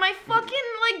panties out of my fucking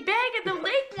like bag at the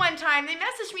lake one time. They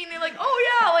messaged me and they're like,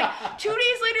 oh yeah, like 2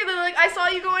 days later they're like, I saw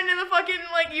you go into the fucking,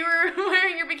 like you were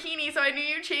wearing your bikini, so I knew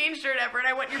you changed or whatever, and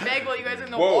I went in your bag while you guys were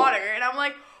in the water. And I'm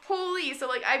like, holy, so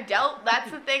like I've dealt, that's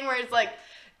the thing where it's like,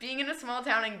 being in a small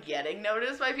town and getting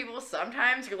noticed by people,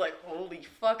 sometimes you're like, holy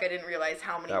fuck, I didn't realize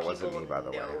how many people know me. That wasn't me, by the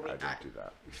way. I didn't do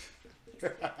that.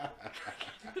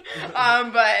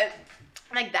 But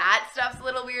like that stuff's a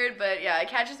little weird, but yeah, it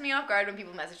catches me off guard when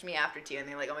people message me after too, and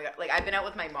they're like, oh my god, like I've been out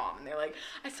with my mom, and they're like,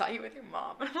 I saw you with your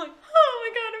mom, and I'm like, oh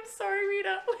my god, I'm sorry,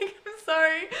 Rita, like I'm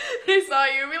sorry, I saw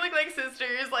you, we look like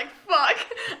sisters, like fuck,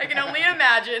 I can only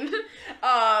imagine,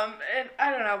 and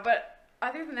I don't know, but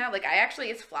other than that, like,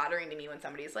 it's flattering to me when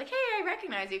somebody's like, hey, I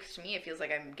recognize you, because to me, it feels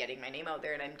like I'm getting my name out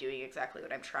there and I'm doing exactly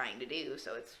what I'm trying to do,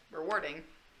 so it's rewarding.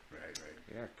 Right.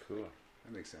 Yeah, cool.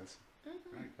 That makes sense.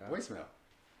 Mm-hmm. Right.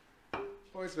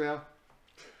 Voicemail.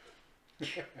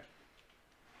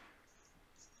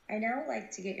 I know, like,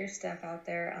 to get your stuff out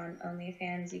there on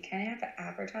OnlyFans, you kind of have to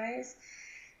advertise.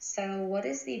 So what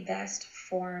is the best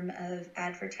form of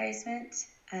advertisement?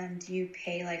 Do you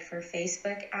pay, like, for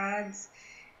Facebook ads?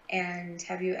 And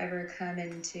have you ever come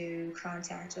into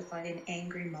contact with like an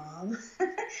angry mom?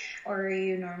 Or are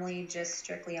you normally just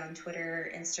strictly on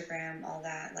Twitter, Instagram, all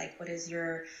that? Like, what is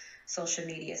your social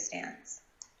media stance?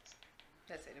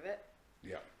 That's it of it?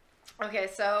 Yeah. Okay,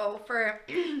 so for,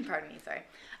 pardon me, sorry.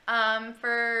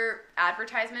 For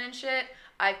advertisement and shit,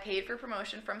 I've paid for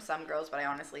promotion from some girls, but I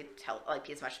honestly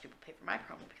pay as much as people pay for my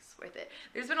promo because it's worth it.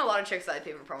 There's been a lot of chicks that I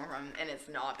pay for promo from, and it's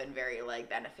not been very, like,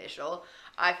 beneficial.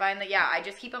 I find that, yeah, I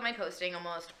just keep on my posting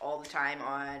almost all the time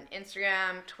on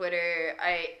Instagram, Twitter.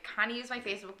 I kind of use my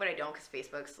Facebook, but I don't because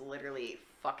Facebook's literally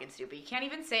fucking stupid. You can't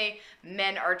even say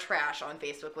men are trash on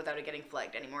Facebook without it getting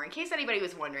flagged anymore. In case anybody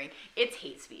was wondering, it's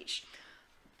hate speech.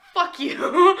 Fuck you.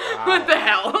 Wow. What the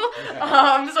hell?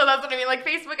 So that's what I mean. Like,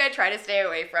 Facebook I try to stay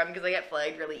away from because I get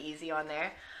flagged really easy on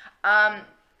there.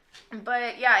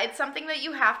 But yeah, it's something that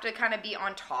you have to kind of be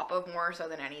on top of more so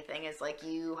than anything, is like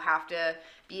you have to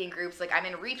be in groups. Like, I'm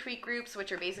in retweet groups,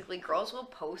 which are basically girls will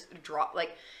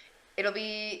it'll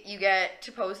be, you get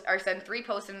to post or send 3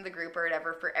 posts into the group or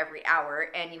whatever for every hour,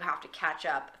 and you have to catch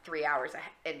up 3 hours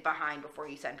behind before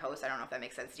you send posts. I don't know if that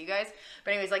makes sense to you guys.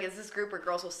 But anyways, like, it's this group where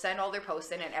girls will send all their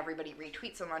posts in and everybody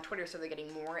retweets them on Twitter, so they're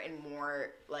getting more and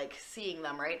more, like, seeing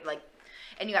them, right? Like,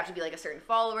 and you have to be, like, a certain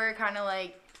follower, kind of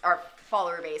like, or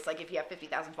follower base. Like, if you have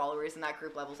 50,000 followers and that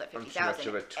group level's at 50,000. I'm too much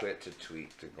of a twit to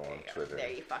tweet to go on Twitter. There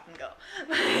you fucking go.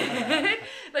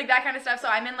 Like, that kind of stuff. So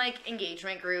I'm in, like,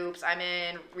 engagement groups. I'm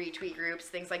in retweet groups,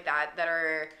 things like that, that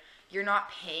are, you're not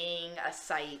paying a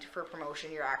site for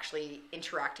promotion. You're actually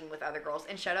interacting with other girls.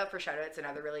 And shout out for shout out, it's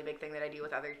another really big thing that I do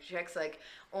with other chicks. Like,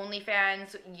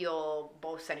 OnlyFans, you'll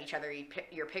both send each other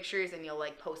your pictures, and you'll,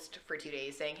 like, post for 2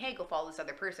 days saying, hey, go follow this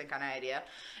other person kind of idea.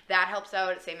 That helps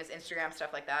out. Same as Instagram,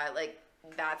 stuff like that. Like,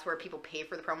 that's where people pay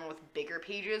for the promo with bigger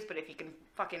pages. But if you can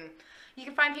you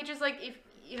can find pages, like, if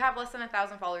you have less than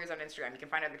 1,000 followers on Instagram, you can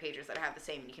find other pages that have the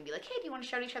same, and you can be like, hey, do you want to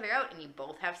shout each other out? And you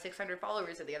both have 600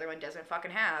 followers that the other one doesn't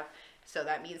fucking have. So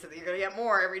that means that you're going to get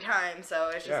more every time.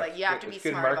 So it's just like, you have to be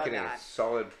smart about that.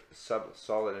 Solid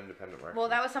independent marketing. Well,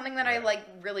 that was something that I, like,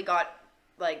 really got,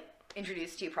 like,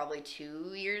 introduced to probably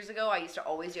 2 years ago. I used to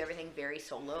always do everything very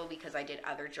solo because I did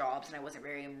other jobs and I wasn't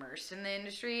very immersed in the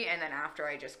industry. And then after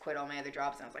I just quit all my other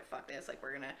jobs and I was like, fuck this, like,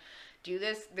 we're gonna do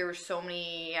this. There were so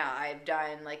many, I've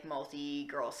done, like,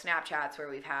 multi-girl Snapchats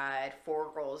where we've had 4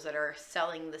 girls that are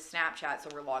selling the Snapchat, so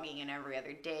we're logging in every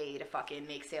other day to fucking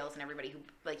make sales, and everybody who,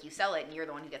 like, you sell it and you're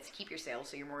the one who gets to keep your sales,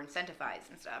 so you're more incentivized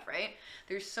and stuff, right?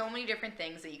 There's so many different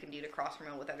things that you can do to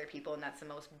cross-promote with other people, and that's the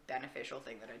most beneficial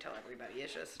thing that I tell everybody.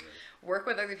 It's just work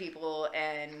with other people,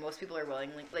 and most people are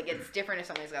willing. Like, it's different if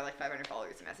somebody's got, like, 500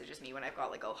 followers and messages me when I've got,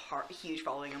 like, a huge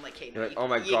following. I'm like, hey, no, like, oh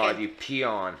my god, you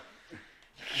peon.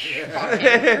 Fucking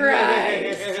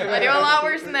Christ. I do a lot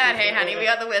worse than that. Hey, honey, we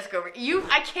got the whisk over.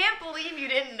 I can't believe you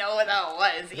didn't know what that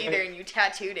was either, and you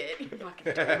tattooed it. You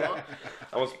fucking terrible. I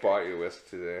almost bought you a whisk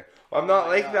today. Well, I'm not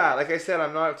like that. Like I said,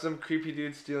 I'm not some creepy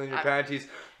dude stealing your panties,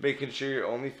 making sure your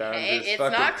OnlyFans is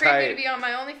fucking not creepy tight. to be on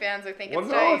my OnlyFans. I think well,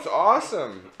 it's no, tight. it's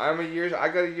awesome. I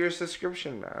got a year's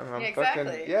subscription, man. I'm exactly.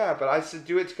 Fucking, yeah, but I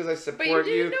do it because I support you. But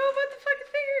you didn't know about the fucking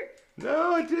finger.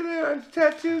 No, I didn't. I'm a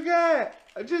tattoo guy.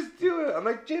 I just do it. I'm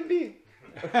like Jimby.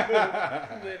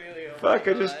 Literally. Oh Fuck,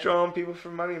 my I just God. draw on people for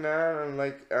money, man. And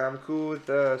like, I'm cool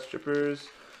with strippers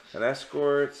and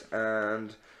escorts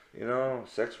and, you know,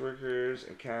 sex workers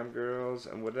and cam girls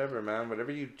and whatever, man.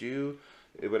 Whatever you do,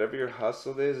 whatever your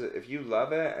hustle is, if you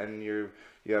love it and you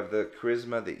have the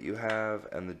charisma that you have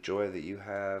and the joy that you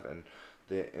have and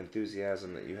the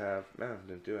enthusiasm that you have, man,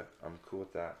 then do it. I'm cool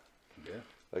with that. Yeah.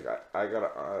 Like I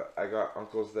got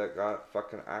uncles that got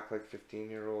fucking act like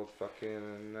 15-year-old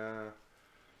fucking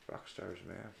rock stars,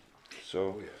 man. So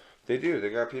Oh, yeah. they do. They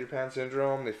got Peter Pan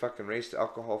syndrome. They fucking race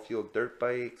alcohol-fueled dirt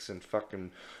bikes and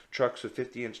fucking trucks with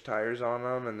 50-inch tires on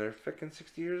them, and they're fucking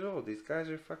 60 years old. These guys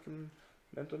are fucking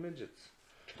mental midgets.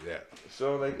 Yeah.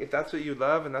 So like, if that's what you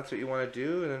love and that's what you want to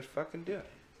do, then fucking do it.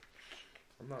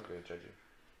 I'm not gonna judge you.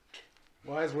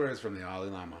 Wise words from the Ollie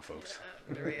Llama, folks.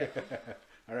 There we go.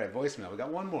 All right, voicemail. We got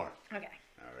one more. Okay.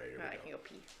 All right, here I we can go. go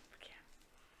pee. Okay.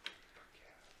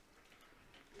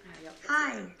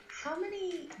 Hi, how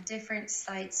many different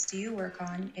sites do you work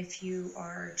on if you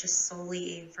are just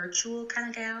solely a virtual kind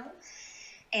of gal?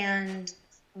 And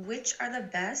which are the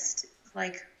best?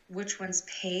 Like, which ones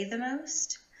pay the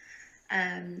most?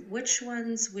 Which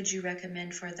ones would you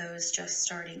recommend for those just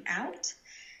starting out?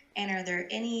 And are there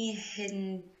any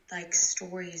hidden, like,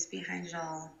 stories behind it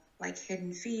all? Like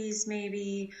hidden fees,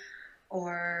 maybe?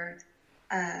 Or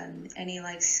any,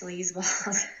 like,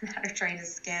 sleazeballs that are trying to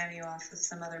scam you off of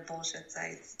some other bullshit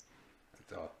sites?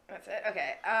 That's all. That's it?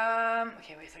 Okay.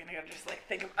 Okay, wait a second. I gotta just, like,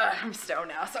 think of... I'm stoned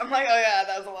now, so I'm like, oh, yeah,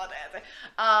 that was a lot to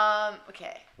answer.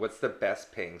 Okay. What's the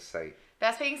best paying site?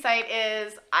 Best paying site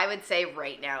is, I would say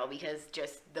right now, because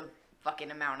just the fucking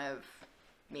amount of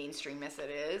mainstreamness it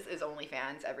is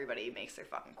OnlyFans. Everybody makes their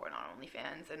fucking coin on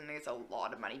OnlyFans, and there's a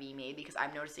lot of money being made because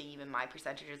I'm noticing even my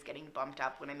percentage is getting bumped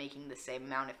up when I'm making the same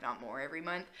amount, if not more, every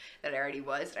month that I already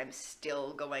was, and I'm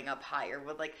still going up higher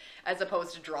with, like, as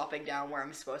opposed to dropping down where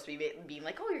I'm supposed to be being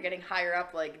like, oh, you're getting higher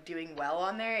up, like, doing well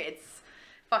on there. It's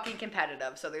fucking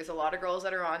competitive. So there's a lot of girls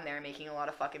that are on there making a lot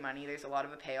of fucking money. There's a lot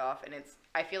of a payoff, and it's,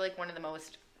 I feel like, one of the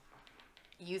most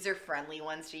user-friendly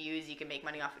ones to use. You can make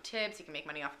money off of tips, you can make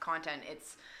money off of content.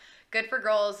 It's good for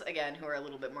girls, again, who are a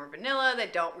little bit more vanilla,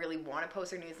 that don't really want to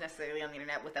post their news necessarily on the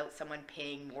internet without someone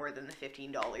paying more than the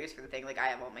 $15 for the thing. Like, I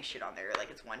have all my shit on there, like,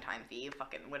 it's one-time fee,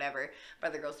 fucking whatever, but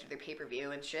other girls do their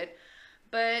pay-per-view and shit.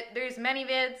 But there's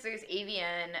ManyVids, there's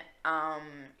AVN,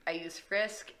 I use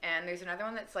Frisk, and there's another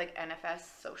one that's like NFS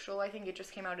Social, I think it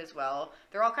just came out as well.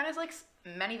 They're all kind of like,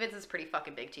 ManyVids is pretty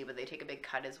fucking big too, but they take a big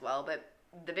cut as well. But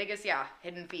the biggest,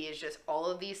 hidden fee is just all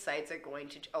of these sites are going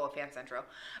to, Fan Central,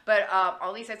 but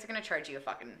all these sites are going to charge you a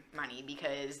fucking money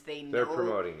because they know. They're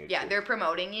promoting you. Yeah, too. they're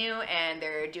promoting you, and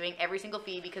they're doing every single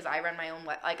fee because I run my own,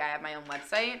 I have my own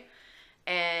website.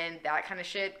 And that kind of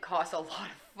shit costs a lot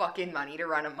of fucking money to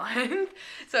run a month.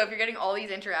 So if you're getting all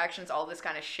these interactions, all this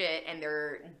kind of shit, and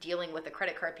they're dealing with the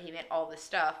credit card payment, all this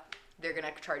stuff, they're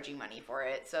going to charge you money for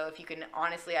it. So if you can,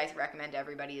 honestly, I recommend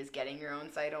everybody is getting your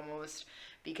own site almost,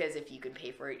 because if you can pay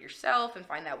for it yourself and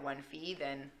find that one fee,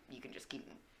 then you can just keep,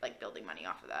 like, building money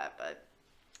off of that. But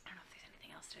I don't know if there's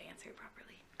anything else to answer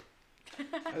properly.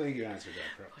 I think you answered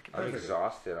that. I'm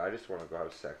exhausted. I just want to go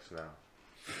have sex now.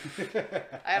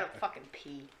 I gotta fucking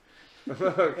pee.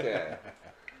 Okay.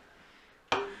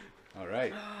 All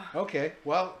right. Okay.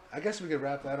 Well, I guess we could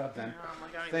wrap that up then. Oh my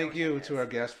God, I don't Thank even know you what to that our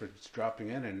is. guest for dropping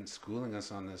in and schooling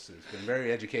us on this. It's been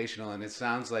very educational, and it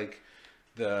sounds like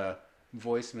the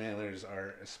voicemailers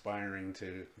are aspiring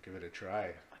to give it a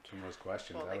try. Some of those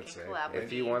questions, Well, I they would can say. collab with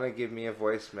If you want to give me a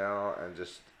voicemail and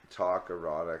just talk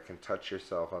erotic and touch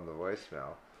yourself on the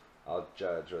voicemail, I'll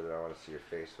judge whether I want to see your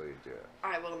face while you do it.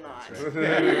 I will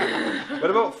not. What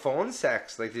about phone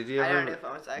sex? Like, did you I ever? don't do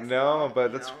phone sex. No,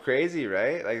 but that's No. crazy,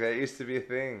 right? Like, that used to be a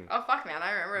thing. Oh fuck, man!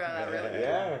 I remember that. Really.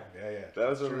 Yeah. Yeah. That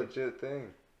was That's a true. legit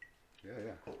thing. Yeah.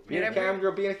 Being a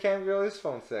Remember- cam girl is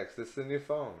phone sex. That's the new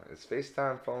phone. It's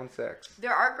FaceTime phone sex.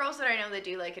 There are girls that I know that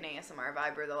do like an ASMR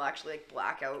vibe where they'll actually like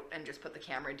black out and just put the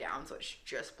camera down so it's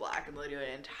just black, and they'll do an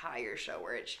entire show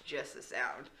where it's just the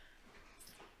sound.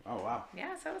 Oh, wow.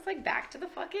 Yeah, so it's like back to the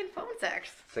fucking phone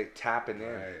sex. It's like tapping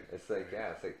in. Right. It's like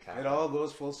it's like tapping. It all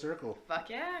goes full circle. Fuck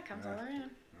yeah, it comes Yeah. all around.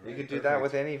 You could do that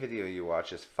with any video you watch.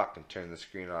 Just fucking turn the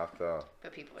screen off, though.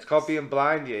 But people are It's called just- being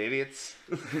blind, you idiots.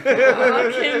 Fucking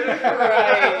Christ.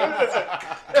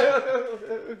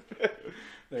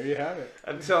 There you have it.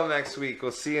 Until next week.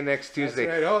 We'll see you next That's Tuesday.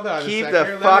 right. Hold on a Keep sec the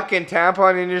here. Let me- fucking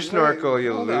tampon in your snorkel, Wait,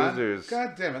 you hold on. losers.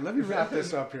 God damn it. Let me wrap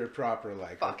this up here proper,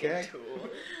 like, Fucking okay? tool.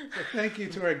 So thank you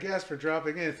to our guest for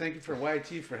dropping in. Thank you for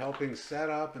YT for helping set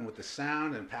up and with the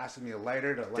sound and passing me a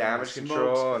lighter to light Damage my smokes,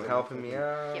 control 'cause and I'm helping me fucking-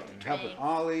 out. Yep. and helping Thanks.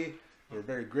 Ollie. We're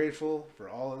very grateful for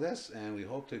all of this, and we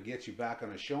hope to get you back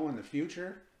on a show in the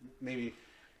future. Maybe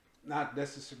not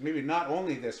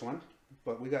only this one,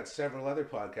 but we got several other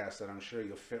podcasts that I'm sure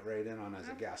you'll fit right in on as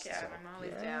a guest. Yeah, so. I'm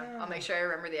always down. I'll make sure I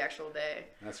remember the actual day.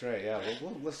 That's right. Yeah,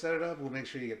 we'll set it up. We'll make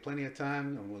sure you get plenty of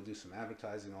time, and we'll do some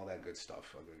advertising, all that good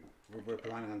stuff. I mean, we're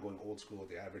planning on going old school with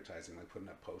the advertising, like putting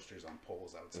up posters on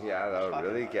poles outside. Yeah, that'll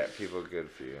really get people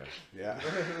good for you. Yeah.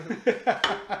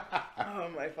 Oh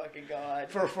my fucking god.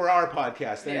 For our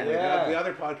podcast, anyway. Yeah. The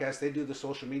other podcasts, they do the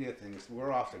social media things.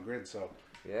 We're off the grid, so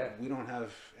Yeah. we don't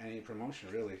have any promotion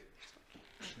really.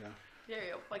 Yeah. There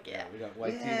you go. Fuck yeah. We got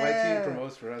YT. Yeah. YT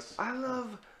promotes for us. I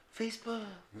love Facebook.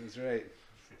 That's right.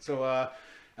 So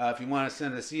if you want to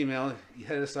send us email, you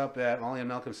hit us up at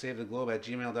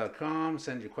ollieandmalcolmsavetheglobe@gmail.com.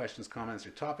 Send your questions, comments,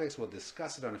 or topics. We'll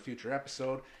discuss it on a future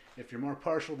episode. If you're more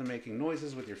partial to making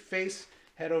noises with your face,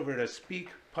 head over to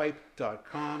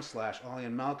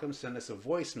speakpipe.com/ollieandmalcolm. Send us a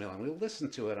voicemail, and we'll listen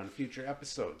to it on future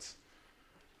episodes.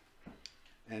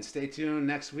 And stay tuned.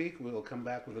 Next week, we'll come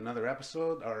back with another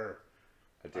episode. Our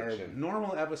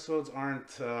normal episodes aren't,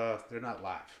 they're not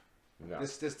live. No.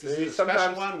 This is a special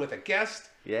Sometimes- one with a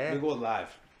guest. Yeah. We go live.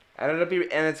 And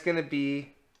it's gonna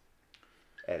be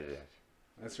edited.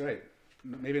 That's right.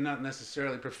 Maybe not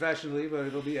necessarily professionally, but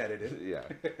it'll be edited. Yeah.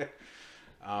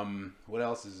 What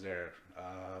else is there?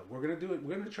 We're gonna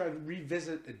try to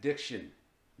revisit addiction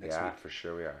next Yeah, week. for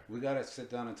sure we are. We gotta sit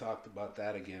down and talk about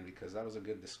that again because that was a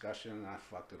good discussion and I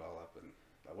fucked it all up and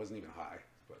I wasn't even high.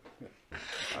 But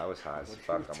I was high as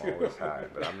fuck. I'm always high,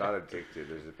 but I'm not addicted.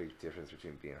 There's a big difference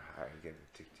between being high and getting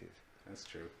addicted. That's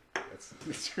true.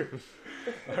 That's true.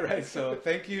 All right. So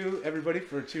thank you everybody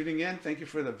for tuning in. Thank you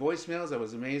for the voicemails. That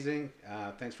was amazing.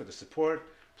 Thanks for the support.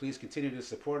 Please continue to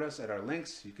support us at our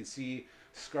links. You can see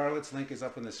Scarlet's link is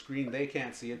up on the screen. They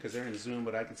can't see it because they're in Zoom,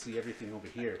 but I can see everything over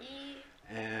here.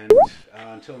 And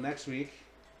until next week.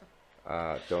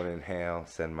 Don't inhale.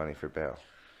 Send money for bail.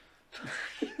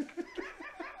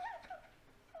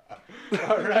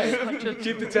 All right.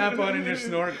 Keep the tampon in your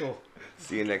snorkel.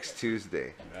 See you next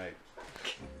Tuesday. Right.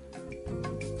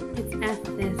 It's F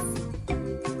this.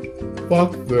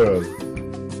 Fuck this.